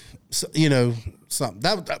definitely, sorry,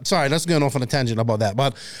 that's going off on a tangent about that.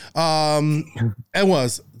 But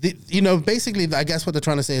basically, I guess what they're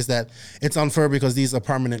trying to say is that it's unfair because these are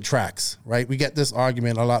permanent tracks, right? We get this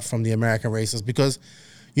argument a lot from the American racers because,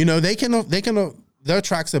 their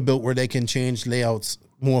tracks are built where they can change layouts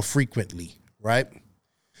more frequently, right?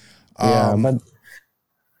 But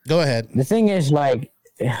go ahead. The thing is, like,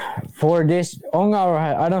 for this,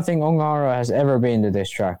 I don't think Ongaro has ever been to this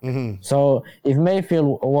track. Mm-hmm. So if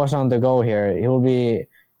Mayfield was on the go here, he will be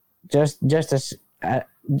just as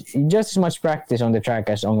much practice on the track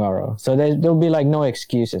as Ongaro. So there'll be like no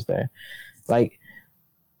excuses there. Like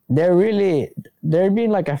there have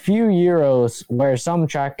been like a few Euros where some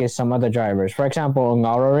track is some other drivers. For example,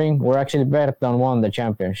 Ongaro Ring, where actually Berton won the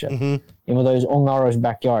championship, even though it's Ongaro's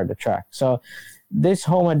backyard, the track. So this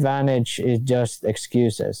home advantage is just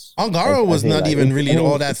excuses. Ongaro was not even really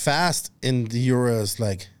all that fast in the Euros,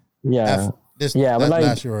 like but like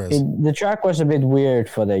last Euros. The track was a bit weird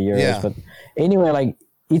for the Euros, but anyway, like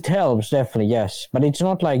it helps definitely, yes. But it's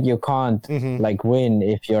not like you can't like win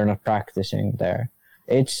if you're not practicing there.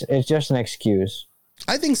 It's just an excuse.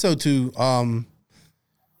 I think so too.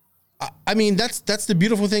 I mean, that's the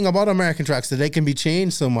beautiful thing about American tracks, that they can be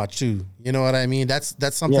changed so much too. You know what I mean? That's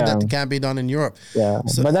something that can't be done in Europe. Yeah,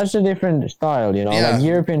 so, but that's a different style, Like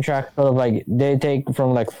European tracks, sort of like they take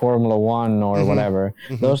from like Formula One or whatever.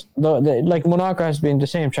 Those like Monaco has been the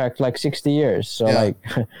same track like 60 years. So like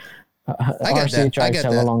RC tracks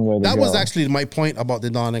have a long way to go. That was actually my point about the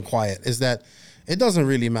Dawn and Quiet, is that it doesn't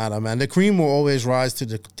really matter, man. The cream will always rise to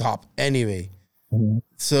the top anyway.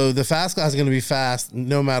 So the fast guys are going to be fast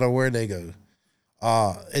no matter where they go.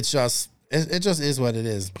 It just is what it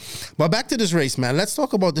is. But back to this race, man. Let's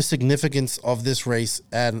talk about the significance of this race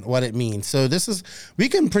and what it means. So we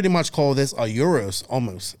can pretty much call this a Euros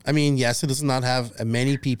almost. I mean, yes, it does not have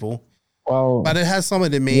many people, but it has some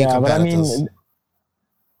of the main competitors.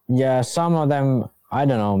 But I mean, some of them, I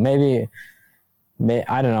don't know, maybe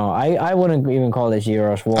I don't know. I wouldn't even call this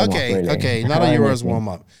Euros warm-up, really. Okay, not a Euros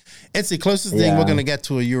warm-up. It's the closest thing we're going to get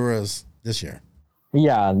to a Euros this year.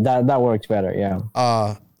 Yeah, that works better,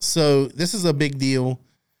 yeah. So this is a big deal.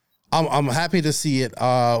 I'm happy to see it.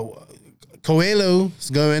 Coelho is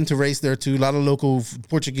going to race there too. A lot of local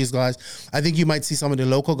Portuguese guys. I think you might see some of the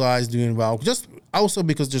local guys doing well. Just also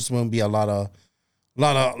because there just won't be a lot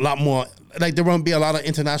more. Like there won't be a lot of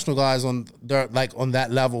international guys on that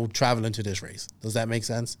level traveling to this race. Does that make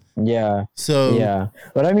sense? Yeah. So yeah,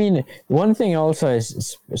 but I mean, one thing also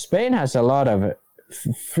is Spain has a lot of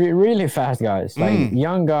really fast guys, like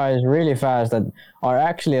young guys, really fast that are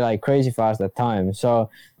actually like crazy fast at times. So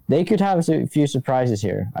they could have a few surprises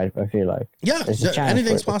here. I feel like. Yeah, There's a chance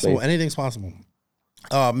anything's for it, possible. please. Anything's possible.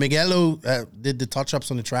 Miguelo did the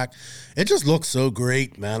touch-ups on the track. It just looks so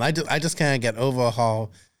great, man. I just can't get over how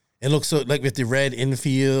it looks so, like, with the red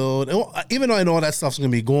infield. Even though I know all that stuff's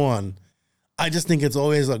going to be gone, I just think it's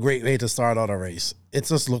always a great way to start out a race. It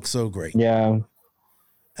just looks so great. Yeah.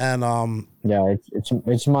 And Yeah,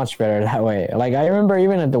 it's much better that way. Like, I remember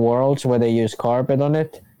even at the Worlds where they used carpet on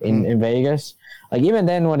it in Vegas. Like, even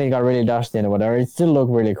then when it got really dusty and whatever, it still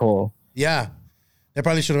looked really cool. yeah, they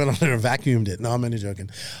probably should have went on there and vacuumed it. No, I'm only joking.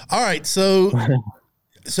 All right, so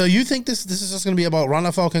you think this is just going to be about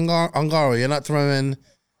Ronafalk and Ongaro?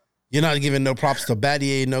 You're not giving no props to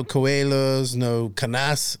Battier, no Coelhos, no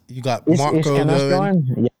Canas. You got Marco is Canas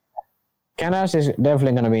going. Yeah. Canas is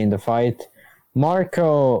definitely going to be in the fight.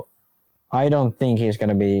 Marco, I don't think he's going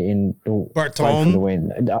to be in the fight for the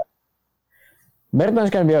win. Berton's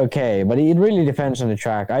going to be okay, but it really depends on the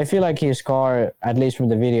track. I feel like his car, at least from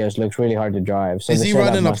the videos, looks really hard to drive. So is he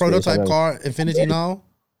running a prototype car, Infinity now?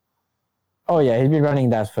 Oh, yeah, he's been running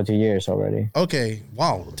that for 2 years already. Okay,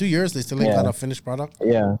 wow, 2 years, they still ain't got a finished product?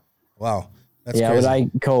 Yeah. Wow, that's crazy. crazy. But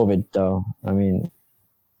like COVID, though. I mean...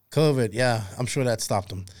 COVID, yeah, I'm sure that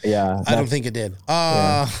stopped him. Yeah. I don't think it did.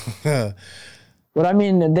 But I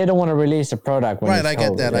mean, they don't want to release a product when right, it's I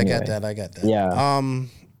get COVID that, anyway. I get that. Yeah.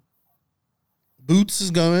 Boots is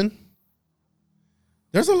going.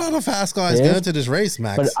 There's a lot of fast guys going to this race,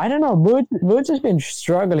 Max. But I don't know. Boots has been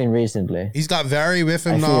struggling recently. He's got Very with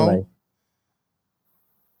him I feel now. like.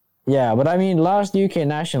 Yeah, but I mean, last UK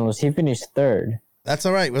Nationals, he finished third. That's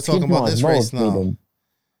all right. We're talking about this race now.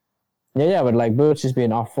 Yeah, but like Boots has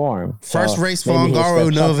been off form. First race for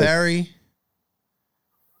Ongaro, no Very.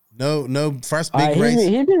 No, first big race.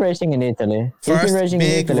 He's been racing in Italy. First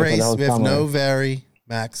big race with no Very,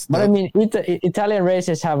 Max. But I mean, Italian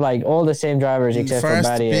races have like all the same drivers except for Battier and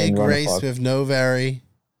First big race Ronafalk. with no Very.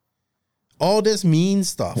 All this mean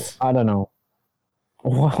stuff. I don't know.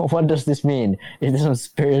 What does this mean? Is this some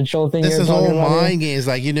spiritual thing? This you're is all talking about mind games.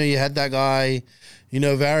 Like, you had that guy,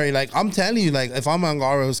 Very, like, I'm telling you, like, if I'm on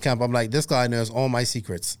Garo's camp, I'm like, this guy knows all my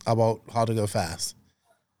secrets about how to go fast.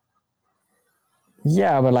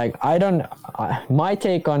 Yeah, but like, my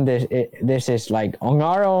take on this is like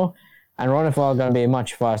Ongaro and Ronafalk are going to be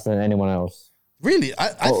much faster than anyone else. Really? I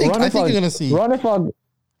think you're going to see. Ronafalk,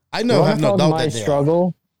 I know, I have no doubt might that they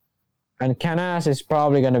struggle. And Canas is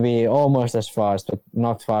probably going to be almost as fast, but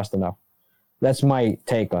not fast enough. That's my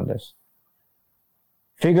take on this.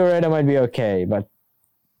 Figueredo might be okay, but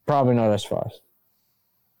probably not as fast.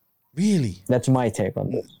 Really? That's my take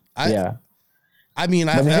on this. Yeah. I mean,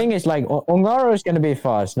 but the thing is, like, Ongaro is going to be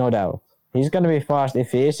fast, no doubt. He's going to be fast.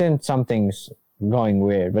 If he isn't, something's going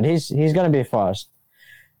weird. But he's going to be fast.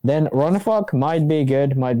 Then Ronafalk might be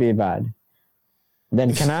good, might be bad.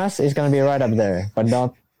 Then Canas is going to be right up there, but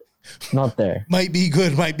not there. Might be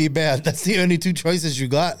good, might be bad. That's the only two choices you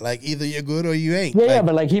got. Like, either you're good or you ain't. Yeah,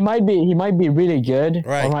 but like he might be really good,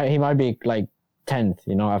 right? Or he might be like 10th,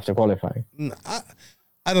 after qualifying.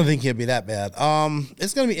 I don't think he'll be that bad.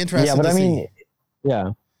 It's going to be interesting. Yeah, but I mean, see.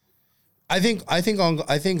 Yeah. I think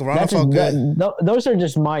Ronafalk. Those are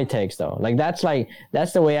just my takes, though. Like that's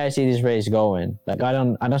the way I see this race going. Like I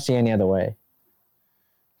don't see any other way.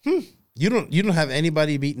 You don't have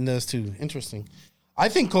anybody beating those two. Interesting. I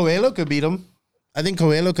think Coelho could beat him. I think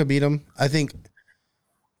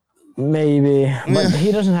maybe, but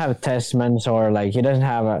he doesn't have Testmans or like he doesn't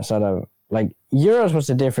have a sort of like Euros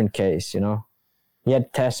was a different case. He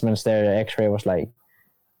had Testmans there. The X-ray was like.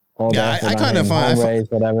 I kind of find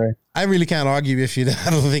whatever. I really can't argue with you that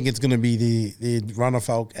I don't think it's going to be the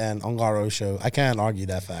Ronafalk and Ongaro show. I can't argue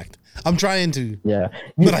that fact. I'm trying to. Yeah,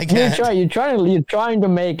 but I can't. You're trying to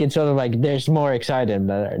make it sort of like there's more exciting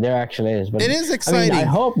than there actually is. But it is exciting. I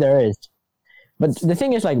hope there is. But the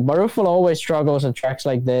thing is, like, Barufalo always struggles on tracks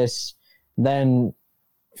like this. Then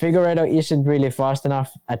Figueredo isn't really fast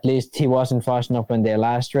enough. At least he wasn't fast enough when they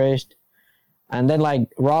last raced. And then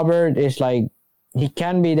like Robert is like. He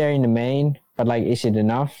can be there in the main, but like, is it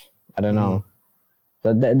enough? I don't know.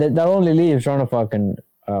 So that only leaves Ronafalk and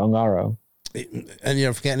Ongaro. And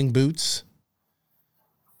you're forgetting Boots,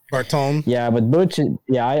 Berton. Yeah, but Boots.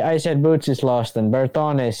 I said Boots is lost, and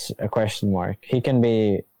Berton is a question mark. He can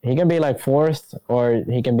be like fourth, or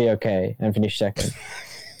he can be okay and finish second.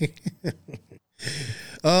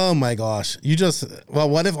 Oh my gosh!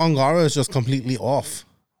 What if Ongaro is just completely off?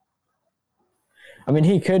 I mean,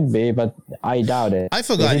 he could be, but I doubt it. I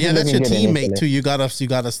forgot. Yeah, that's your teammate too. You gotta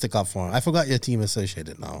stick up for him. I forgot your team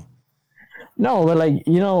associated now. No, but like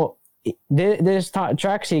there's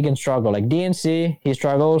tracks he can struggle. Like DNC, he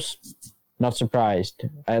struggles. Not surprised.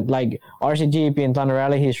 Like RCGP and Thunder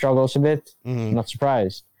Rally, he struggles a bit. Not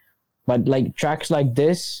surprised. But like tracks like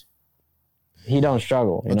this, he don't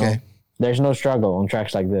struggle. You know, there's no struggle on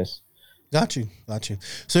tracks like this. Got you.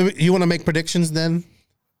 So you want to make predictions then?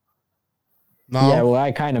 No. Yeah, well,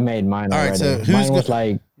 I kind of made mine already. All right, so mine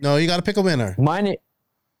was no, you got to pick a winner.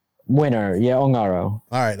 Winner, yeah, Ongaro.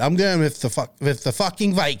 All right, I'm going with the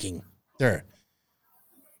fucking Viking. There.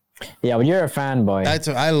 Yeah, but you're a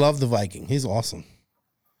fanboy. I love the Viking. He's awesome.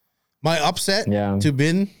 My upset to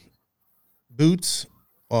win, Boots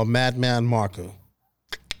or Madman Marco.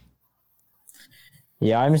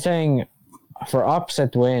 Yeah, I'm saying for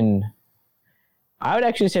upset win, I would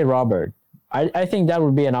actually say Robert. I think that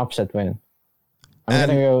would be an upset win. I'm going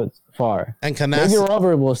to go far. And Canas, maybe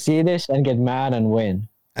Robert will see this and get mad and win.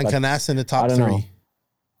 And Canas in the top 3. Know.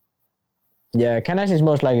 Yeah, Canas is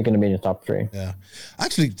most likely going to be in the top 3. Yeah.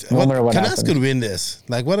 Actually, Canas could win this.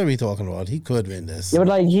 Like, what are we talking about? He could win this.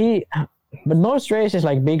 Yeah, but most races,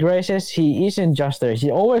 like big races, he isn't just there. He's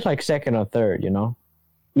always like second or third, you know?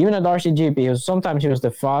 Even at RCGP, sometimes he was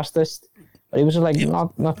the fastest, but he was like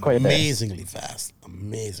not quite amazingly fast.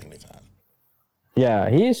 Amazingly fast. Yeah,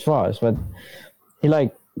 he is fast, but he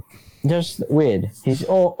like just weird. He's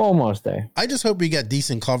almost there. I just hope we get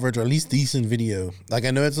decent coverage or at least decent video. Like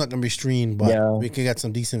I know it's not going to be streamed, but we could get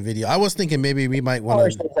some decent video. I was thinking maybe we might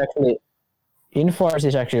want to. Inforce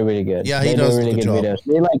is actually really good. Yeah, he does really good videos.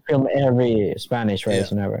 They like film every Spanish race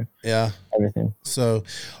and ever. Yeah, everything. So,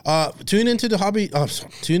 tune into the hobby.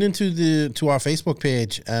 Tune into to our Facebook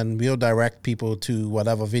page, and we'll direct people to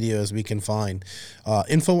whatever videos we can find.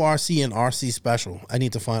 Info RC and RC Special. I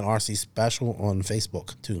need to find RC Special on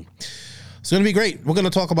Facebook too. It's gonna be great. We're gonna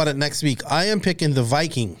talk about it next week. I am picking the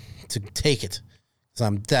Viking to take it because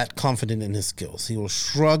I'm that confident in his skills. He will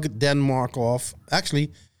shrug Denmark off.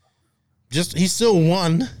 Actually. He still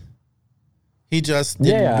won. He just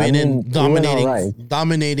didn't win in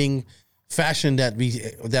dominating fashion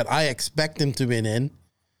that I expect him to win in.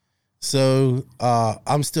 So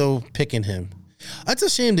I'm still picking him. It's a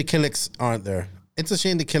shame the Killix aren't there.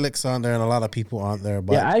 And a lot of people aren't there.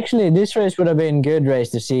 But yeah, actually, this race would have been a good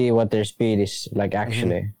race to see what their speed is like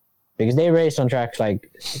actually, because they race on tracks like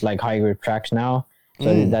high grip tracks now.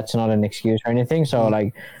 So that's not an excuse or anything. So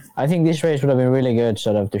like. I think this race would have been really good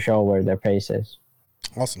sort of to show where their pace is.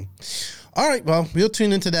 Awesome. All right, well, we'll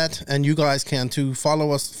tune into that, and you guys can too.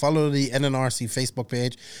 Follow the NNRC Facebook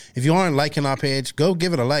page. If you aren't liking our page, go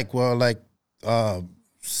give it a like. We're like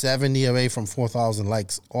 70 away from 4,000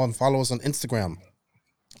 likes. Follow us on Instagram.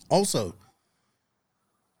 Also,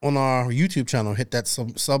 on our YouTube channel, hit that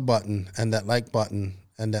sub button and that like button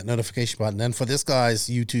and that notification button. And for this guy's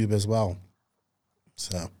YouTube as well.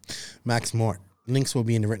 So, Max Mort. Links will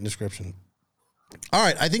be in the written description. All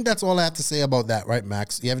right, I think that's all I have to say about that, right,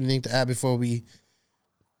 Max? You have anything to add before we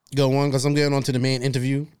go on? Because I'm getting on to the main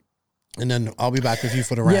interview, and then I'll be back with you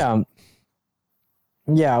for the rant.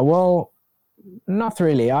 Yeah, well, not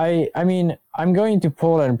really. I mean, I'm going to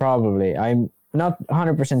Poland probably. I'm not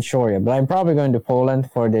 100% sure yet, but I'm probably going to Poland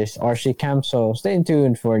for this RC camp, so stay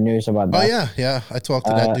tuned for news about that. Oh, yeah. I talked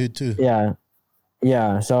to that dude, too.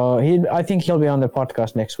 Yeah, so I think he'll be on the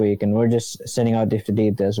podcast next week, and we're just sending out if the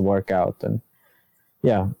details work out. And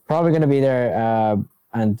yeah, probably going to be there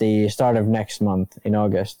at the start of next month in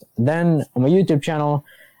August. Then on my YouTube channel,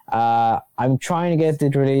 I'm trying to get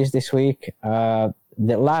it released this week. The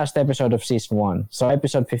last episode of season 1, so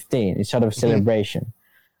episode 15, it's sort of celebration.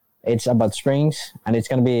 It's about springs, and it's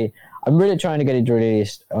going to be. I'm really trying to get it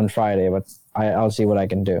released on Friday, but I'll see what I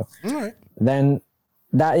can do. All right. Then.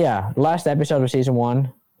 Last episode of season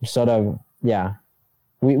 1, sort of,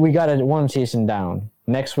 we got it one season down.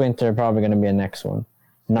 Next winter, probably going to be a next one.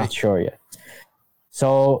 Not sure yet.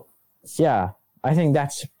 So, I think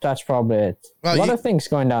that's probably it. Well, a lot of things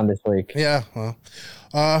going down this week. Yeah, well,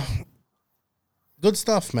 good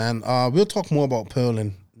stuff, man. We'll talk more about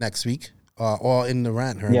Poland next week. Or in the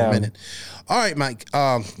rant here in a minute. All right, Mike.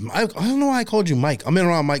 I don't know why I called you Mike. I've been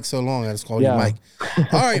around Mike so long, I just called you Mike.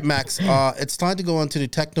 All right, Max. It's time to go on to the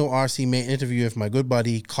Techno RC main interview with my good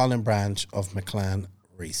buddy, Colin Branch of Maclan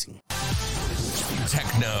Racing.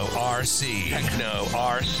 Techno RC.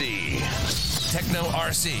 Techno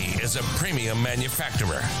RC is a premium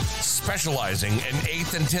manufacturer specializing in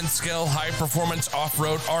 8th and 10th scale high-performance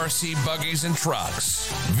off-road RC buggies and trucks.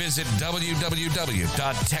 Visit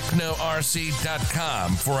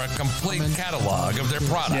www.technorc.com for a complete catalog of their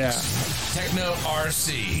products. Techno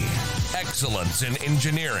RC. Excellence in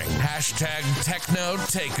engineering. #Techno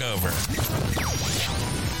Takeover.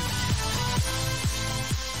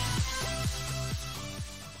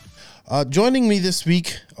 Joining me this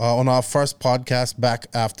week on our first podcast back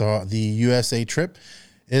after the USA trip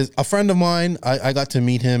is a friend of mine. I got to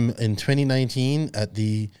meet him in 2019 at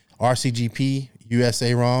the RCGP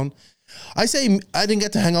USA round. I say I didn't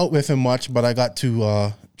get to hang out with him much, but I got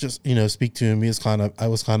to just speak to him. I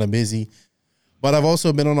was kind of busy, but I've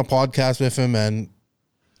also been on a podcast with him, and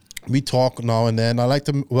we talk now and then. I like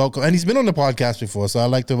to welcome, and he's been on the podcast before, so I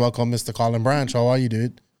like to welcome Mr. Colin Branch. How are you,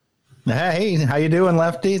 dude? Hey, how you doing,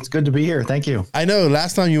 Lefty? It's good to be here. Thank you. I know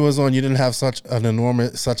last time you was on, you didn't have such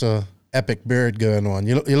a epic beard going on.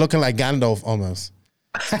 You're looking like Gandalf almost.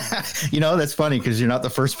 That's funny because you're not the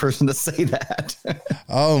first person to say that.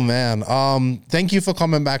 Oh man. Thank you for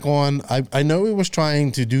coming back on. I know we was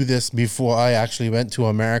trying to do this before I actually went to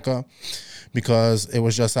America because it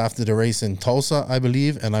was just after the race in Tulsa, I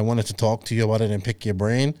believe, and I wanted to talk to you about it and pick your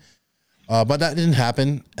brain. But that didn't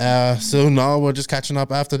happen. So now we're just catching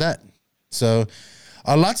up after that. So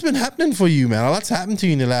a lot's been happening for you, man. A lot's happened to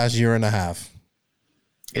you in the last year and a half.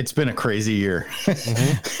 It's been a crazy year.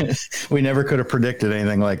 Mm-hmm. We never could have predicted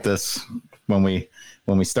anything like this when we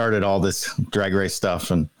started all this drag race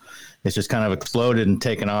stuff, and it's just kind of exploded and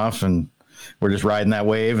taken off, and we're just riding that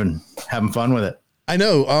wave and having fun with it. I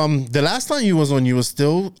know. The last time you was on, you was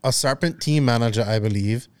still a Serpent team manager, I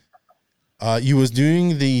believe. You was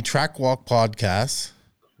doing the Track Walk podcast,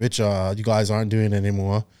 which you guys aren't doing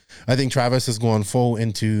anymore. I think Travis is going full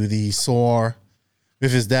into the SOAR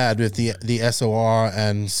with his dad with the SOR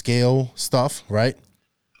and scale stuff, right?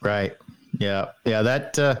 Right. Yeah.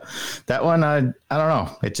 That one, I don't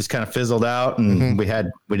know. It just kind of fizzled out, and we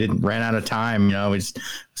ran out of time. We just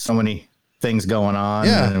so many things going on,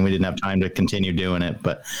 and we didn't have time to continue doing it.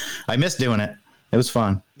 But I missed doing it. It was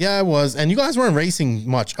fun. Yeah, it was. And you guys weren't racing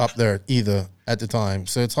much up there either at the time,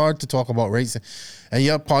 so it's hard to talk about racing. And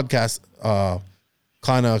your podcast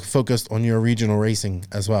kind of focused on your regional racing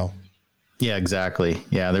as well. Yeah, exactly.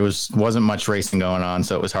 Yeah, there wasn't much racing going on,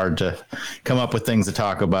 so it was hard to come up with things to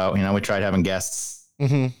talk about. We tried having guests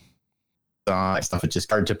stuff. It's just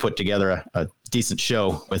hard to put together a decent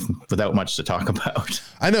show without much to talk about.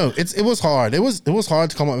 I know it was hard. It was hard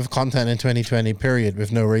to come up with content in 2020 period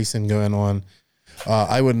with no racing going on.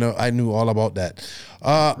 I knew all about that.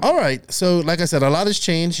 All right. So like I said, a lot has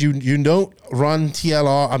changed. You don't run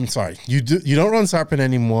TLR. I'm sorry. You don't run Serpent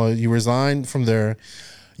anymore. You resigned from there.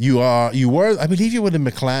 You were, I believe you were the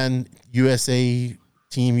Maclan USA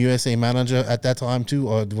team, USA manager at that time too,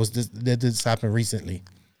 or did this happen recently?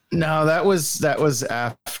 No, that was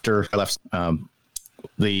after I left. I'm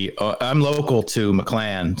local to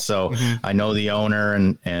Maclan, so I know the owner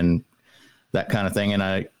and that kind of thing. And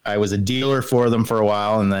I was a dealer for them for a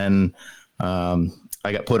while, and then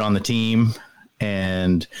I got put on the team,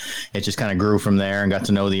 and it just kind of grew from there, and got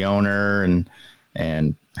to know the owner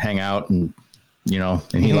and hang out, and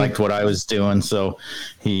he liked what I was doing, so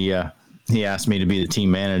he asked me to be the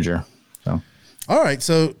team manager. So, all right.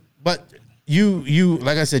 So, but you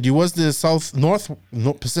like I said, you was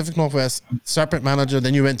the Pacific Northwest Serpent manager.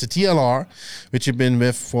 Then you went to TLR, which you've been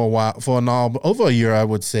with for a while, for now over a year, I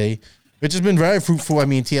would say, which has been very fruitful. I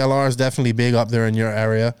mean, TLR is definitely big up there in your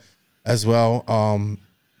area as well.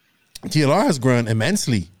 TLR has grown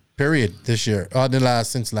immensely. Period. This year,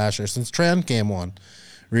 since last year, since Tran came on.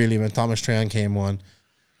 Really, when Thomas Tran came on.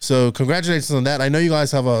 So congratulations on that. I know you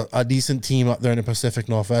guys have a decent team up there in the Pacific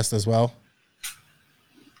Northwest as well.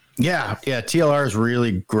 Yeah. TLR has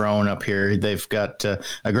really grown up here. They've got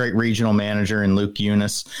a great regional manager in Luke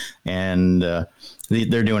Eunice, and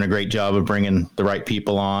they're doing a great job of bringing the right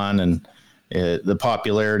people on, and the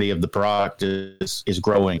popularity of the product is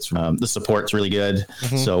growing. The support's really good.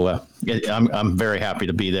 So I'm very happy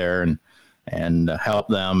to be there and help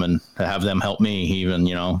them and have them help me even.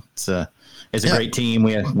 It's a great team.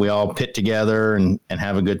 We all pit together and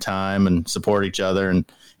have a good time and support each other, and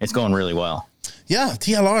it's going really well. Yeah,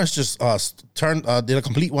 TLR has just did a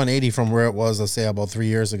complete 180 from where it was, let's say, about 3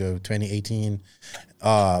 years ago, 2018,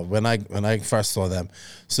 when I first saw them.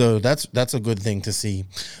 So that's a good thing to see.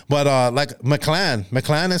 But like Maclan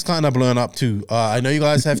is kind of blown up too. I know you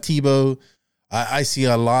guys have Tebow. I see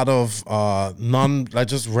a lot of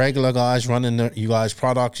just regular guys running you guys'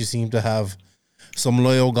 products. You seem to have some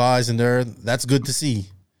loyal guys in there. That's good to see.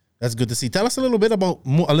 Tell us a little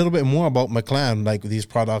bit more about Maclan, like these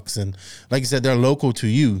products, and like you said, they're local to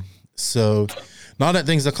you. So now that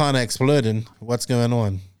things are kind of exploding, what's going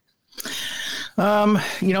on?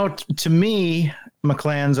 To me,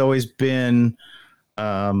 Maclan's always been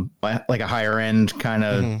like a higher end kind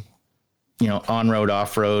of, on-road,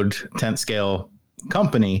 off-road, tent scale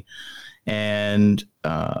company. And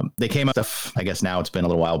they came up with, I guess now it's been a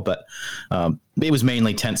little while, but it was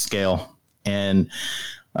mainly tent scale. And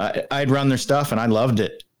I'd run their stuff and I loved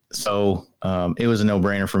it. So it was a no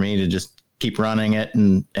brainer for me to just keep running it.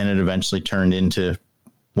 And it eventually turned into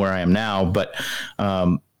where I am now. But,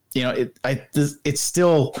 it's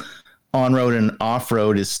still on-road and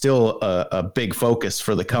off-road is still a big focus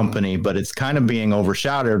for the company, but it's kind of being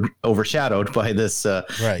overshadowed by this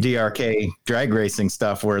DRK drag racing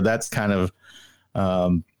stuff, where that's kind of,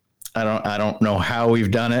 I don't know how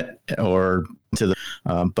we've done it or to the,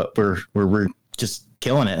 but we're just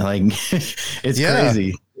killing it. Like it's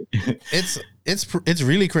crazy. It's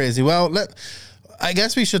really crazy. Well, I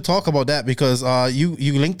guess we should talk about that because you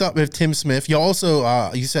linked up with Tim Smith. You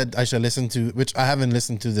also you said I should listen to, which I haven't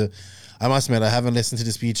listened to I must admit I haven't listened to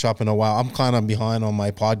the Speed Shop in a while. I'm kind of behind on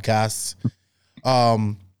my podcasts.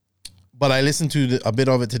 But I listened to a bit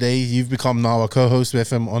of it today. You've become now a co-host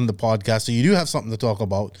with him on the podcast, so you do have something to talk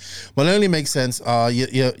about. But it only makes sense.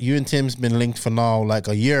 You and Tim's been linked for now like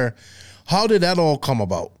a year. How did that all come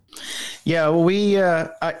about? Yeah,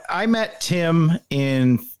 well, I met Tim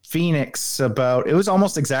in Phoenix it was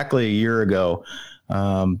almost exactly a year ago.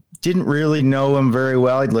 Didn't really know him very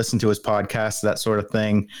well. I'd listened to his podcast, that sort of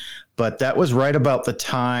thing. But that was right about the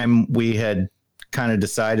time we had kind of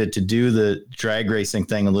decided to do the drag racing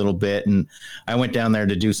thing a little bit. And I went down there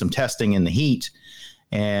to do some testing in the heat.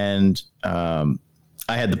 And I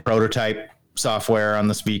had the prototype software on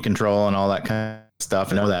the speed control and all that kind of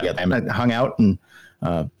stuff. And all that. I hung out and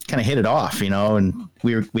kind of hit it off, and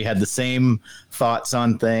we had the same thoughts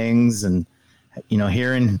on things and,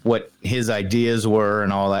 hearing what his ideas were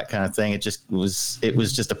and all that kind of thing. It was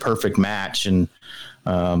just a perfect match. And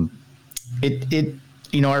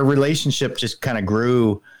our relationship just kind of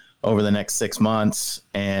grew over the next 6 months.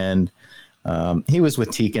 And he was with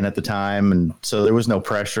Tekin at the time. And so there was no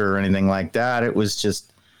pressure or anything like that. It was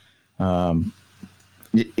just the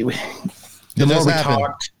more we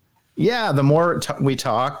talked. Yeah, the more we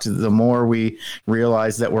talked, the more we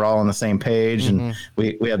realized that we're all on the same page and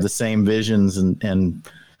we have the same visions and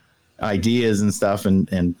ideas and stuff,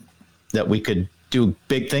 and that we could do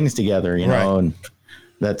big things together, know, and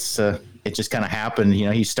that's it just kind of happened.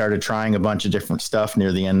 He started trying a bunch of different stuff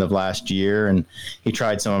near the end of last year, and he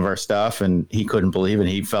tried some of our stuff and he couldn't believe it.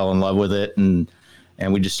 He fell in love with it, and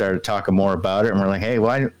we just started talking more about it, and we're like, hey,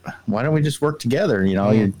 why don't we just work together?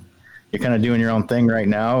 You're kind of doing your own thing right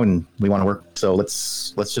now, and we want to work. So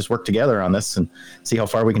let's just work together on this and see how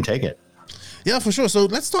far we can take it. Yeah, for sure. So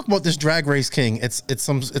let's talk about this Drag Race King. It's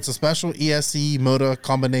a special ESC motor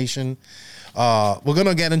combination. We're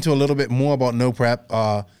gonna get into a little bit more about no prep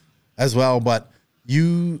as well. But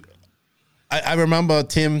I remember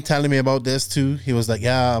Tim telling me about this too. He was like,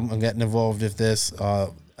 "Yeah, I'm getting involved with this." I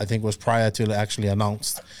think it was prior to it actually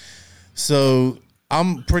announced. So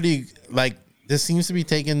I'm pretty like. This seems to be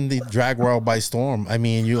taking the drag world by storm. I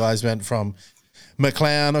mean, you guys went from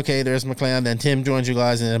Maclan, okay, there's Maclan, then Tim joined you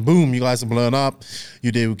guys, and then boom, you guys are blowing up.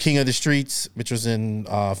 You do King of the Streets, which was in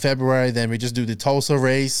February. Then we just do the Tulsa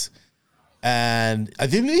race. And I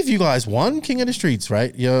believe you guys won King of the Streets,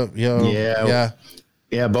 right? Yeah.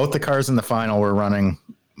 Both the cars in the final were running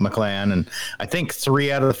Maclan, and I think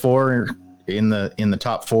 3 out of the 4 in the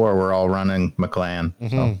top 4 were all running Maclan.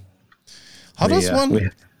 Mm-hmm. So how does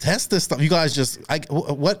one test this stuff? You guys just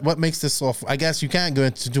what makes this so? I guess you can't go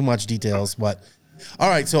into too much details, but all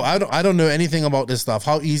right. So I don't know anything about this stuff.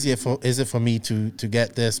 How easy is it for me to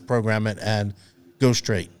get this, program it, and go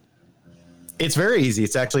straight? It's very easy.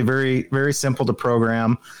 It's actually very, very simple to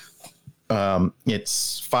program.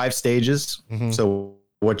 It's 5 stages. Mm-hmm. So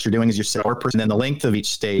what you're doing is you're setting power person, and then the length of each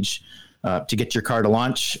stage to get your car to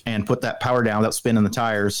launch and put that power down without spinning the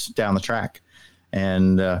tires down the track.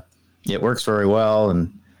 And it works very well.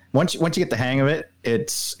 And once you get the hang of it,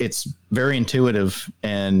 it's very intuitive,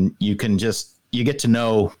 and you get to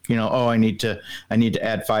know, oh, I need to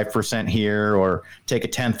add 5% here, or take a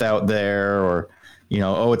 10th out there, or,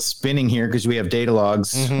 oh, it's spinning here because we have data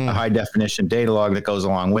logs, a high definition data log that goes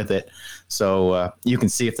along with it. So you can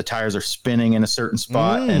see if the tires are spinning in a certain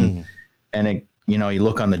spot, and it, you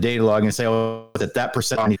look on the data log and say, oh, that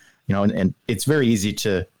percent, and it's very easy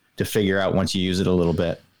to figure out once you use it a little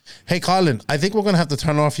bit. Hey, Colin, I think we're going to have to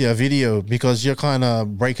turn off your video because you're kind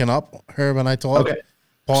of breaking up here when I talk. Okay.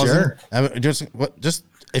 Pausing. Sure. Just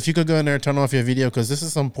if you could go in there and turn off your video, because this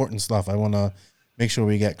is some important stuff. I want to make sure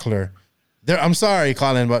we get clear. I'm sorry,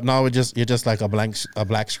 Colin, but now you're just like a black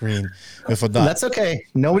screen with a dot. That's okay.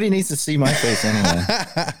 Nobody needs to see my face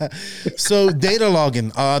anyway. So data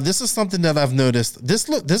logging. This is something that I've noticed. This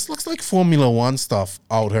looks like Formula One stuff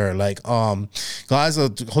out here. Like guys are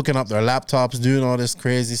hooking up their laptops, doing all this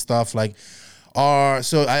crazy stuff. Like,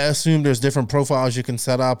 So I assume there's different profiles you can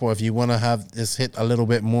set up, or if you want to have this hit a little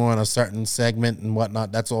bit more on a certain segment and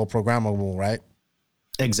whatnot, that's all programmable, right?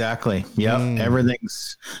 Exactly. Yep.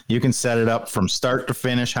 Everything's, you can set it up from start to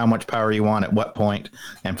finish, how much power you want at what point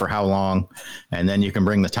and for how long. And then you can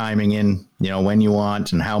bring the timing in, when you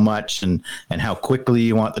want and how much and how quickly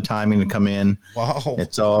you want the timing to come in. Wow.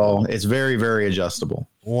 It's very, very adjustable.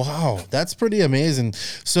 Wow. That's pretty amazing.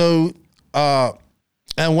 So,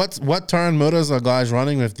 and what turn motors are guys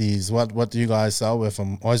running with these? What do you guys sell with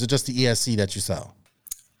them? Or is it just the ESC that you sell?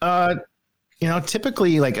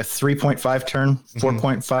 Typically like a 3.5 turn,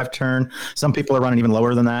 4.5 turn. Some people are running even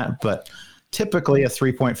lower than that, but typically a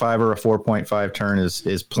 3.5 or a 4.5 turn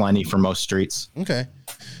is plenty for most streets. Okay.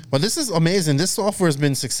 Well, this is amazing. This software has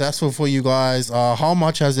been successful for you guys. How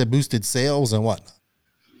much has it boosted sales and what?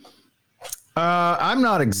 I'm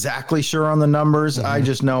not exactly sure on the numbers. I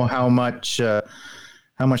just know how much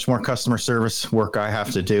more customer service work I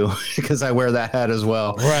have to do because I wear that hat as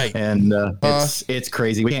well. Right. And it's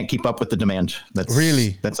crazy. We can't keep up with the demand.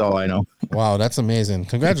 That's all I know. Wow. That's amazing.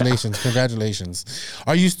 Congratulations. Yeah. Congratulations.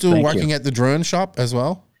 Are you still working at the drone shop as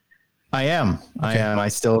well? I am. Okay.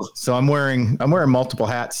 So I'm wearing multiple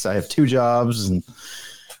hats. I have 2 jobs and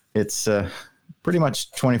it's pretty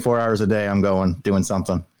much 24 hours a day. I'm doing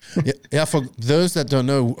something. Yeah. For those that don't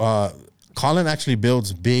know, Colin actually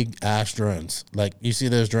builds big ass drones. Like you see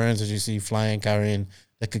those drones that you see flying, carrying,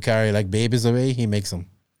 that could carry like babies away. He makes them.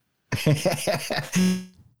 We'll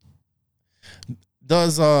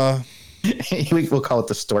call it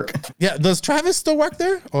the stork. Yeah. Does Travis still work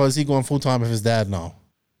there, or is he going full time with his dad now?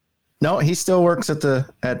 No, he still works at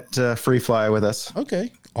Free Fly with us.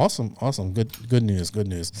 Okay. Awesome. Good news.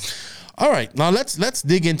 All right. Now let's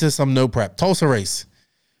dig into some no prep. Tulsa race.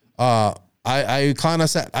 I kind of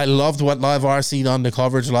said I loved what Live RC done. The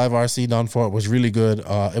coverage Live RC done for it was really good.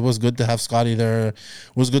 It was good to have Scotty there. It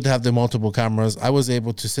was good to have the multiple cameras. I was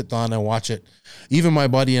able to sit down and watch it. Even my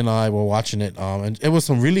buddy and I were watching it. And it was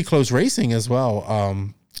some really close racing as well.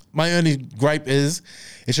 My only gripe is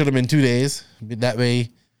it should have been 2 days. That way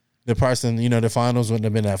the person, the finals wouldn't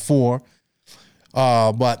have been at 4.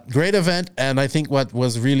 But great event. And I think what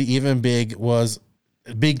was really even big was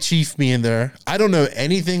Big Chief being there. I don't know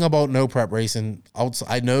anything about no prep racing.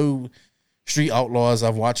 I know Street Outlaws.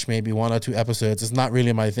 I've watched maybe 1 or 2 episodes. It's not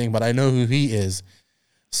really my thing, but I know who he is.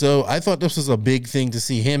 So I thought this was a big thing to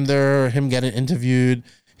see him there, him getting interviewed,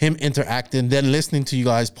 him interacting, then listening to you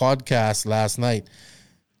guys' podcast last night,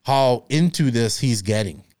 how into this he's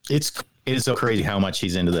getting. It is so crazy how much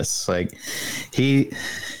he's into this. Like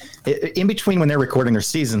in between when they're recording their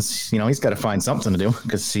seasons, he's got to find something to do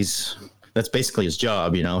because that's basically his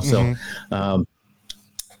job, So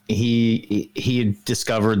he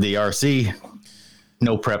discovered the RC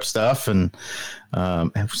no prep stuff and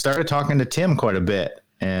started talking to Tim quite a bit.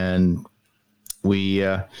 And he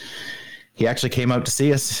actually came out to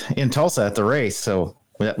see us in Tulsa at the race. So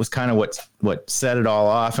that was kind of what set it all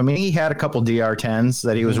off. I mean, he had a couple DR10s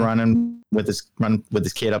that he was running with his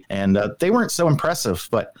kid up, and they weren't so impressive.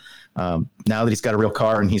 But now that he's got a real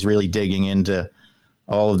car and he's really digging into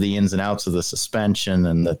all of the ins and outs of the suspension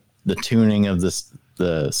and the tuning of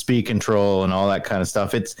the speed control and all that kind of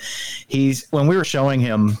stuff. When we were showing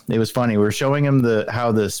him, it was funny. We were showing him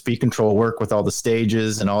how the speed control worked with all the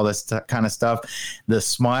stages and all this kind of stuff. The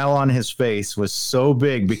smile on his face was so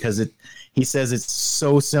big because he says it's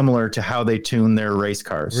so similar to how they tune their race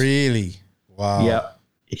cars. Really? Wow. Yeah.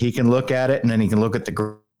 He can look at it and then he can look at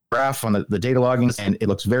the graph on the data logging, and it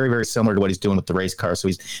looks very, very similar to what he's doing with the race car. So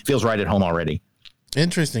he feels right at home already.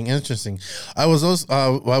 Interesting. I was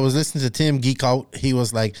listening to Tim geek out. He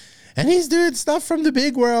was like, and he's doing stuff from the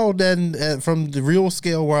big world and from the real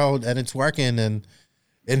scale world, and it's working. And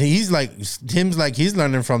he's like, Tim's like, he's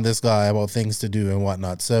learning from this guy about things to do and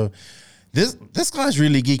whatnot. So this guy's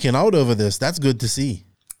really geeking out over this. That's good to see.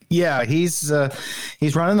 Yeah, he's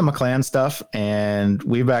running the Maclan stuff, and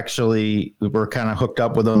we're kind of hooked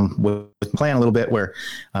up with him with Maclan a little bit, where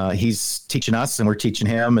he's teaching us and we're teaching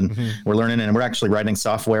him, and we're learning, and we're actually writing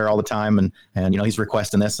software all the time, and he's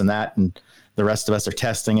requesting this and that, and the rest of us are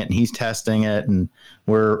testing it, and he's testing it, and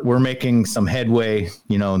we're making some headway,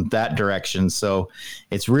 in that direction. So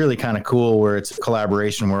it's really kind of cool where it's a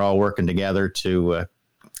collaboration. We're all working together to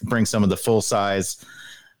bring some of the full size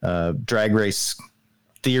drag race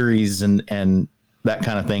theories and that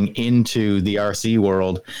kind of thing into the RC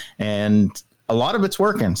world. And a lot of it's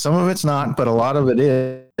working. Some of it's not, but a lot of it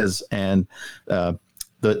is. And the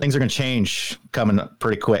things are going to change coming up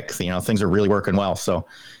pretty quick. Things are really working well. So,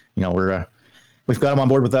 we've got him on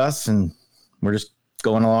board with us, and we're just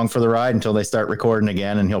going along for the ride until they start recording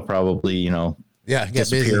again. And he'll probably, get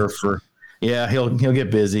disappear busy. for Yeah, he'll get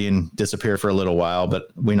busy and disappear for a little while, but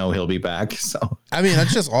we know he'll be back. So I mean,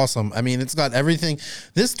 that's just awesome. I mean, it's got everything.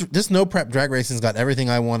 This no prep drag racing's got everything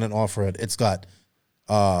I want in off road. It's got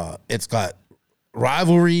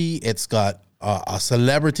rivalry. It's got a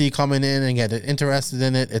celebrity coming in and get interested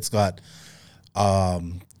in it. It's got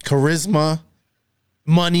charisma,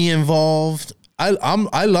 money involved.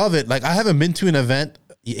 I love it. Like, I haven't been to an event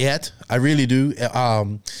yet. I really do.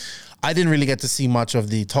 I didn't really get to see much of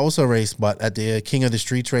the Tulsa race, but at the King of the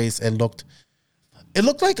Streets race, it looked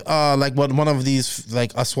like one of these,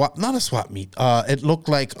 like not a swap meet. It looked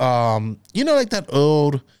like like that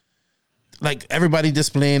old, like everybody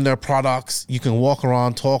displaying their products. You can walk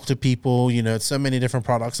around, talk to people. So many different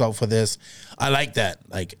products out for this. I like that.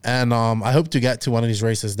 And I hope to get to one of these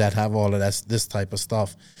races that have all of this type of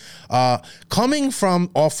stuff. Coming from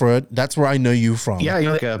off-road, that's where I know you from. Yeah,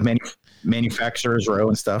 like a manufacturer's row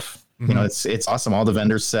and stuff. Mm-hmm. It's awesome. All the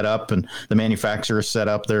vendors set up and the manufacturers set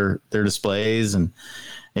up their displays, and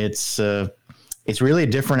it's really a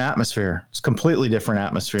different atmosphere. It's a completely different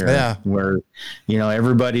atmosphere. Yeah. Where,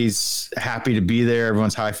 everybody's happy to be there.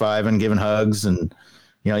 Everyone's high-fiving, giving hugs, and,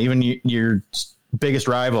 even your biggest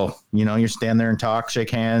rival, you're standing there and talk, shake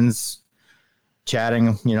hands,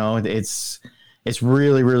 chatting, it's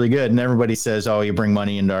really, really good. And everybody says, oh, you bring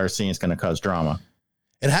money into RC, it's going to cause drama.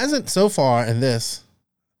 It hasn't so far in this.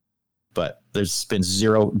 But there's been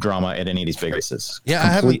zero drama at any of these big races.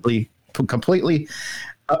 Yeah, completely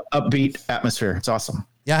upbeat atmosphere. It's awesome.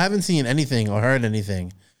 Yeah, I haven't seen anything or heard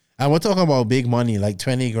anything. And we're talking about big money, like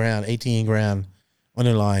 20 grand, 18 grand on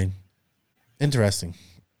the line. Interesting.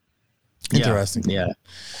 Yeah.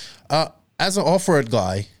 As an off-road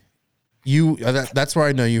guy, that's where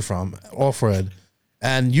I know you from, off-road.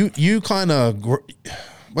 And you kind of...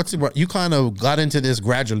 you kind of got into this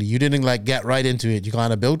gradually. You didn't get right into it. You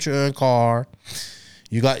kind of built your own car.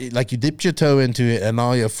 You dipped your toe into it, and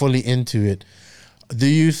now you're fully into it. Do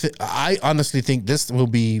you? I honestly think this will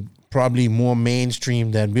be probably more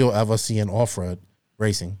mainstream than we'll ever see in off-road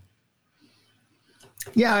racing.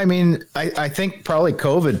 Yeah, I mean, I think probably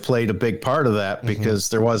COVID played a big part of that because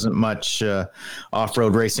there wasn't much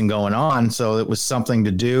off-road racing going on, so it was something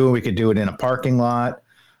to do. We could do it in a parking lot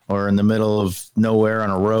or in the middle of nowhere on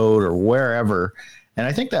a road or wherever. And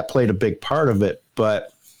I think that played a big part of it.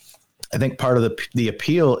 But I think part of the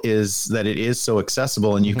appeal is that it is so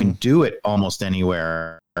accessible and you can do it almost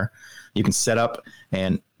anywhere. You can set up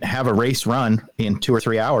and have a race run in 2 or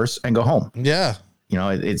 3 hours and go home. Yeah.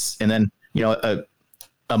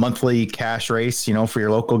 A monthly cash race, for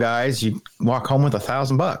your local guys, you walk home with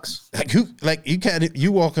 $1,000.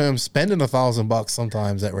 You walk home spending $1,000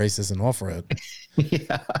 sometimes at races and off-road.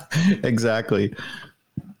 Yeah, exactly.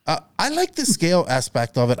 I like the scale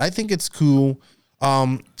aspect of it. I think it's cool.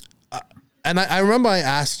 And I remember I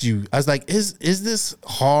asked you, I was like, is this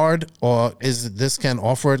hard, or can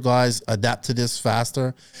off-road guys adapt to this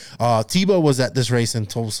faster? Tebow was at this race in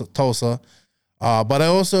Tulsa. But I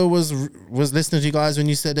also was listening to you guys when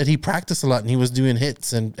you said that he practiced a lot and he was doing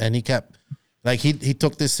hits and he kept, he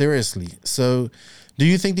took this seriously. So do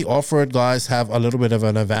you think the off-road guys have a little bit of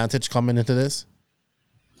an advantage coming into this?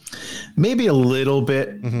 Maybe a little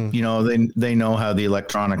bit. They know how the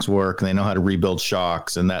electronics work and they know how to rebuild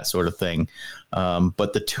shocks and that sort of thing.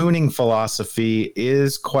 But the tuning philosophy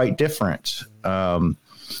is quite different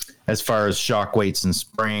as far as shock weights and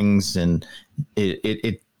springs, and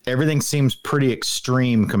it everything seems pretty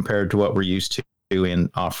extreme compared to what we're used to in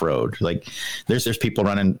off-road. Like there's people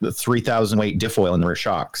running the 3,000 weight diff oil in the rear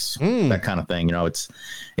shocks, that kind of thing.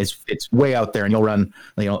 It's way out there, and you'll run,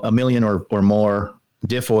 1 million or more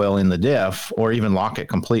diff oil in the diff, or even lock it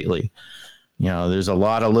completely. There's a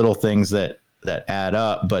lot of little things that add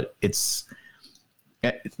up, but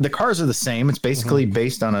the cars are the same. It's basically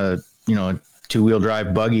based on a 2-wheel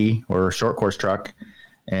drive buggy or a short course truck.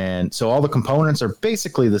 And so all the components are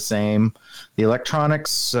basically the same. The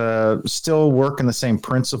electronics still work in the same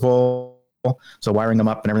principle. So wiring them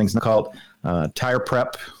up and everything's called tire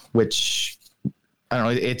prep, which I don't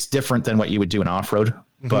know, it's different than what you would do in off-road,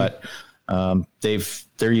 but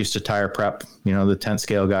they're used to tire prep. The 10th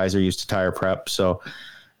scale guys are used to tire prep. So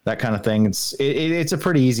that kind of thing. It's a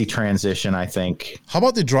pretty easy transition, I think. How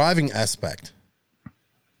about the driving aspect?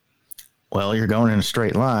 Well, you're going in a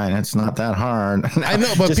straight line. It's not that hard. No, I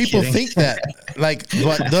know, but people think that.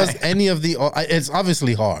 But does any of the? It's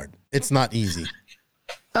obviously hard. It's not easy.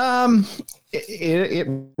 It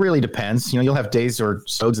really depends. You'll have days or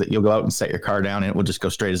so's that you'll go out and set your car down and it will just go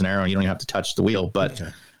straight as an arrow. And you don't even have to touch the wheel. But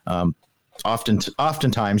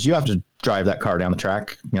oftentimes you have to drive that car down the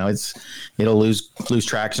track. It'll lose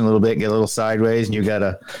traction a little bit, get a little sideways, and you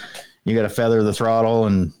gotta feather the throttle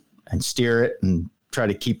and and steer it and try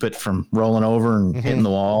to keep it from rolling over and hitting the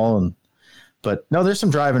wall. But no, there's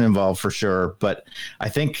some driving involved for sure. But I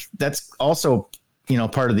think that's also,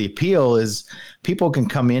 part of the appeal is people can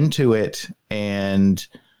come into it and,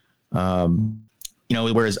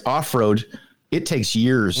 whereas off-road, it takes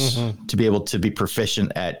years to be able to be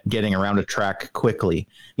proficient at getting around a track quickly.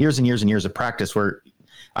 Years and years and years of practice, where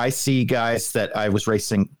I see guys that I was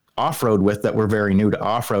racing off-road with that were very new to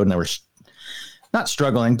off-road, and they were not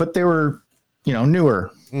struggling, but they were,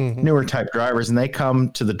 newer type drivers, and they come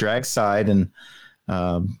to the drag side and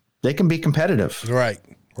they can be competitive. Right.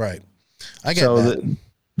 I get that.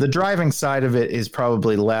 The driving side of it is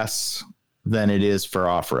probably less than it is for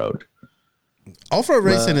off-road. Off-road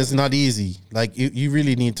racing is not easy. Like you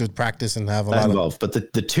really need to practice and have a lot involved. But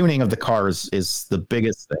the tuning of the cars is the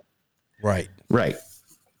biggest thing. Right.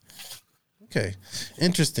 Okay,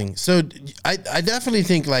 interesting. So I definitely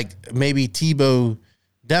think like maybe Tebow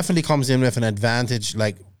definitely comes in with an advantage,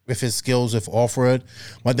 like with his skills with off-road,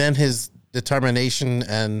 but then his determination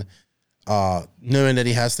and knowing that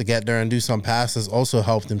he has to get there and do some passes also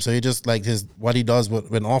helped him. So he just like what he does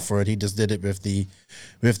when off-road, he just did it with the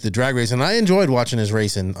drag race. And I enjoyed watching his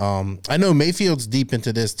racing. I know Mayfield's deep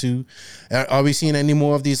into this too. Are we seeing any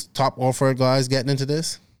more of these top off-road guys getting into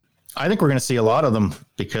this? I think we're going to see a lot of them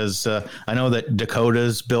because I know that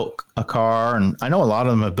Dakota's built a car, and I know a lot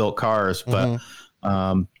of them have built cars, but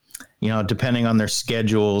depending on their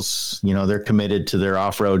schedules, they're committed to their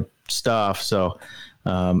off-road stuff. So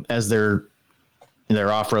as their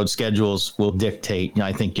off-road schedules will dictate,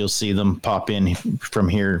 I think you'll see them pop in from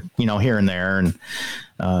here, here and there. And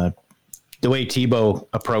the way Tebow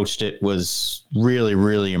approached it was really,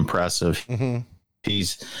 really impressive.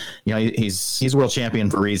 He's world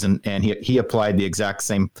champion for a reason, and he applied the exact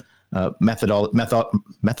same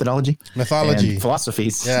methodology and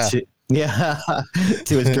philosophies to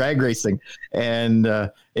his drag racing, and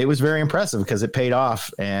it was very impressive because it paid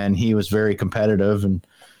off, and he was very competitive. And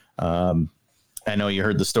I know you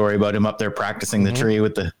heard the story about him up there practicing the tree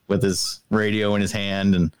with his radio in his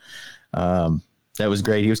hand, and that was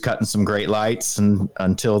great. He was cutting some great lights, and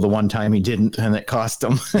until the one time he didn't, and it cost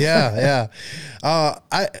him. Yeah.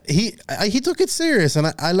 He took it serious,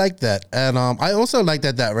 and I like that. And I also like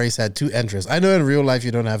that race had two entries. I know in real life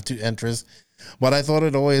you don't have two entries, but I thought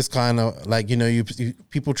it always kind of like,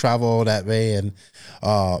 people travel that way, and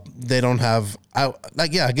they don't have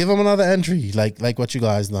give them another entry like what you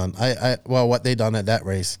guys done. What they done at that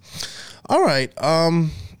race. All right.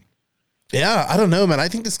 Yeah, I don't know, man. I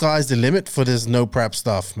think the sky's the limit for this no prep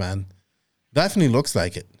stuff, man. Definitely looks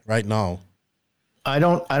like it right now. I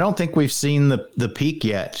don't think we've seen the peak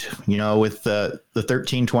yet. With the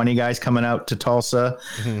 1320 guys coming out to Tulsa,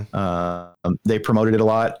 they promoted it a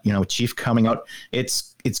lot. Chief coming out,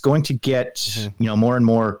 it's going to get more and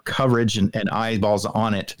more coverage and eyeballs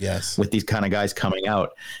on it. Yes, with these kind of guys coming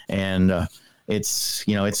out, and it's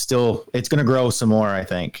going to grow some more. I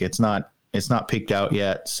think it's not peaked out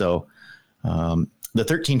yet. So the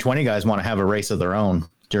 1320 guys want to have a race of their own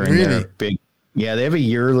during their big. Yeah, they have a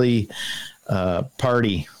yearly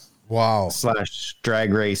party. Wow. /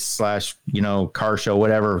 drag race / car show,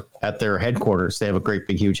 whatever, at their headquarters. They have a great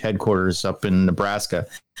big huge headquarters up in Nebraska,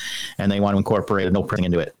 and they want to incorporate a no printing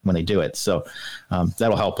into it when they do it. So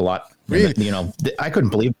that'll help a lot. Really? I couldn't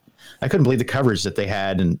believe the coverage that they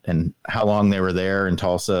had and how long they were there in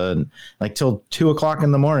Tulsa, and like till 2:00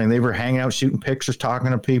 in the morning, they were hanging out, shooting pictures,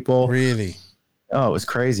 talking to people. Really? Oh, it was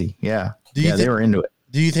crazy. Yeah. They were into it.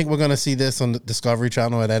 Do you think we're going to see this on the Discovery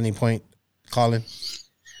Channel at any point, Colin?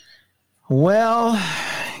 Well,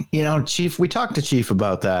 Chief, we talked to Chief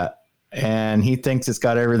about that, and he thinks it's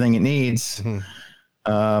got everything it needs.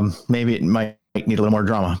 Maybe it might need a little more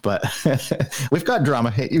drama, but we've got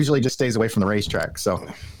drama. It usually just stays away from the racetrack. So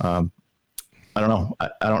I don't know.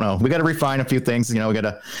 I don't know. We got to refine a few things. We got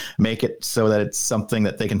to make it so that it's something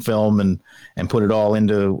that they can film and put it all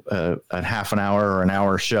into a half an hour or an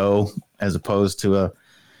hour show, as opposed to a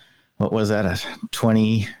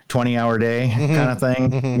 20-hour day kind of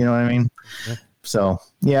thing. You know what I mean? So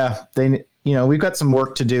yeah, we've got some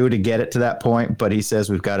work to do to get it to that point, but he says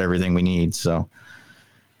we've got everything we need. So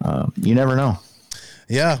you never know.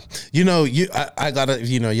 Yeah. I gotta,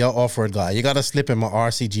 you're off-road guy. You gotta slip in my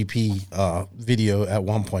RCGP video at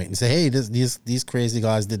one point and say, hey, these crazy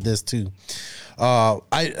guys did this too.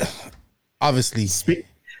 I obviously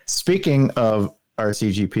speaking of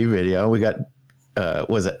RCGP video, we got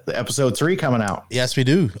was it episode 3 coming out? Yes, we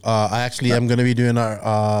do. I actually am going to be doing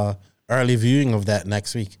our early viewing of that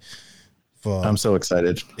next week. I'm so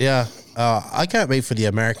excited. Yeah. I can't wait for the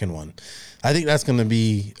American one. I think that's going to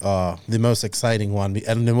be the most exciting one,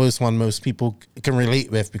 and the most people can relate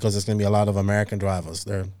with, because there's going to be a lot of American drivers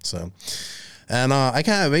there. So, and I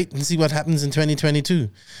can't wait and see what happens in 2022.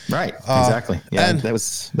 Right, exactly. Yeah, and that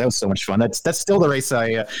was so much fun. That's still the race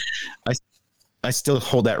I still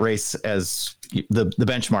hold that race as the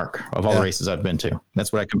benchmark of all the races I've been to.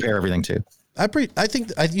 That's what I compare everything to. I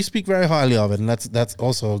think you speak very highly of it, and that's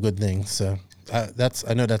also a good thing. So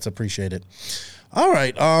I know that's appreciated. All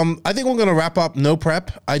right. I think we're going to wrap up No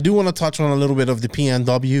Prep. I do want to touch on a little bit of the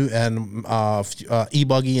PNW and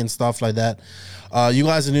e-buggy and stuff like that. You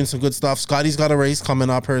guys are doing some good stuff. Scotty's got a race coming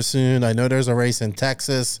up here soon. I know there's a race in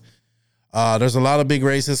Texas. There's a lot of big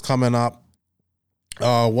races coming up.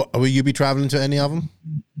 Will you be traveling to any of them?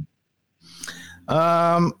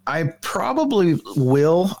 I probably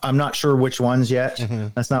will. I'm not sure which ones yet. Mm-hmm.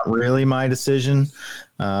 That's not really my decision.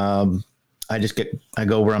 I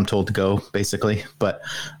go where I'm told to go, basically. But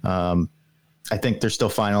I think they're still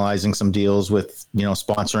finalizing some deals with,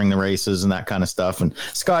 sponsoring the races and that kind of stuff. And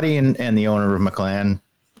Scotty and the owner of Maclan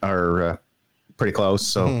are pretty close.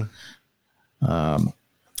 So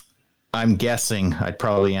I'm guessing I'd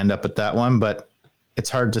probably end up at that one, but it's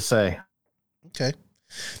hard to say. Okay.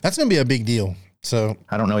 That's going to be a big deal. So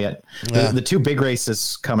I don't know yet. Yeah. The two big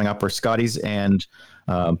races coming up are Scotty's and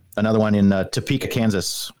another one in Topeka,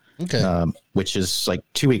 Kansas, which is like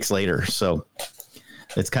 2 weeks later. So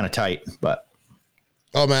it's kind of tight, but.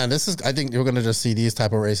 Oh man, I think you're going to just see these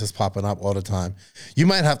type of races popping up all the time. You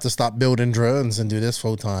might have to stop building drones and do this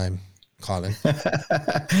full time, Colin.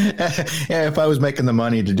 Yeah, if I was making the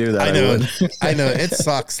money to do that, I know it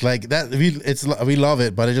sucks. Like that, we love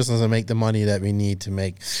it, but it just doesn't make the money that we need to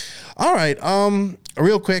make. All right,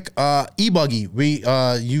 real quick, e-buggy.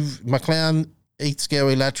 Maclan 8-scale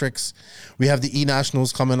electrics. We have the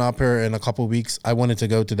e-nationals coming up here in a couple of weeks. I wanted to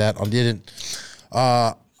go to that. I didn't.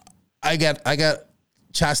 I got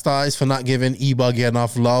chastised for not giving e-buggy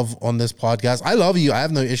enough love on this podcast. I love you. I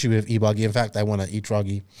have no issue with e-buggy. In fact, I want to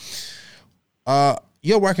e-truggy.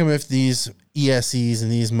 You're working with these ESCs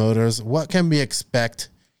and these motors. What can we expect?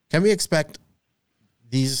 Can we expect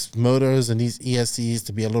these motors and these ESCs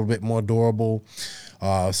to be a little bit more durable?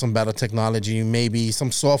 Some better technology, maybe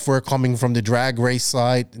some software coming from the drag race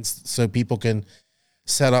side, so people can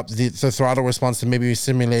set up the throttle response to maybe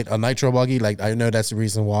simulate a nitro buggy. Like, I know that's the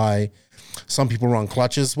reason why some people run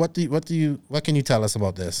clutches. What can you tell us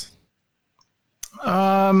about this?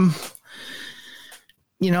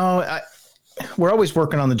 We're always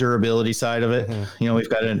working on the durability side of it. Mm-hmm. We've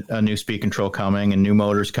got a new speed control coming and new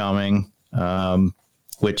motors coming,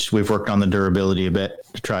 which we've worked on the durability a bit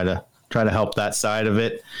to try to help that side of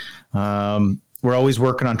it. We're always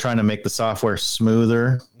working on trying to make the software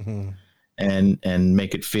smoother and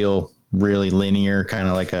make it feel really linear, kind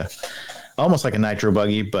of almost like a nitro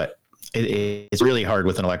buggy, but it's really hard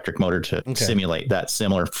with an electric motor to simulate that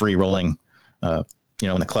similar free rolling,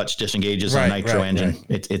 when the clutch disengages on a nitro engine.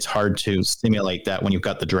 Right. It's hard to simulate that when you've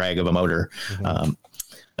got the drag of a motor, an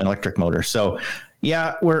electric motor. So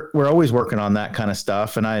yeah, we're always working on that kind of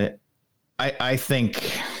stuff. And I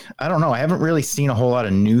think, I don't know, I haven't really seen a whole lot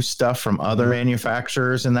of new stuff from other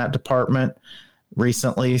manufacturers in that department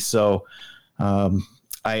recently. So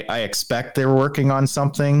I expect they're working on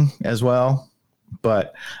something as well,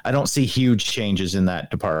 but I don't see huge changes in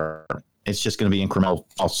that department. It's just going to be incremental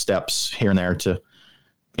steps here and there to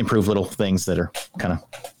improve little things that are kind of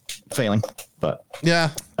failing. But yeah,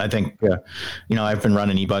 I think, I've been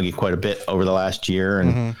running e-buggy quite a bit over the last year,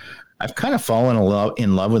 and I've kind of fallen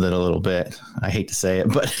in love with it a little bit. I hate to say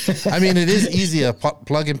it, but I mean, it is easier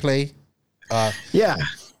plug and play.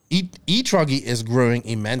 E-truggy is growing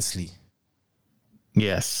immensely.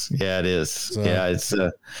 Yes. Yeah, it is. So, yeah,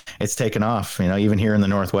 it's taken off, even here in the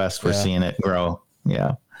Northwest, we're seeing it grow.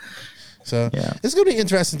 Yeah. So it's going to be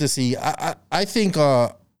interesting to see. I think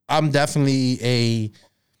I'm definitely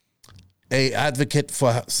a advocate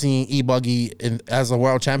for seeing e-buggy as a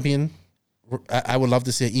world champion. I would love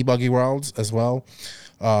to see an e-buggy worlds as well.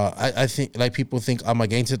 I think, like, people think I'm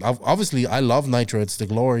against it. Obviously, I love nitro; it's the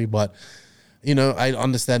glory. But I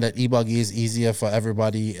understand that e-buggy is easier for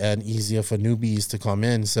everybody and easier for newbies to come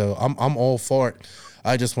in. So I'm all for it.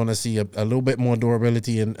 I just want to see a little bit more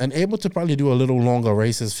durability and able to probably do a little longer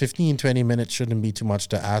races. 15, 20 minutes shouldn't be too much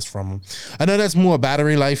to ask from them. I know that's more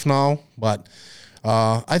battery life now, but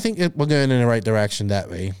I think we're going in the right direction that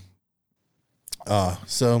way.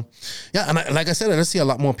 So, yeah, and like I said, I see a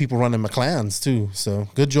lot more people running Maclans too. So,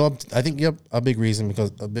 good job. I think you're a big reason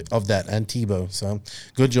because of that, and Tebow. So,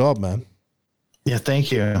 good job, man. Yeah,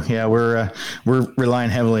 thank you. Yeah, we're relying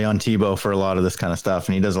heavily on Tebow for a lot of this kind of stuff,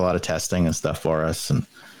 and he does a lot of testing and stuff for us, and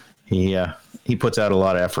he puts out a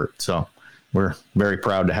lot of effort. So we're very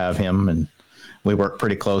proud to have him, and we work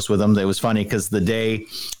pretty close with him. It was funny because the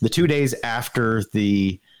 2 days after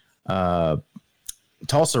the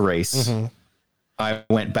Tulsa race, I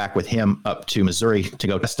went back with him up to Missouri to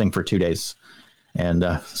go testing for 2 days. And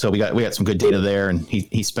so we got some good data there, and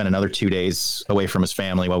he spent another 2 days away from his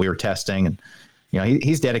family while we were testing, and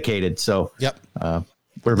he's dedicated. So yep,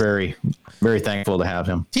 we're very, very thankful to have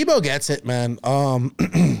him. Tebow gets it, man. I'm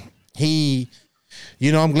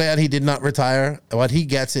glad he did not retire. What he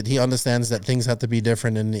gets it, he understands that things have to be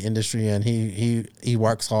different in the industry, and he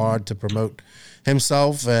works hard to promote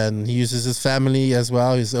himself, and he uses his family as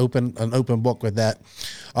well. He's an open book with that.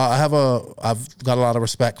 I've got a lot of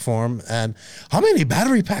respect for him. And how many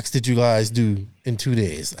battery packs did you guys do in 2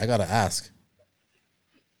 days? I gotta ask.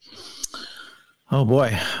 Oh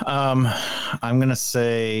boy, I'm gonna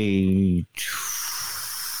say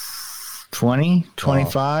 20,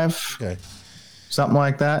 25, okay, something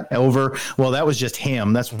like that. Well, that was just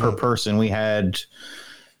him. That's per person. We had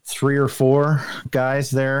 3 or 4 guys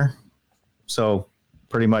there. So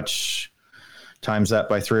pretty much times that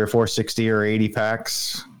by 3 or 4, 60 or 80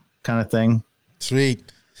 packs kind of thing.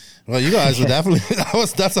 Sweet. Well, you guys are definitely,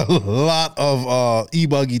 that's a lot of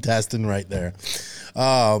e-buggy testing right there.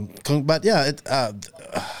 But yeah,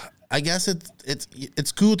 I guess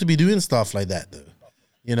it's cool to be doing stuff like that, though,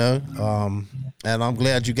 and I'm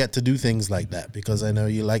glad you get to do things like that, because I know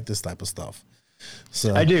you like this type of stuff.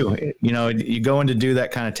 So I do. You go in to do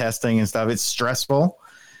that kind of testing and stuff. It's stressful.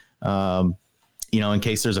 In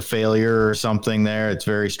case there's a failure or something there, it's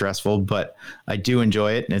very stressful, but I do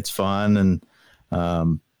enjoy it, and it's fun. And,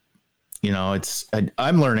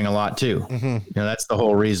 I'm learning a lot too. That's the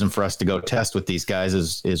whole reason for us to go test with these guys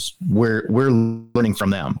is we're learning from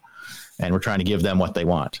them, and we're trying to give them what they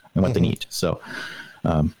want and what they need. So,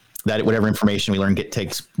 that whatever information we learn,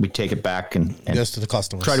 we take it back and goes to the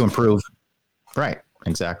customers, try to improve. Right.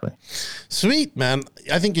 Exactly. Sweet, man.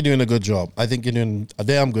 I think you're doing a good job. I think you're doing a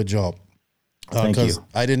damn good job. Thank you.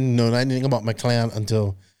 I didn't know anything about Maclan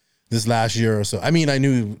until this last year or so. I mean, I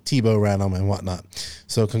knew Tebow ran them and whatnot.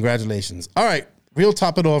 So congratulations. All right.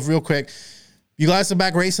 Top it off real quick. You guys are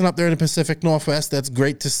back racing up there in the Pacific Northwest. That's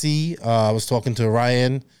great to see. I was talking to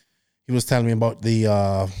Ryan. He was telling me about the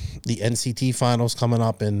NCT finals coming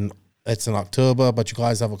up, and it's in October, but you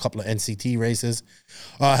guys have a couple of NCT races.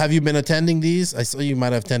 Have you been attending these? I saw you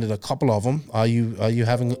might have attended a couple of them. Are you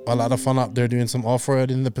having a lot of fun up there doing some off-road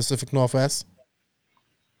in the Pacific Northwest?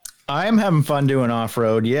 I'm having fun doing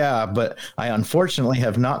off-road, yeah, but I unfortunately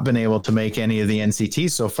have not been able to make any of the NCT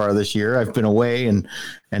so far this year. I've been away and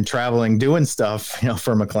traveling, doing stuff,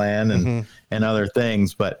 for Maclan and other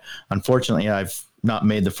things, but unfortunately I've not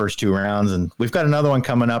made the first 2 rounds, and we've got another one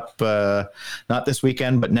coming up, not this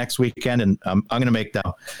weekend, but next weekend, and I'm going to make that.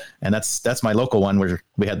 And that's my local one where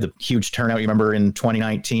we had the huge turnout. You remember in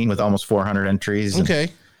 2019 with almost 400 entries. Okay.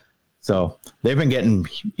 So they've been getting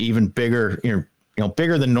even bigger,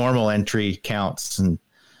 bigger than normal entry counts, and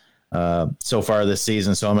so far this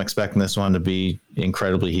season. So I'm expecting this one to be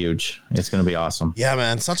incredibly huge. It's going to be awesome. Yeah,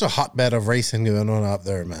 man. Such a hotbed of racing going on up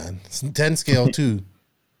there, man. It's 10 scale too.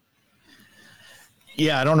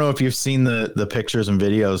 Yeah, I don't know if you've seen the pictures and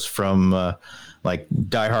videos from like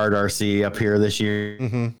Die Hard RC up here this year.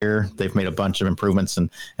 They've made a bunch of improvements, and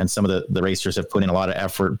some of the racers have put in a lot of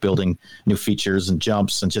effort building new features and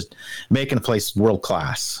jumps and just making the place world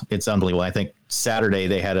class. It's unbelievable. I think Saturday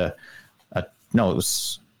they had it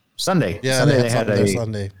was Sunday. Yeah,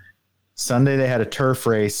 Sunday they had a turf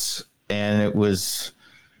race, and it was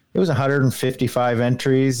 155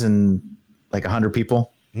 entries and like 100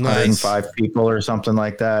 people. Nice. 105 people or something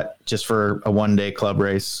like that, just for a 1-day club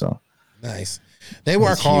race. So nice. They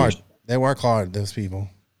work hard. They work hard, those people.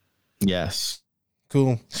 Yes.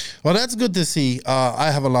 Cool. Well, that's good to see.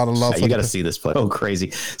 I have a lot of love. You got to see this place. Oh,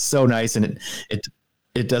 crazy. So nice. And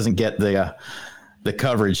it doesn't get the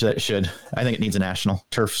coverage that it should. I think it needs a national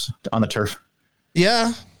on the turf.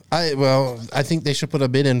 Yeah. I think they should put a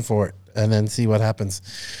bid in for it and then see what happens.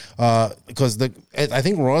 Because I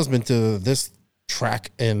think Raw's been to this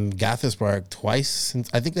track in Gaithersburg twice since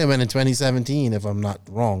I think they went in 2017, if I'm not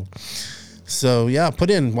wrong. So yeah,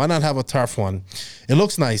 why not have a turf one? It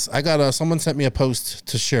looks nice. I got someone sent me a post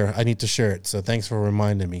to share. I need to share it. So thanks for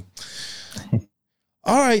reminding me.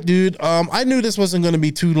 All right, dude. I knew this wasn't going to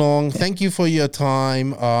be too long. Thank you for your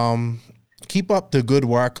time. Keep up the good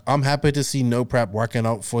work. I'm happy to see No Prep working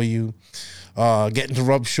out for you. Getting to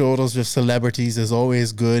rub shoulders with celebrities is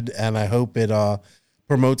always good, and I hope it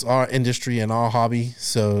promotes our industry and our hobby.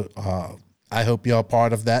 So I hope you're a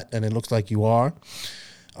part of that, and it looks like you are.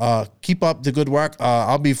 Keep up the good work.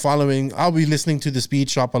 I'll be listening to the Speed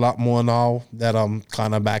Shop a lot more now that I'm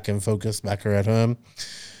kind of back in focus back here at home.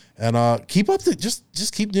 And keep up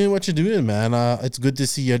just keep doing what you're doing, man. It's good to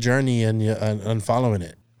see your journey and following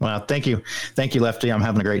it. Well, thank you, Lefty. I'm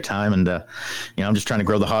having a great time, and I'm just trying to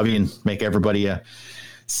grow the hobby and make everybody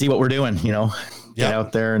see what we're doing. Get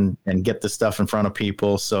out there and get this stuff in front of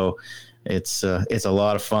people. So it's a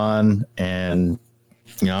lot of fun, and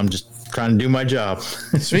I'm just trying to do my job.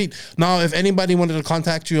 Sweet. Now, if anybody wanted to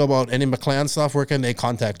contact you about any Maclan stuff, where can they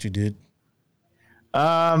contact you, dude?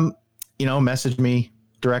 Message me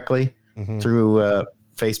directly through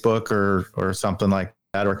Facebook or something like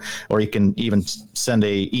that, or you can even send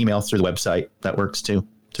a email through the website. That works too,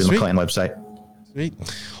 through the Maclan website. Sweet.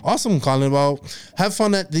 Awesome, Colin. Well, have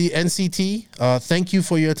fun at the NCT. Thank you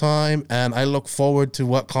for your time, and I look forward to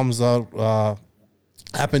what comes out,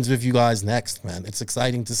 happens with you guys next, man. It's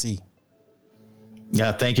exciting to see.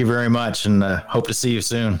 Yeah, thank you very much, and hope to see you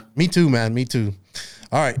soon. Me too, man. Me too.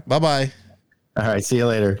 All right. Bye-bye. All right. See you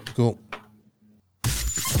later. Cool.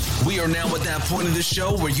 We are now at that point of the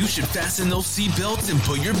show where you should fasten those seatbelts and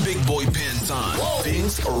put your big boy pants on. Whoa.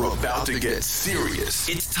 Things are about to get serious.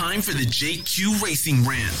 It's time for the JQ Racing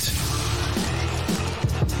Rant.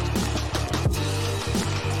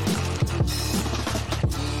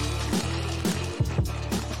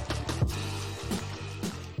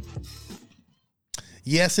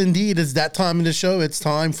 Yes, indeed. It's that time in the show. It's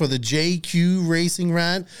time for the JQ Racing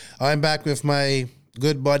Rant. I'm back with my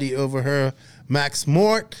good buddy over here, Max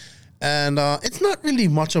Mort. And it's not really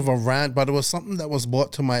much of a rant, but it was something that was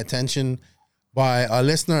brought to my attention by a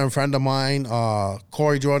listener and friend of mine,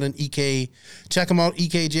 Corey Jordan, EK. Check him out,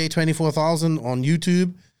 EKJ24000 on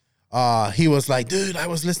YouTube. He was like, dude, I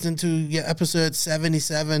was listening to episode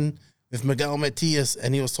 77 with Miguel Matias,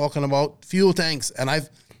 and he was talking about fuel tanks, and I've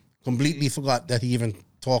completely forgot that he even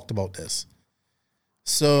talked about this.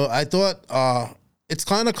 So I thought it's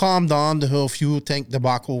kind of calmed down the whole fuel tank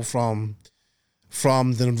debacle from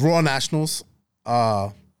the Raw Nationals.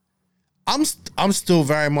 I'm still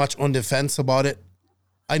very much on the fence about it.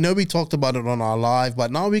 I know we talked about it on our live,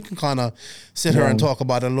 but now we can kind of sit here and talk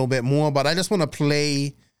about it a little bit more. But I just want to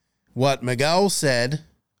play what Miguel said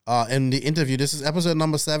in the interview. This is episode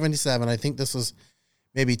number 77. I think this was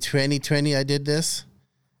maybe 2020 I did this.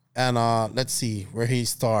 And let's see where he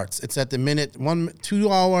starts. It's at the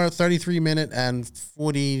 2 hour, 33 minute, and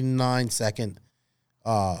 49 second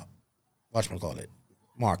whatchamacallit,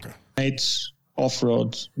 marker. It's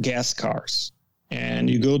off-road gas cars, and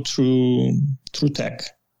you go through tech,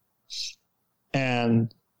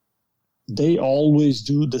 and they always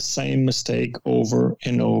do the same mistake over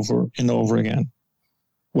and over and over again.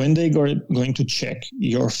 When they are going to check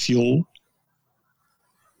your fuel,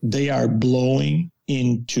 they are blowing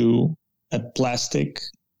into a plastic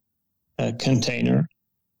container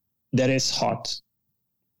that is hot.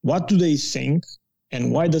 What do they think?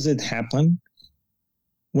 And why does it happen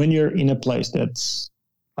when you're in a place that's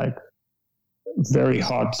like very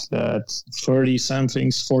hot, that's 30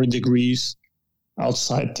 somethings, 40 degrees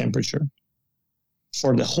outside temperature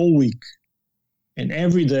for the whole week? And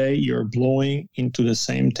every day you're blowing into the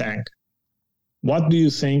same tank. What do you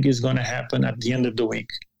think is going to happen at the end of the week?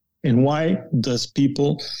 And why do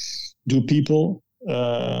people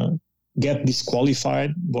get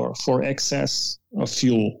disqualified for excess of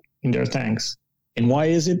fuel in their tanks? And why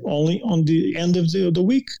is it only on the end of the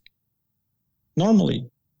week? Normally,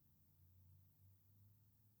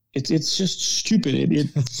 it's just stupid. It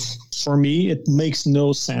for me, it makes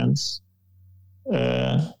no sense.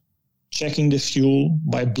 Checking the fuel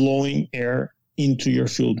by blowing air into your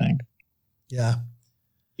fuel tank. Yeah,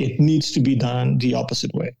 it needs to be done the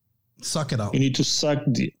opposite way. Suck it out. You need to suck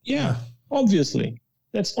obviously,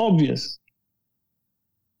 that's obvious.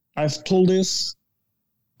 I've told this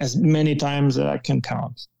as many times as I can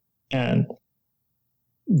count, and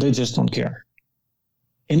they just don't care.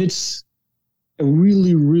 And it's a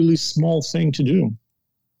really, really small thing to do.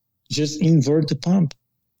 Just invert the pump.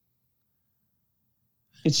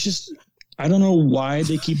 It's just, I don't know why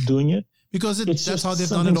they keep doing it. Because that's how they've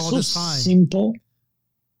done it all this time. Simple,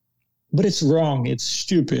 but it's wrong. It's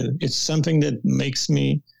stupid. It's something that makes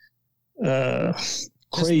me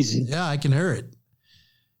crazy. Yeah, I can hear it.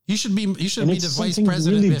 You should be the vice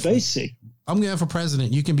president. Really basic. I'm going for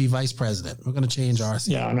president. You can be vice president. We're going to change RC.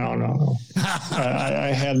 Yeah, no.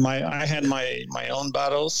 I had my own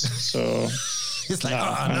battles, so it's like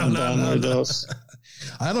I'm done with those.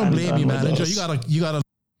 I don't blame you, man. You gotta.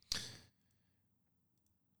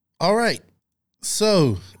 All right.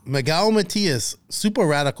 So Miguel Matias, super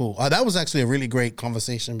radical. That was actually a really great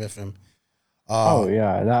conversation with him. Oh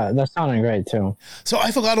yeah, that sounded great too. So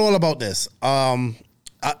I forgot all about this.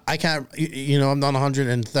 I can't, I'm on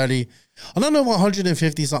 130. I don't know,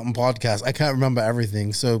 150 something podcasts. I can't remember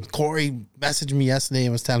everything. So Corey messaged me yesterday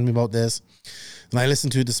and was telling me about this, and I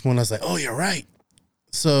listened to it this morning. I was like, "Oh, you're right."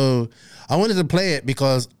 So I wanted to play it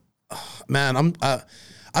because, man,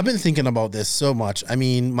 I've been thinking about this so much. I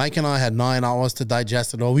mean, Mike and I had 9 hours to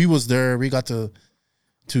digest it all. We was there. We got to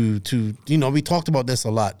we talked about this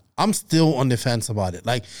a lot. I'm still on the fence about it.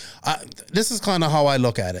 Like, this is kind of how I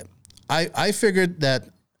look at it. I figured that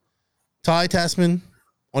Ty Tasman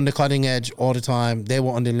on the cutting edge all the time. They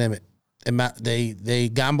were on the limit. They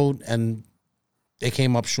gambled and they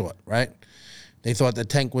came up short, right? They thought the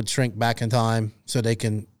tank would shrink back in time so they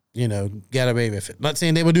can, get away with it. Not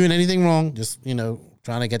saying they were doing anything wrong, just,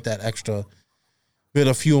 trying to get that extra bit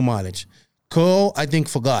of fuel mileage. Cole, I think,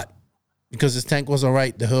 forgot because his tank was all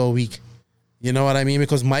right the whole week. You know what I mean?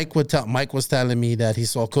 Because Mike was telling me that he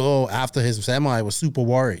saw Cole after his semi was super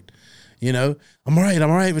worried. I'm all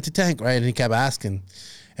right with the tank, right? And he kept asking.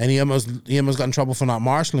 And he almost got in trouble for not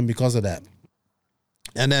marshalling because of that.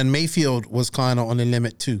 And then Mayfield was kind of on the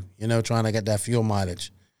limit too, trying to get that fuel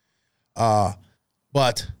mileage.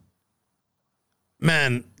 But,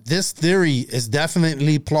 man, this theory is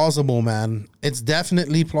definitely plausible, man. It's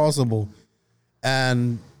definitely plausible.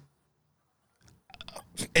 And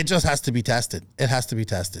it just has to be tested. It has to be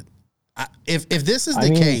tested. If this is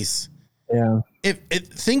the case, yeah.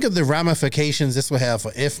 Think of the ramifications this will have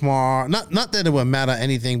for IFMAR. Not that it would matter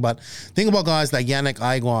anything, but think about guys like Yannick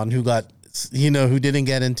Aigon who got, who didn't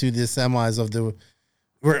get into the semis of the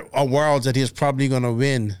worlds that he's probably going to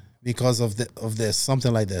win because of this,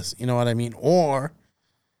 something like this. You know what I mean? Or,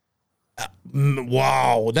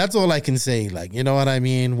 wow, that's all I can say. Like, you know what I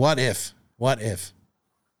mean? What if? What's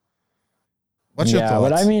your thoughts?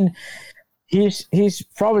 But I mean, he's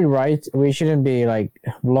probably right. We shouldn't be like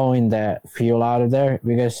blowing the fuel out of there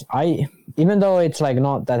because even though it's like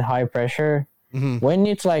not that high pressure, when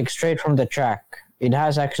it's like straight from the track, it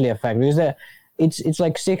has actually effect because it's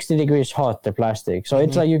like 60 degrees hot, the plastic. So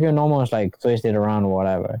it's like you can almost like twist it around or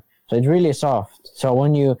whatever. So it's really soft. So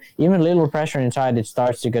when even little pressure inside, it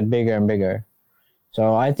starts to get bigger and bigger.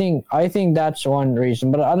 So I think that's one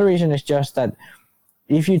reason. But the other reason is just that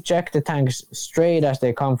if you check the tanks straight as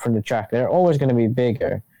they come from the track, they're always going to be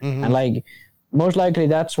bigger. And like most likely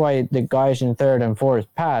that's why the guys in third and fourth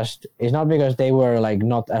passed. It's not because they were like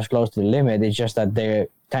not as close to the limit. It's just that their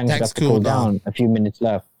tanks got to cool down a few minutes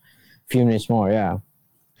more. Yeah.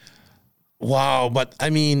 Wow. But I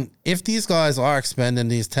mean, if these guys are expanding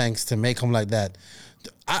these tanks to make them like that,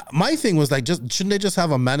 my thing was like, shouldn't they just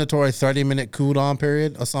have a mandatory 30-minute cool down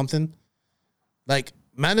period or something? Like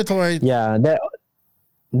mandatory. Yeah.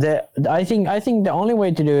 I think the only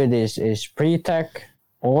way to do it is pre-tech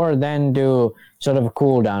or then do sort of a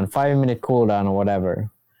cool down, 5-minute cool down or whatever.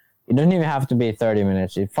 It doesn't even have to be 30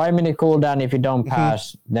 minutes. 5-minute cool down, if you don't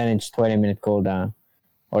pass, then it's 20-minute cool down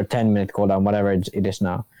or 10-minute cool down, whatever it is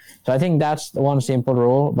now. So I think that's the one simple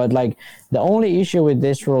rule. But like the only issue with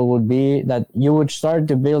this rule would be that you would start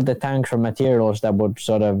to build the tanks from materials that would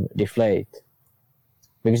sort of deflate.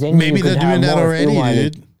 Because then maybe they're doing that already,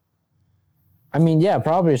 dude. I mean, yeah,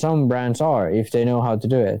 probably some brands are if they know how to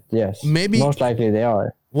do it. Yes, maybe most likely they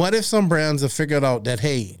are. What if some brands have figured out that,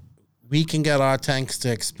 hey, we can get our tanks to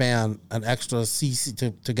expand an extra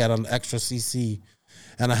cc to get an extra cc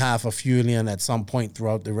and a half of fuel in at some point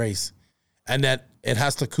throughout the race, and that it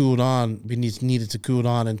has to cool down. We needed to cool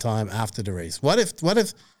down in time after the race. What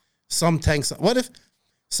if some tanks? What if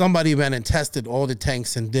somebody went and tested all the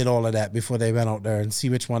tanks and did all of that before they went out there and see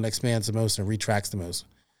which one expands the most and retracts the most?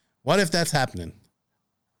 What if that's happening?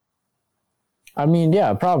 I mean,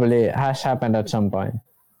 yeah, probably it has happened at some point.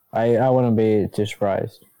 I wouldn't be too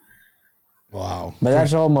surprised. Wow. But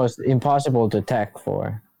that's almost impossible to tech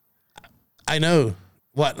for. I know.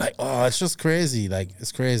 What? Like, oh, it's just crazy. Like,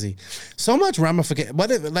 it's crazy. So much ramification.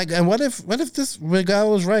 What if this guy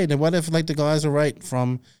was right? And what if, like, the guys are right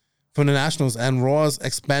from the Nationals and Raw's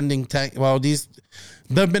expanding tank? Well, they've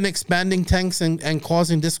been expanding tanks and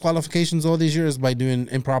causing disqualifications all these years by doing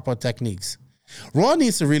improper techniques. Raw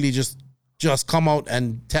needs to really just come out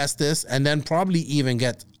and test this and then probably even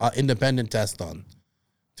get an independent test done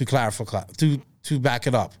to clarify, to back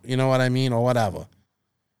it up. You know what I mean? Or whatever.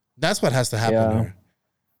 That's what has to happen here.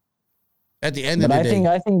 At the end of the day.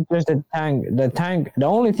 I think just the tank, the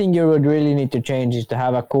only thing you would really need to change is to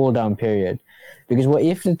have a cool down period. Because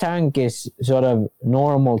if the tank is sort of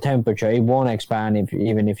normal temperature, it won't expand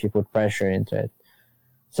even if you put pressure into it.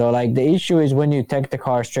 So like the issue is when you take the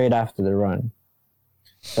car straight after the run.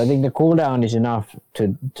 So I think the cool down is enough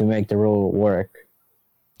to make the rule work.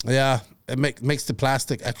 Yeah, it makes the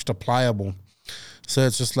plastic extra pliable. So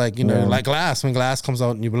it's just like, like glass. When glass comes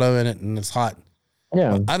out and you blow in it and it's hot.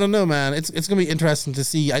 Yeah. I don't know, man. It's gonna be interesting to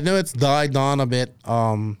see. I know it's died down a bit.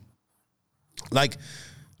 Like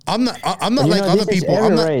I'm not like other people.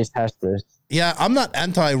 Every race has this. Yeah, I'm not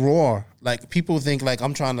anti-Raw. Like people think like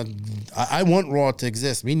I'm trying to. I want Raw to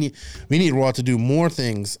exist. We need Raw to do more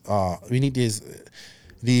things. We need these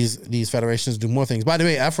federations to do more things. By the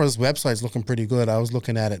way, Afro's website's looking pretty good. I was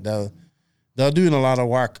looking at it. They're doing a lot of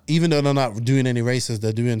work. Even though they're not doing any races,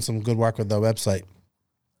 they're doing some good work with their website.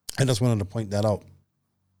 I just wanted to point that out.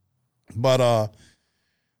 But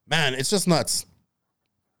man, it's just nuts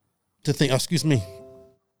to think. Oh, excuse me.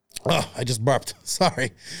 Oh, I just burped.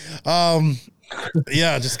 Sorry.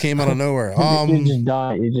 Yeah, it just came out of nowhere. You just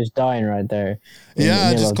die. You're just dying right there. Yeah,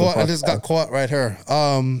 I just got caught right here.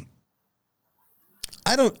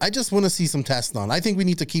 I just want to see some tests on. I think we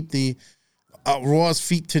need to keep the Raw's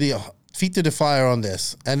feet to the fire on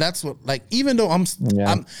this, and that's what. Like, even though I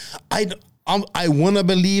want to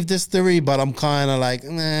believe this theory, but I'm kind of like,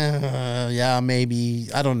 yeah, maybe.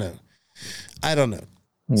 I don't know.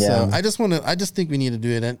 Yeah. So I just think we need to do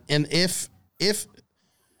it. And if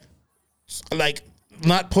like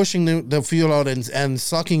not pushing the fuel out and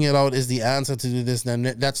sucking it out is the answer to do this, then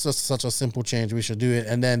that's just such a simple change. We should do it.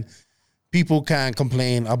 And then people can't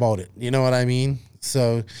complain about it. You know what I mean?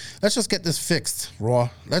 So let's just get this fixed, Raw.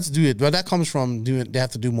 Let's do it. But that comes from they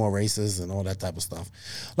have to do more races and all that type of stuff.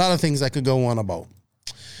 A lot of things I could go on about.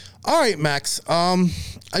 All right, Max.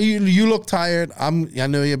 You look tired. I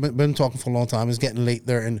know you've been talking for a long time. It's getting late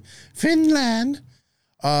there in Finland.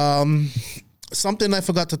 Something I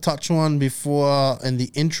forgot to touch on before in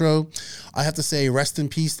the intro. I have to say rest in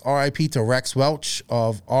peace, R.I.P. to Rex Welch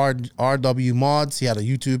of RW Mods. He had a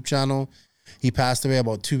YouTube channel. He passed away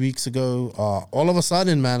about 2 weeks ago. All of a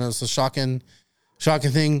sudden, man, it's a shocking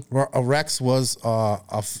thing. Rex was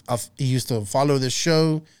he used to follow this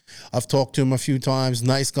show. I've talked to him a few times.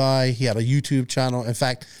 Nice guy. He had a YouTube channel. In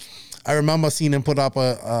fact, I remember seeing him put up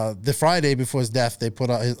the Friday before his death. They put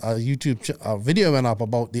out a YouTube video went up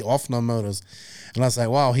about the Offner motors, and I was like,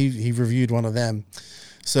 wow, he reviewed one of them.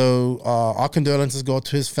 So our condolences go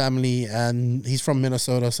to his family, and he's from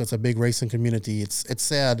Minnesota, so it's a big racing community. It's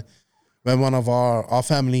sad when one of our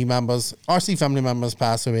family members, RC family members,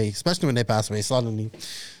 pass away, especially when they pass away suddenly.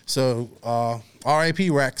 So R.I.P.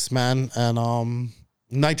 Rex, man, and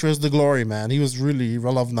Nitro's the glory, man. He was really,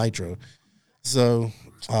 I love Nitro. So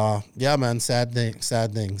yeah, man, sad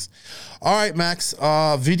things. All right, Max,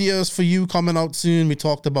 videos for you coming out soon. We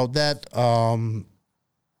talked about that.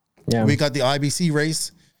 We got the IBC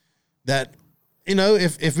race that,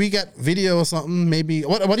 if we get video or something, maybe,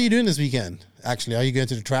 what are you doing this weekend? Actually, are you going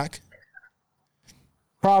to the track?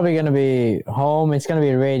 Probably going to be home. It's going to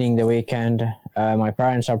be raining the weekend. My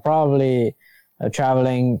parents are probably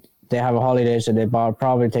traveling. They have a holiday, so they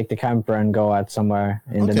probably take the camper and go out somewhere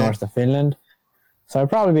in the north of Finland. So I'll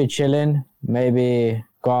probably be chilling, maybe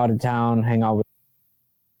go out of town, hang out with.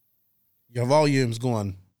 Your volume's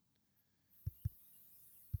going.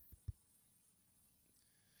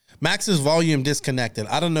 Max's volume disconnected.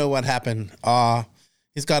 I don't know what happened.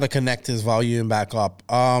 He's got to connect his volume back up.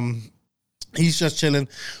 He's just chilling.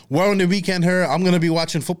 We're on the weekend here. I'm going to be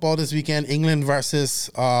watching football this weekend. England versus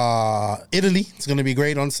Italy. It's going to be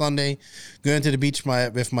great on Sunday. Going to the beach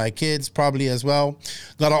with my kids probably as well.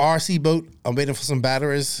 Got an RC boat. I'm waiting for some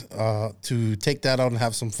batteries to take that out and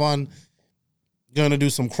have some fun. Going to do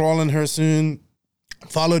some crawling here soon.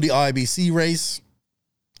 Follow the IBC race.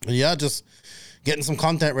 And yeah, just getting some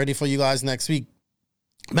content ready for you guys next week.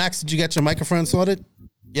 Max, did you get your microphone sorted?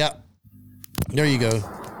 Yeah. There you go.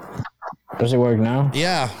 Does it work now?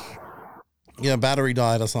 Yeah. Yeah, battery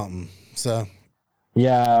died or something. So.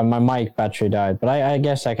 Yeah, my mic battery died, but I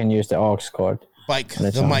guess I can use the aux cord.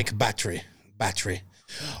 Mic battery.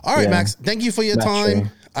 All right, Max. Thank you for your time.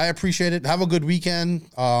 I appreciate it. Have a good weekend.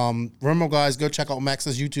 Remember, guys, go check out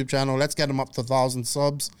Max's YouTube channel. Let's get him up to 1,000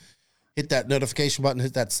 subs. Hit that notification button.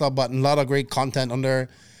 Hit that sub button. A lot of great content on there.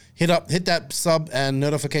 Hit that sub and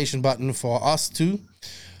notification button for us too.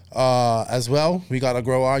 As well, we got to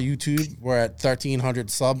grow our YouTube. We're at 1,300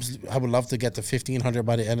 subs. I would love to get to 1,500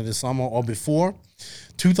 by the end of the summer or before.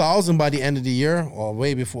 2,000 by the end of the year or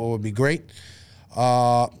way before would be great.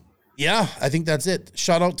 Yeah, I think that's it.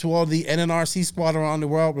 Shout out to all the NNRC squad around the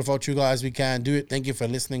world. Without you guys, we can't do it. Thank you for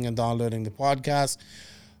listening and downloading the podcast.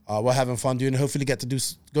 We're having fun doing it. Hopefully get to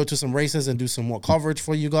go to some races and do some more coverage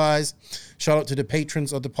for you guys. Shout out to the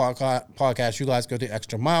patrons of the podcast. You guys go the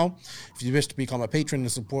extra mile. If you wish to become a patron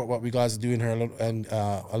and support what we guys are doing here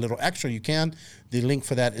a little extra, you can. The link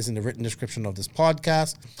for that is in the written description of this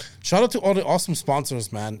podcast. Shout out to all the awesome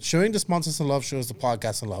sponsors, man. Showing the sponsors some love shows the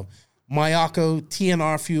podcast some love. Mayako,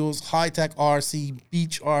 TNR Fuels, High Tech RC,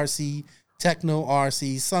 Beach RC, Techno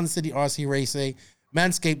RC, Sun City RC Racing,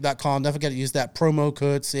 Manscaped.com. Don't forget to use that promo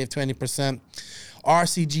code, save 20%.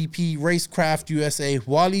 RCGP, Racecraft USA,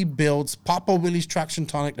 Wally Builds, Papa Willie's Traction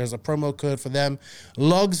Tonic. There's a promo code for them.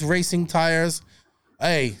 Lugs Racing Tires.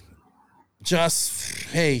 Hey, show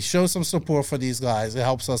some support for these guys. It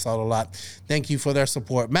helps us out a lot. Thank you for their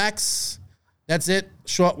support. Max, that's it.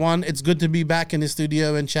 Short one. It's good to be back in the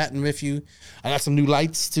studio and chatting with you. I got some new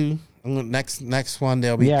lights too. Next one,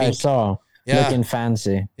 they'll be pink. I saw. Yeah. Looking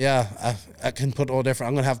fancy. Yeah, I can put all different.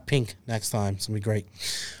 I'm going to have pink next time. It's going to be great.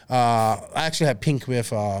 I actually had pink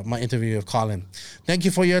with my interview with Colin. Thank you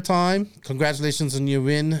for your time. Congratulations on your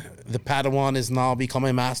win. The Padawan is now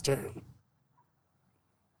becoming master.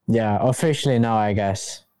 Yeah, officially now, I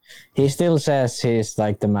guess. He still says he's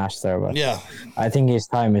like the master, but yeah, I think his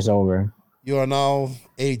time is over. You are now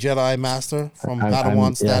a Jedi master from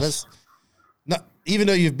Padawan status. Yes. Not, even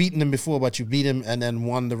though you've beaten him before, but you beat him and then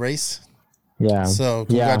won the race. Yeah. So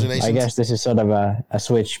congratulations. Yeah, I guess this is sort of a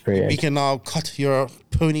switch period. We can now cut your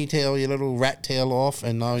ponytail, your little rat tail off,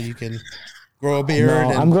 and now you can grow a beard.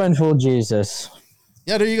 No, I'm going full Jesus.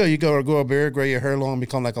 Yeah, there you go. You go grow a beard, grow your hair long,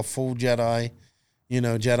 become like a full Jedi,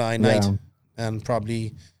 Jedi Knight, and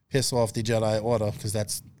probably piss off the Jedi Order because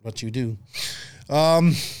that's what you do.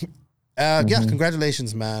 Yeah,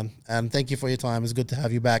 congratulations, man. And thank you for your time. It's good to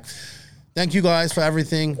have you back. Thank you guys for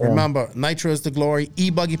everything. Yeah. Remember, Nitro is the glory.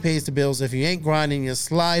 E-Buggy pays the bills. If you ain't grinding, you're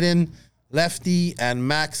sliding. Lefty and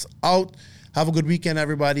Max out. Have a good weekend,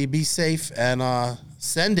 everybody. Be safe and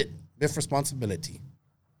send it with responsibility.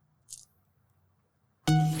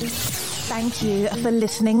 Thank you for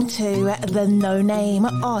listening to the No Name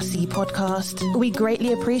RC podcast. We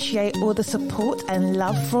greatly appreciate all the support and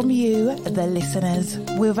love from you, the listeners.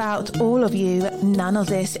 Without all of you, none of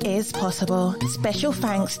this is possible. Special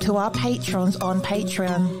thanks to our patrons on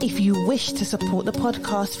Patreon. If you wish to support the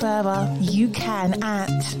podcast further, you can at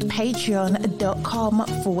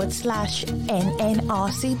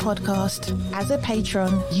patreon.com/NNRC podcast. As a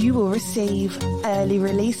patron, you will receive early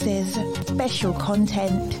releases, special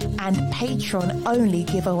content, and patron-only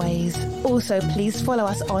giveaways. Also, please follow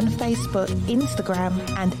us on Facebook, Instagram,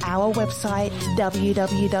 and our website,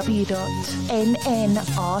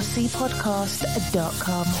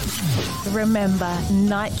 www.nnrcpodcast.com. Remember,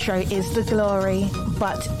 Nitro is the glory,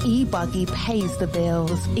 but E-Buggy pays the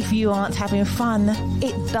bills. If you aren't having fun,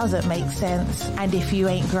 it doesn't make sense. And if you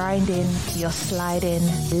ain't grinding, you're sliding.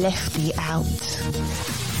 Lefty out.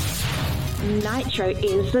 Nitro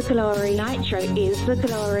is the glory. Nitro is the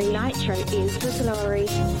glory. Nitro is the glory.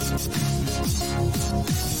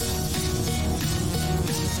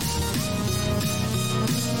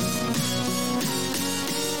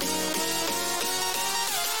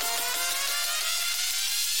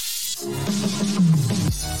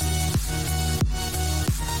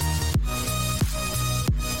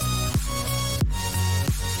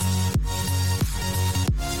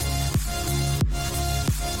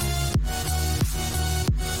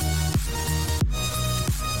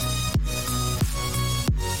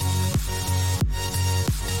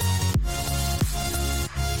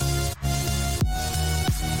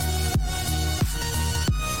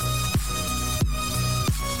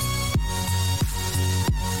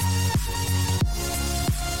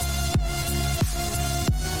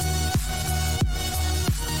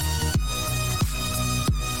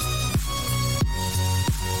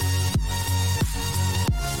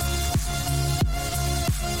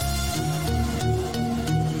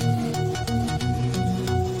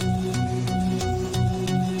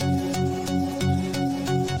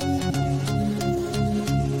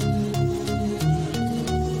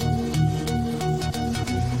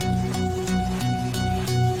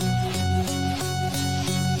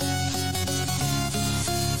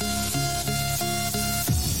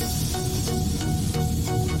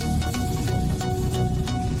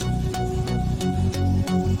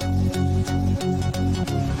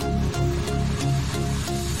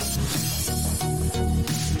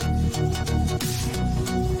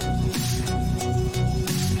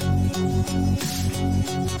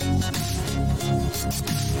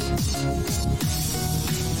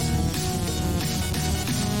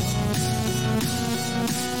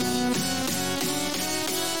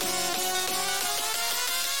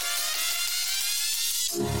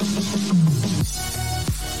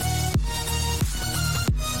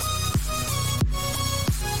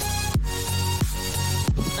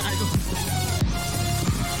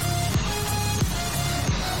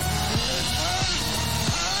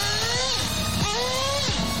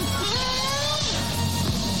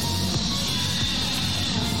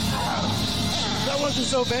 That wasn't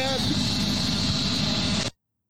so bad.